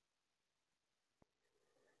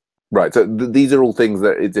 Right. So these are all things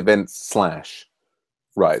that it's events /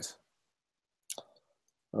 right.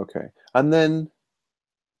 Okay. And then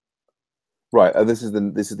right. These are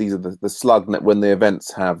the slug net. When the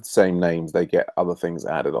events have the same names, they get other things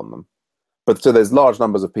added on them. But so there's large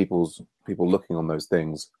numbers of people looking on those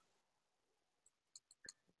things.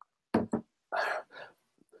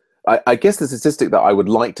 I guess the statistic that I would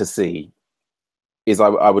like to see is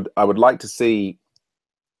I would like to see.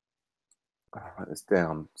 I'll write this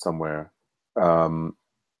down somewhere.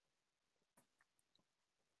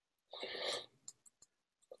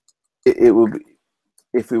 It would be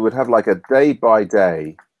if we would have like a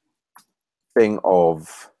day-by-day thing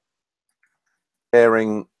of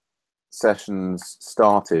pairing sessions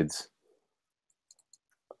started,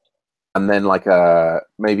 and then like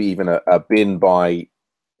maybe even a bin by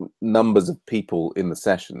numbers of people in the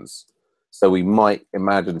sessions. So we might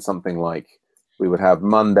imagine something like we would have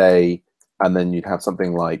Monday, and then you'd have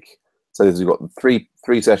something like, so you've got three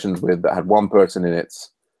sessions that had 1 person in it,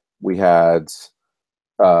 we had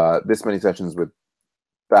this many sessions with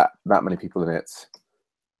that many people in it,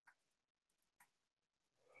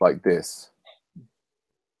 like this.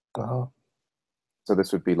 So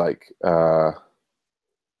this would be like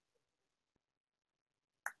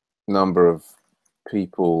number of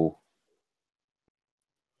people,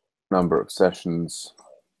 number of sessions,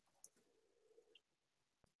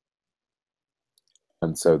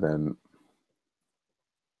 and so then.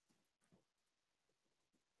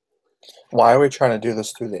 Why are we trying to do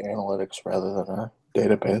this through the analytics rather than a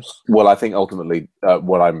database? Well, I think ultimately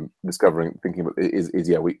what I'm thinking about is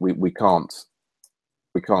yeah, we can't.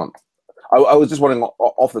 I was just wondering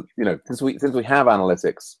off the, since we have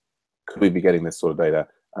analytics, could we be getting this sort of data?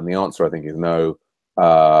 And the answer I think is no.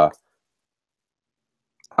 I'm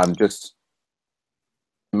just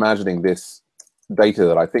imagining this data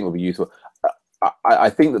that I think would be useful. I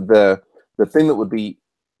think that the thing that would be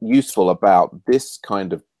useful about this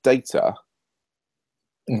kind of data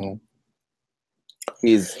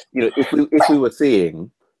is, if we were seeing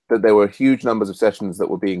that there were huge numbers of sessions that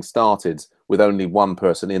were being started with only one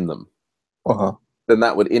person in them, then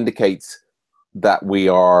that would indicate that we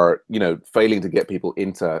are, failing to get people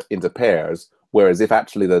into pairs. Whereas if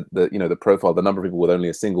actually the profile, the number of people with only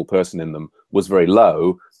a single person in them was very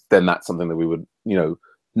low, then that's something that we would,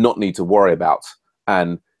 not need to worry about.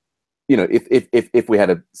 And, if we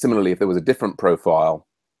had similarly, if there was a different profile.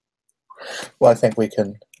 Well, I think we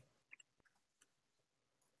can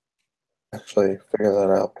actually figure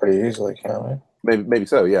that out pretty easily, can't we? Maybe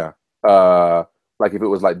so, yeah. Like if it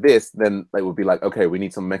was like this, then they would be like, okay, we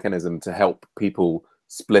need some mechanism to help people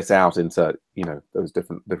split out into, those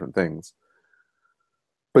different things.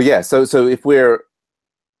 But yeah, so if we're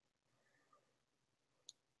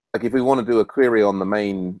like, if we want to do a query on the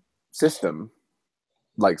main system,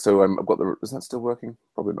 like, so I've got is that still working?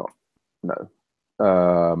 Probably not.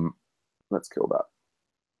 No. Let's kill that.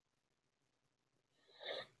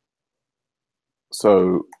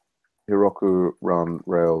 So Heroku run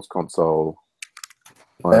Rails console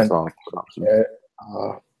minus R production.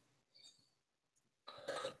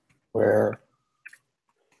 Where?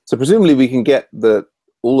 So presumably we can get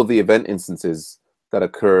all of the event instances that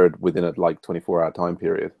occurred within a 24-hour time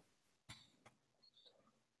period.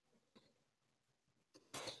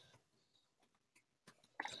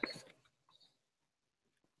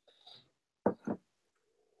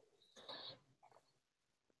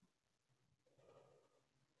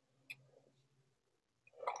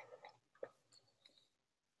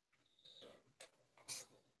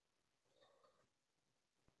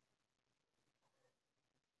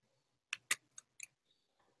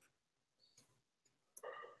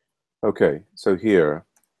 Okay, so here.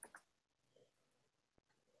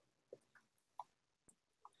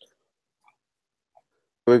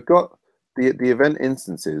 We've got the event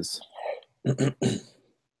instances. They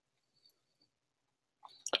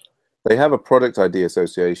have a product ID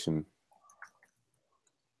association.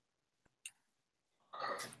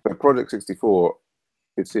 But project 64,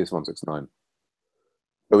 it's CS169.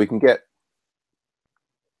 So we can get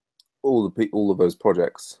all of those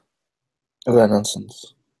projects. Event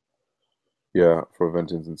instance. Yeah, for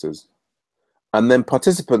event instances. And then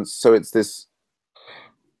participants, so it's this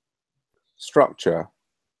structure.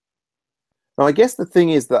 Now, I guess the thing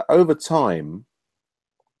is that over time,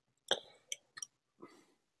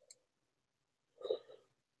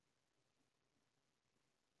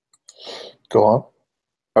 go on.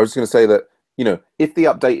 I was going to say that, if the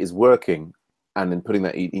update is working and then putting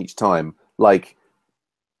that each time, like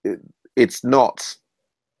it's not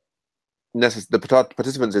the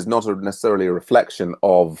participants is not necessarily a reflection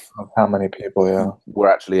of how many people were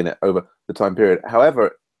actually in it over the time period.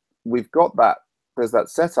 However, we've got that, there's that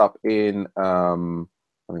setup in I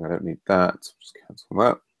think I don't need that, so just cancel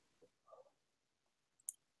that.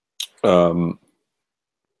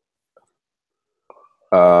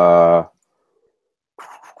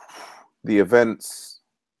 The events,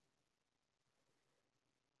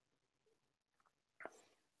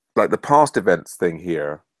 like the past events thing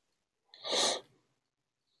here,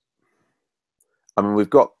 I mean, we've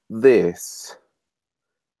got this.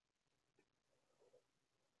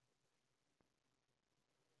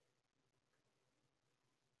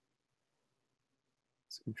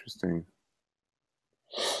 It's interesting.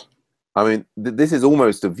 I mean, this is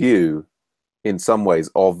almost a view in some ways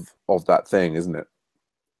of that thing, isn't it?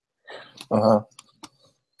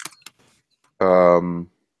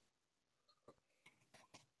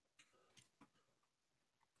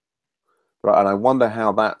 Right, and I wonder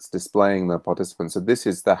how that's displaying the participants. So this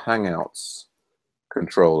is the Hangouts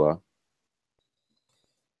controller.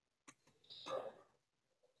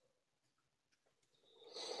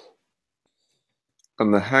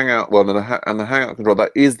 And the Hangout, well, and the Hangout controller,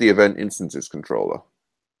 that is the event instances controller.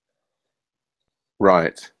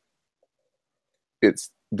 Right. It's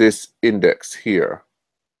this index here.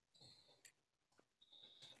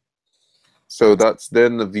 So that's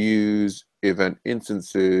then the views event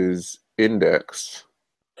instances index.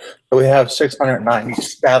 So we have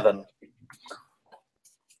 697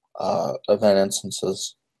 event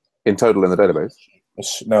instances in total in the database.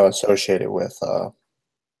 No, associated with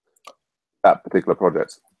that particular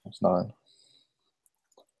project. it's 9.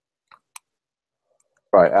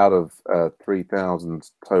 Right, out of 3,000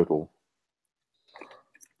 total.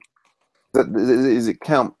 Is it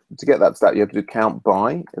count to get that stat? You have to do count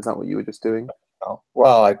by. Is that what you were just doing? Oh,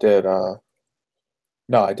 well, I did. No,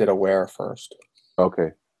 I did aware first.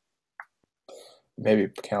 Okay. Maybe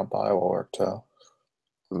count by will work too.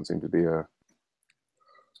 Doesn't seem to be a. I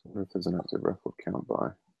wonder if there's an active record count by.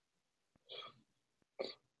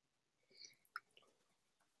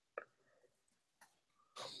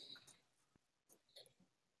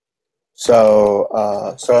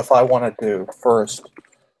 So, so if I want to do first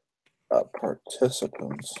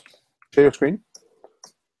participants. Share your screen.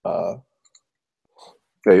 Do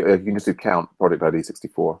Yeah, you can just do count project ID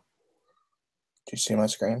 64. you see my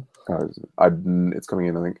screen? It's coming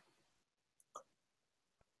in, I think.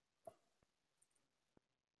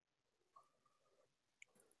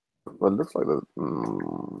 Well, it looks like the.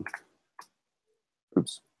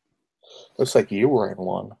 Oops. Looks like you were in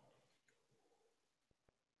one.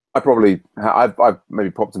 I've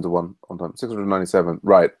maybe popped into one time. 697.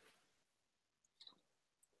 Right.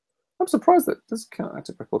 I'm surprised that this count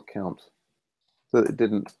active record count that it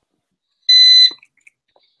didn't.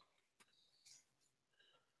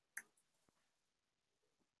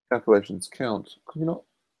 Calculations count. Can you not?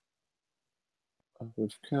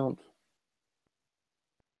 Average count.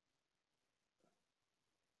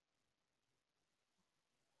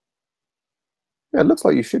 Yeah, it looks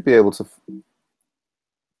like you should be able to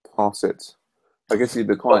pass it. I guess you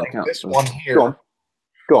the client count. This one here Go on.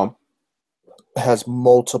 Go on. has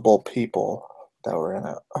multiple people that were in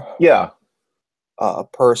it. Yeah.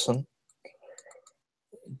 Person,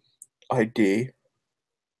 ID.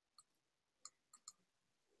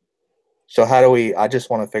 So how do we? I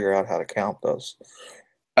just want to figure out how to count those.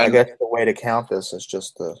 I guess the way to count this is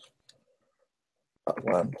just the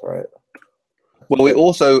length, right? Well, we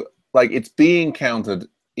also like it's being counted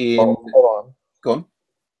in. Oh, hold on. Go on.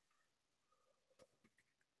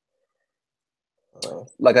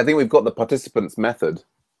 Like I think we've got the participants method.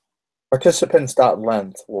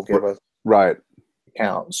 Participants.length will give us right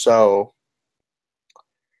count. So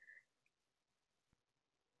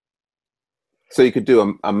you could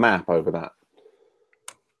do a map over that.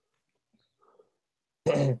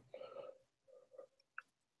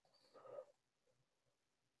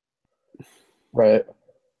 Right.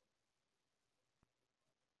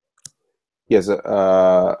 Yes.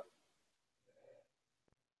 But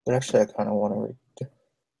actually, I kind of want to.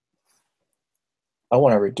 I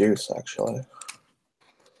want to reduce actually.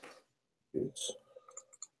 Reduce.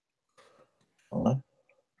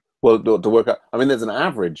 Well, to work out. I mean, there's an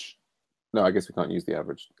average. No, I guess we can't use the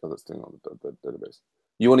average because it's doing on the database.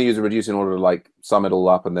 You want to use a reduce in order to like sum it all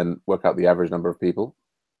up and then work out the average number of people.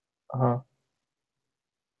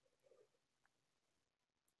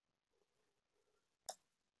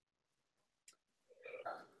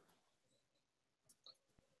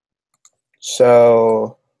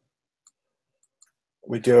 So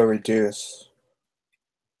we do a reduce.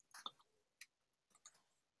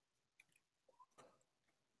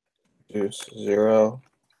 Reduce 0.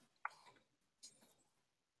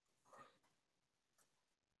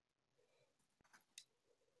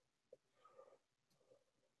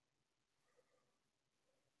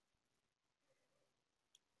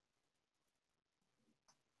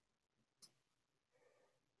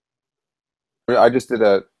 I just did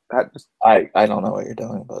a. I don't know what you're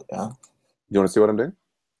doing, but yeah. You want to see what I'm doing?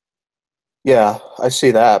 Yeah, I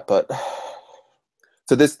see that, but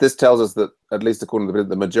so this tells us that at least according to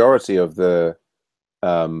the majority of the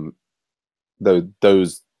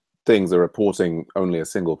those things are reporting only a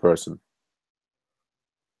single person.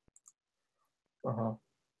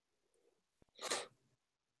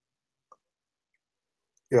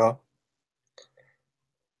 Yeah.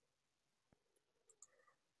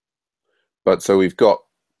 But so we've got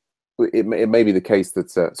it may be the case that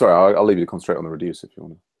sorry, I'll leave you to concentrate on the reduce if you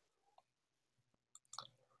want to.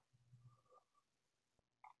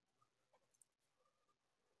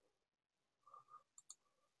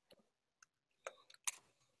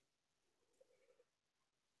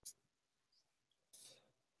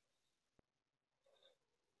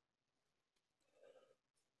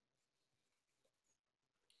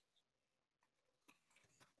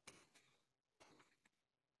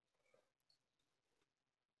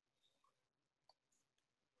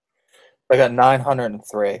 I got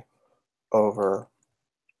 903 over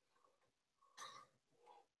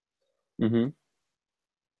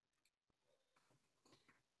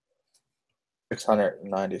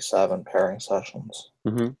 697 pairing sessions.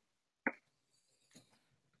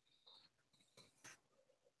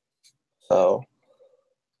 So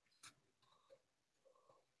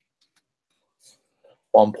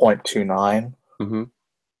 1.29 an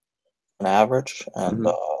average, and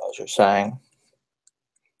as you're saying,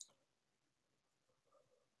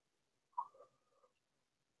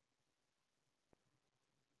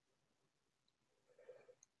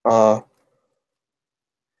 I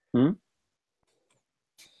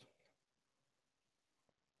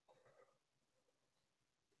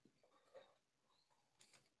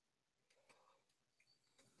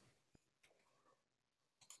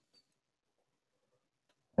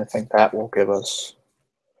think that will give us,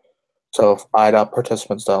 so if IDOT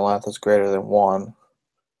participants done length is greater than 1,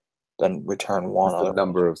 then return 1. That's the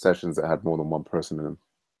number of sessions that had more than one person in them.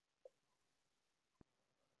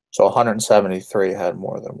 So 173 had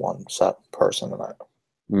more than one person in it.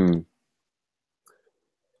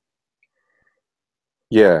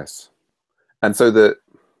 Yes. And so so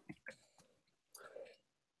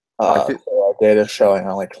our data is showing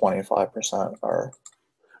only 25% are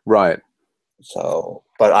right. So,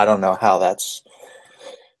 but I don't know how that's.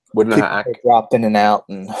 Wouldn't know how dropped in and out,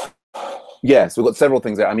 and yes, we've got several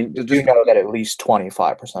things there. I mean, do you know that at least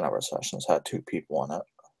 25% of our sessions had 2 people in it?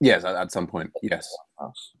 Yes, at some point. Yes.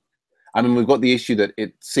 I mean, we've got the issue that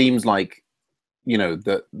it seems like, you know,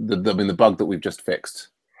 the bug that we've just fixed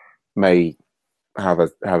may have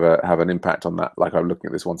an impact on that. Like I'm looking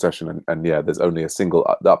at this one session, and yeah, there's only a single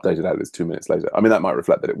the updated out is 2 minutes later. I mean, that might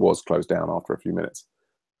reflect that it was closed down after a few minutes.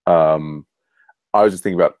 I was just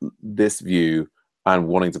thinking about this view and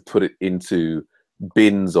wanting to put it into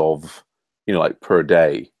bins of, you know, like per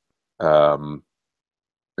day,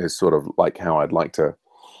 is sort of like how I'd like to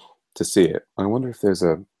see it. I wonder if is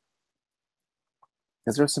there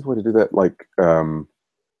a simple way to do that, like kind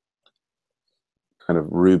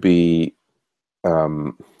of Ruby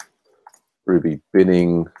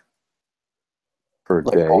binning per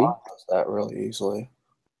day. Does that really easily?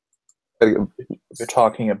 You're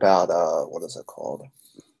talking about what is it called?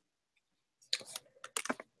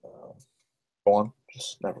 Go on,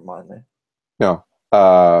 just never mind me. No,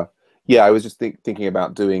 yeah, I was just thinking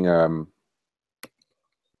about doing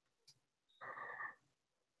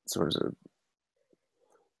sort of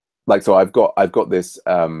like, so I've got this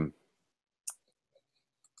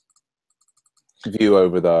view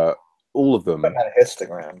over all of them. Kind of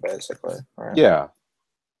histogram, basically, right? Yeah,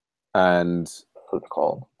 and what's it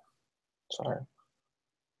called? Sorry.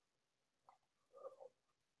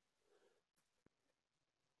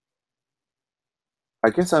 I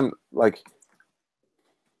guess I'm like,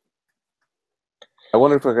 I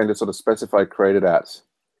wonder if I can just sort of specify created at,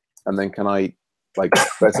 and then can I like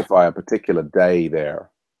specify a particular day there?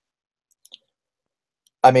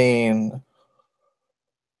 I mean,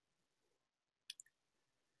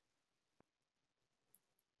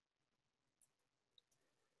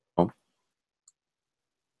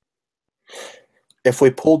 if we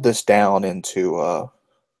pulled this down into a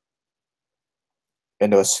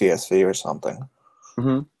CSV or something,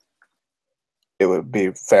 it would be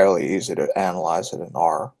fairly easy to analyze it in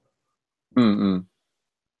R. Because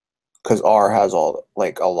R has a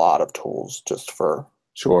lot of tools just for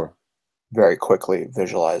very quickly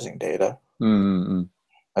visualizing data and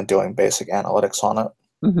doing basic analytics on it.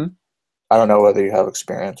 I don't know whether you have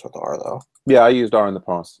experience with R though. Yeah, I used R in the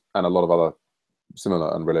past and a lot of other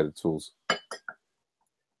similar unrelated tools.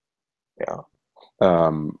 Yeah.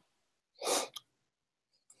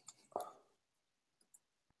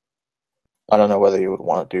 I don't know whether you would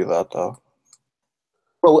want to do that though.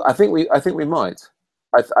 Well, I think we might.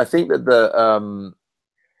 I think that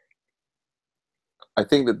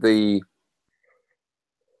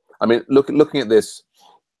I mean, looking at this,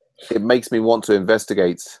 it makes me want to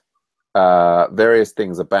investigate various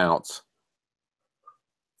things about,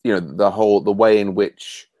 you know, the way in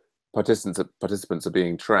which participants are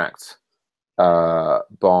being tracked by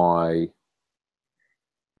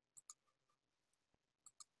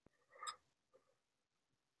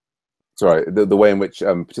the way in which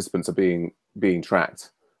participants are being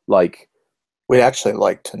tracked. Like, we'd actually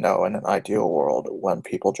like to know in an ideal world when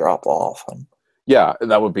people drop off. And yeah,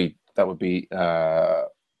 that would be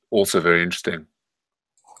also very interesting.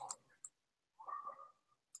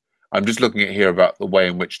 I'm just looking at here about the way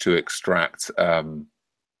in which to extract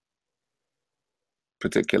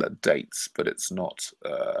particular dates, but it's not.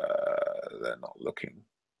 They're not looking.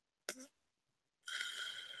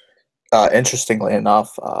 Interestingly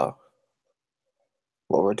enough,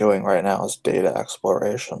 we're doing right now is data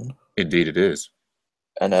exploration. Indeed, it is.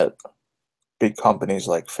 And at big companies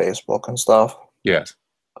like Facebook and stuff. Yes.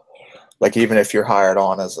 Like even if you're hired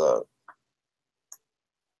on as a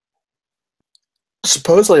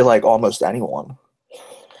supposedly like almost anyone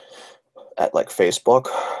at like Facebook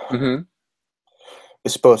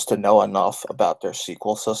is supposed to know enough about their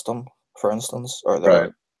SQL system, for instance, or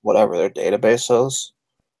their whatever their database is,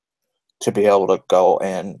 to be able to go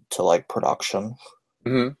into like production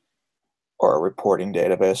or a reporting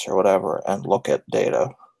database or whatever and look at data.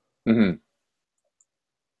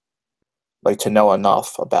 Like to know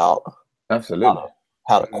enough about absolutely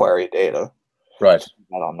how to query data, right,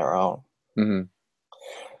 not on their own.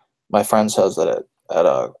 My friend says that at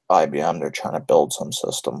IBM they're trying to build some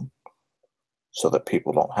system so that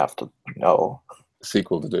people don't have to know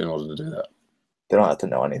SQL to do in order to do that. They don't have to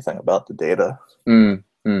know anything about the data.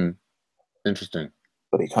 Interesting.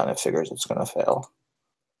 But he kind of figures it's going to fail.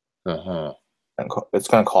 And it's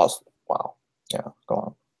going to cost. Wow. Yeah. Go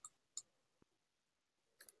on.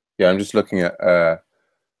 Yeah, I'm just looking at.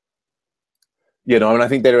 You know, I mean, I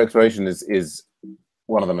think data exploration is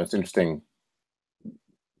one of the most interesting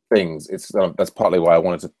things. It's that's partly why I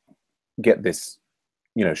wanted to get this,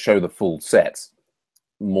 you know, show the full set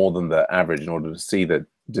more than the average in order to see the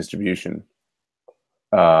distribution.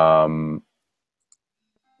 I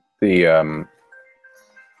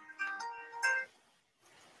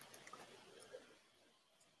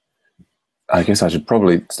guess I should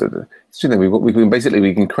probably. We can basically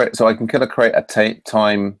we can create. So I can kind of create a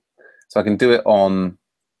time. So I can do it on.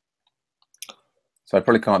 So I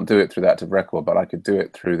probably can't do it through the active record, but I could do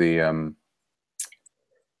it through the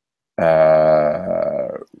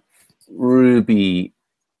Ruby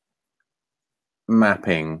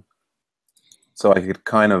mapping. So I could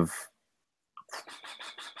kind of,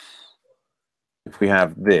 if we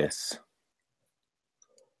have this,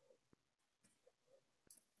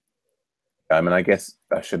 I mean, I guess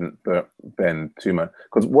I shouldn't bend too much,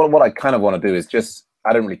 because what I kind of want to do is just,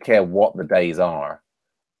 I don't really care what the days are.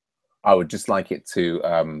 I would just like it to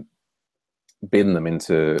bin them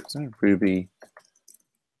into Ruby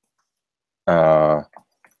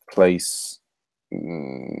place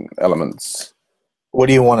elements. What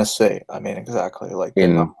do you want to see? I mean, exactly, like the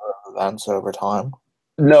number of events over time?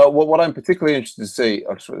 No, what I'm particularly interested to see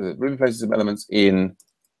are Ruby places some elements in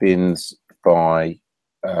bins by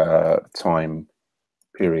time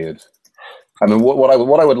period. I mean, what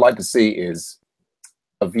I would like to see is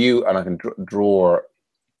a view, and I can draw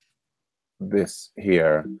this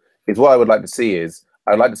here. Is what I would like to see is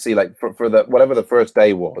I'd like to see, like, for the whatever the first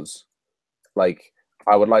day was, like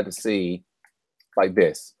I would like to see like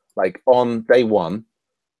this. Like on day one,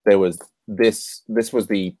 there was this. This was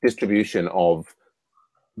the distribution of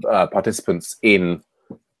participants in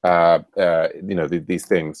you know, these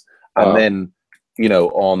things, and then, you know,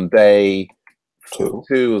 on day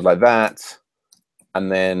two was like that,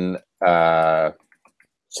 and then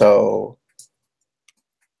so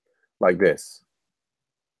like this.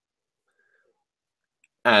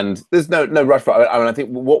 And there's no rush for it. I mean, I think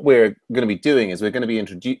what we're going to be doing is we're going to be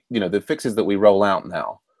you know, the fixes that we roll out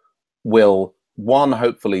now will, one,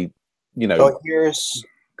 hopefully, you know. So here's.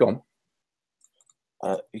 Go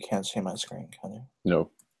on. You can't see my screen, can you? No.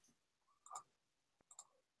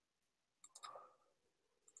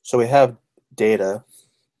 So we have data.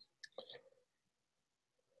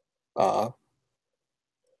 The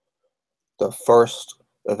first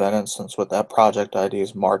event instance with that project ID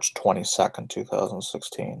is March 22nd,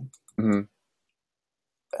 2016.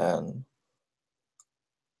 And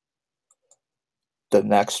the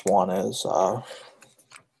next one is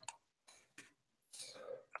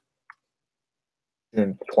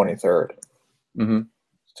June 23rd.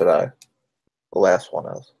 Today. The last one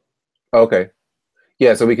is. Okay.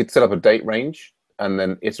 Yeah, so we could set up a date range and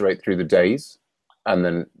then iterate through the days, and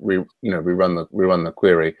then rerun the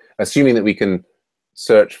query, assuming that we can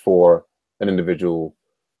search for an individual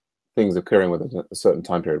things occurring within a certain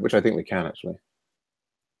time period, which I think we can actually.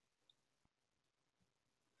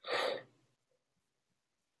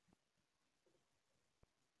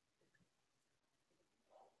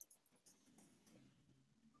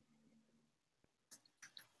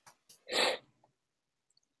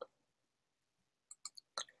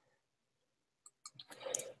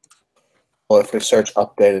 Well, if we search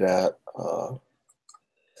updated at, for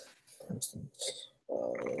instance,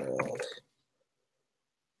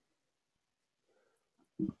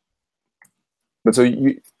 but so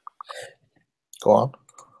you go on.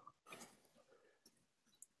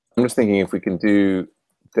 I'm just thinking if we can do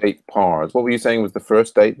date pars. What were you saying was the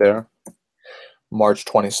first date there? March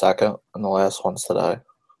 22nd, and the last one's today.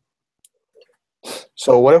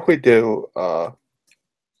 So what if we do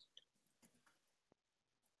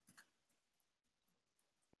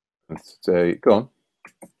let's say, go on.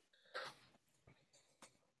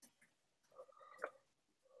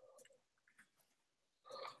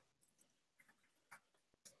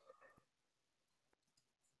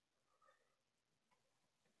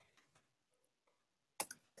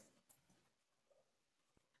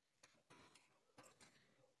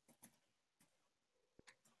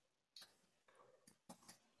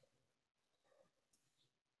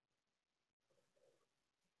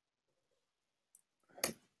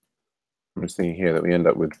 I'm just thinking here that we end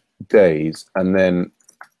up with days, and then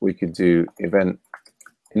we could do event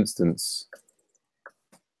instance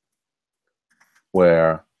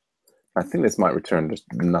where I think this might return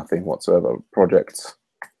just nothing whatsoever. Project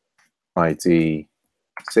ID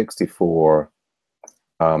 64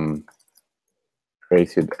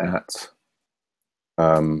 created at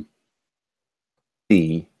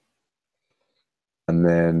D, and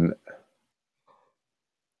then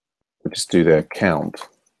we just do their count.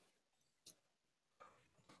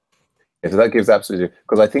 Yeah, so that gives absolutely,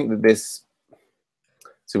 because I think that this.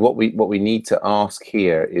 So what we need to ask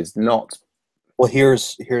here is not. well,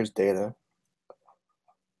 here's data.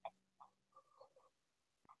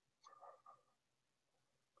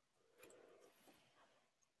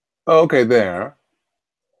 Oh, okay, there.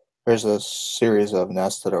 There's a series of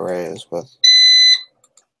nested arrays with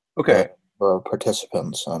Okay.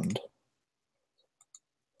 Participants and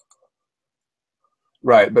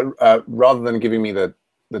Right, but rather than giving me the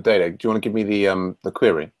data, do you want to give me the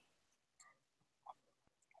query?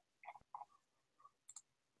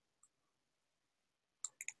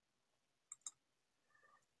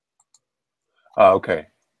 Oh, okay.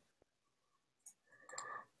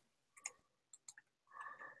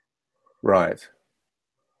 Right.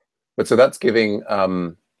 But so that's giving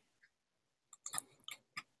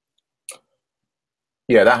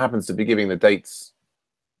yeah, that happens to be giving the dates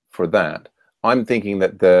for that. I'm thinking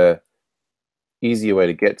that the easier way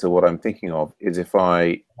to get to what I'm thinking of is if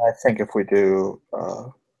I think if we do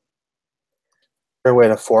a way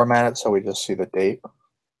to format it so we just see the date.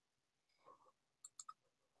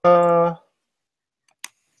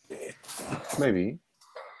 Maybe.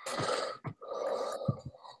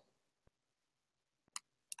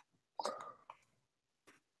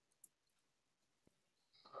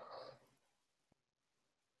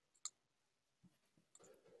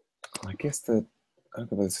 I guess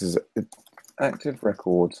this is active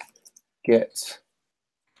record get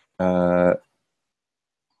for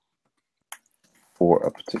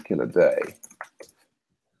a particular day.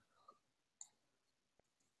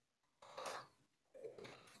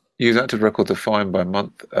 Use active record defined by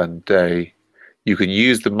month and day. You can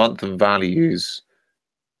use the month and values.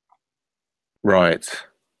 Right.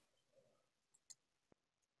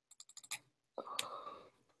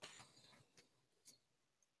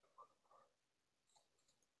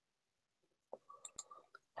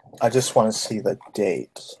 I just want to see the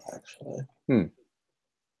date, actually.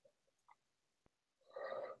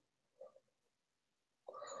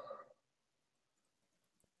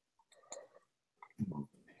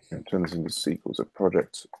 Turn this into sequels of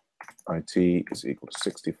project IT is equal to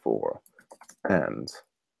 64 and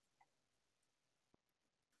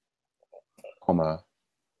comma,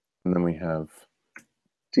 and then we have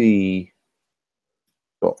D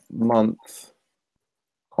dot month,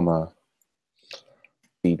 comma,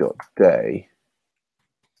 D dot day.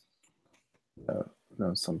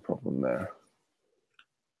 No, some problem there.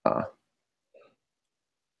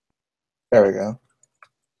 There we go.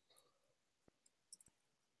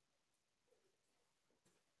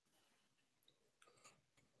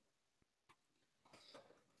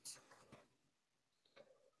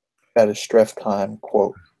 That is strict time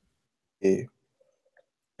quote. It'll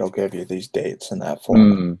give you these dates in that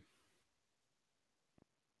form.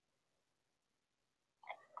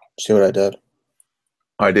 See what I did?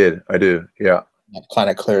 I do, yeah. That kind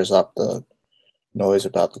of clears up the noise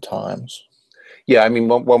about the times. Yeah, I mean,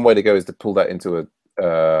 one way to go is to pull that into a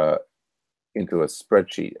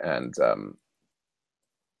spreadsheet and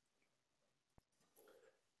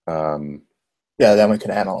yeah, then we can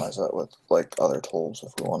analyze that with like other tools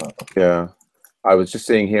if we want to. Yeah, I was just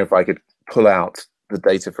seeing here if I could pull out the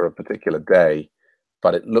data for a particular day,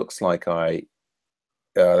 but it looks like it's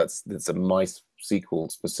a MySQL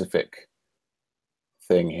specific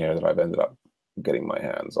thing here that I've ended up getting my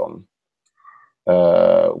hands on.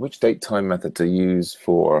 Which date time method to use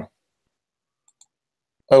for?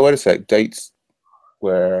 Oh, wait a sec. Dates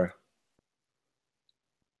where?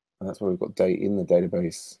 And that's where we've got date in the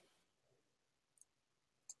database.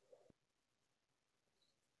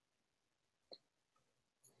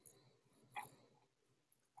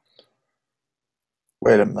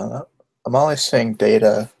 Wait a minute. I'm only seeing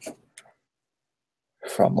data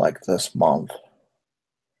from like this month.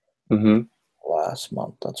 Mm-hmm. Last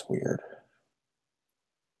month. That's weird.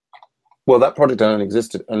 Well, that project only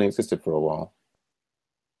existed for a while.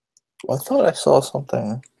 I thought I saw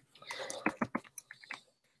something.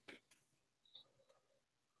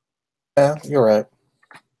 Yeah, you're right.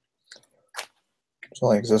 It's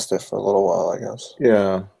only existed for a little while, I guess.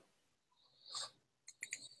 Yeah.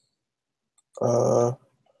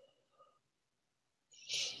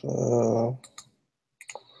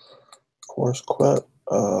 Course quit.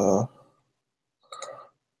 Oh,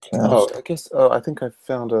 I guess. Oh, I think I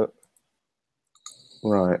found a.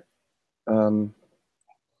 Right. To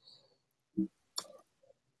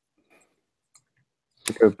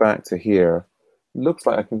go back to here, looks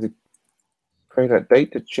like I can create a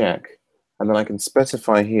date to check, and then I can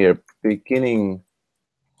specify here beginning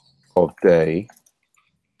of day,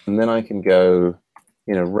 and then I can go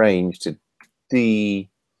in a range to d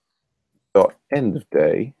dot end of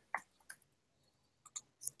day.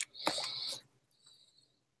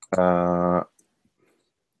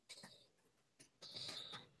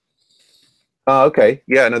 Oh, okay.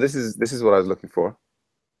 Yeah, no, this is what I was looking for.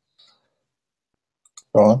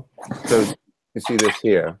 Go on. So you see this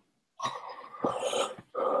here.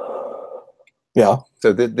 Yeah.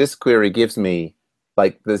 So this query gives me,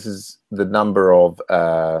 like, this is the number of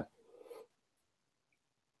kind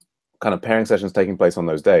of pairing sessions taking place on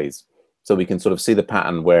those days. So we can sort of see the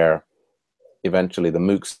pattern where eventually the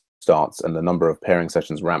MOOC starts and the number of pairing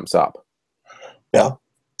sessions ramps up. Yeah.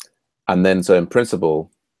 And then, so in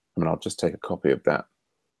principle, I mean, I'll just take a copy of that.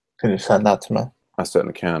 Can you send that to me? I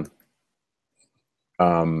certainly can.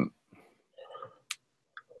 And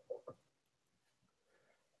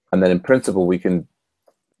then in principle, we can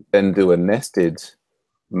then do a nested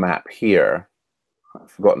map here.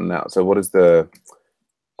 I've forgotten now. So what is the,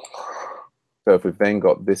 so if we've then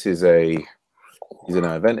got, this is an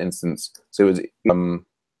event instance. So it was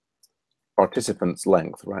participants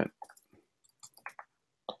length, right?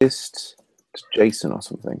 List JSON or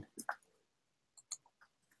something.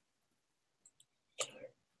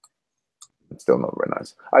 It's still not very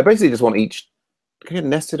nice. I basically just want each, can you get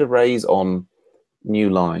nested arrays on new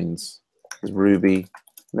lines? Is Ruby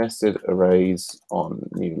nested arrays on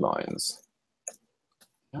new lines?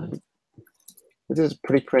 Is this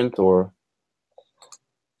preprint or?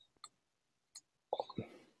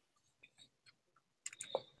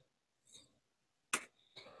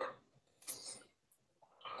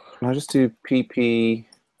 Can I just do pp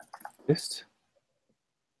list?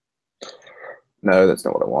 No, that's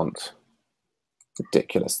not what I want.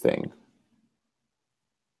 Ridiculous thing.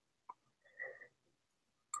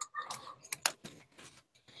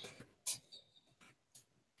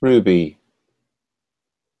 Ruby.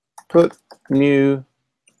 Put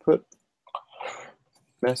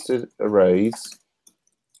nested arrays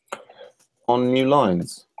on new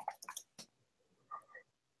lines.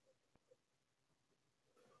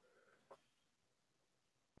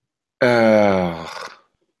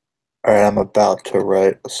 All right, I'm about to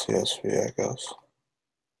write a CSV, I guess.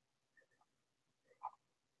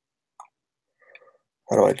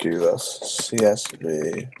 How do I do this?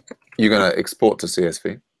 CSV. You're going to export to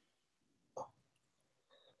CSV?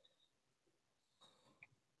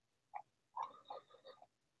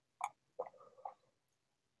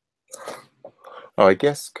 Oh, I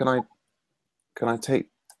guess, can I take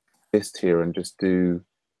this here and just do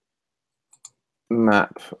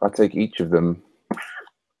map? I'll take each of them.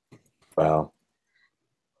 Well,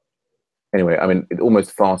 anyway, I mean, it's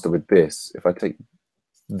almost faster with this. If I take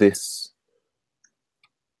this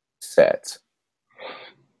set,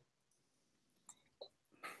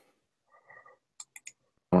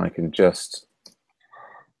 I can just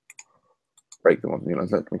break them on. You know,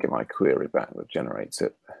 let me get my query back that generates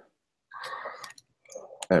it.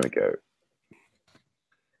 There we go.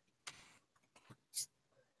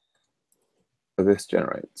 So this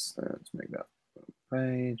generates. Let's make that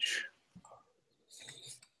page.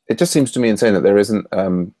 It just seems to me insane that there isn't.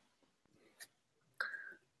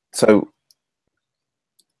 So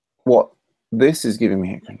what this is giving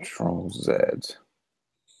me, Control Z,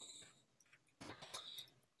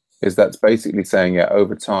 is that's basically saying, yeah,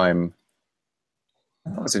 over time.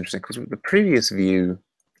 That was interesting because the previous view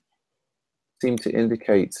seemed to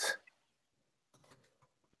indicate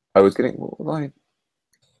I was getting. What was I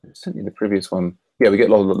sent you the previous one? Yeah, we get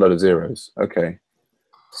a lot of zeros. Okay,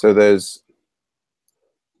 so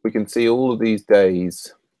we can see all of these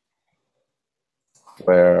days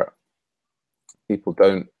where people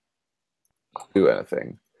don't do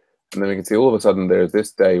anything, and then we can see all of a sudden there's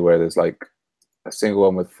this day where there's like a single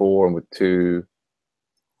one with 4 and with 2,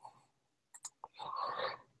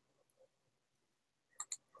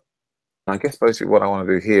 I guess basically what I want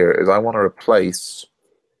to do here is I want to replace,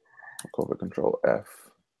 I'll call it Control F.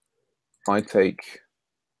 I take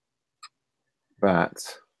that,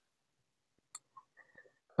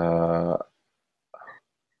 I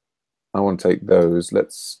want to take those.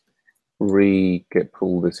 Let's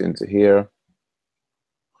pull this into here.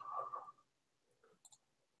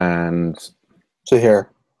 And so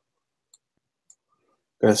here,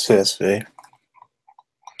 go to CSV.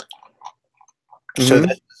 So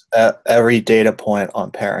this is every data point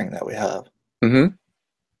on pairing that we have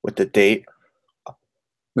with the date.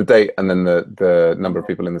 The date and then the number of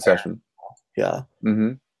people in the session. Yeah. Do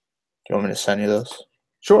you want me to send you this?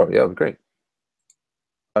 Sure. Yeah, great.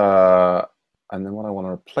 And then what I want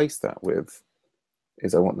to replace that with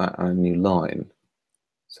is I want that on a new line.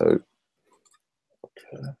 So.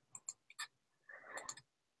 Okay.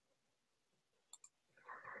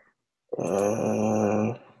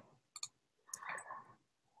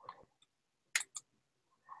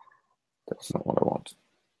 That's not what I want.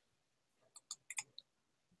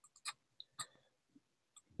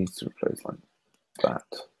 Needs to replace like that.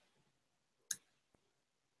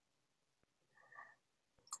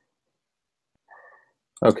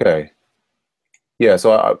 Okay. Yeah,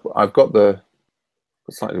 so I've got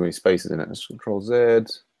slightly many spaces in it. Let's Control Z,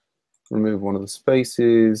 remove one of the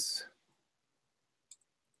spaces.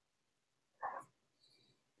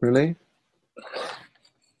 Really?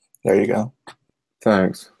 There you go.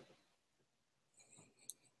 Thanks.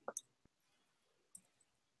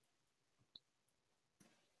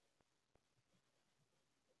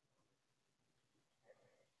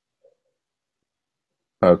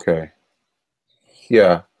 Okay.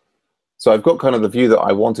 Yeah. So I've got kind of the view that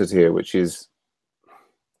I wanted here, which is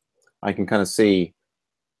I can kind of see,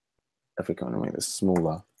 if we kind of make this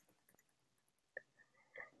smaller.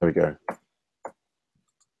 There we go.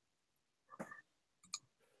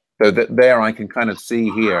 So there I can kind of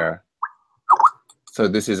see here. So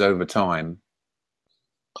this is over time.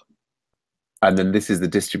 And then this is the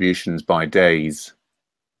distributions by days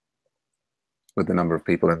with the number of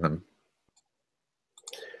people in them.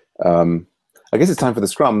 I guess it's time for the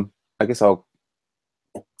scrum. I guess I'll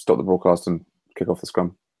stop the broadcast and kick off the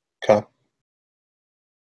scrum. Okay.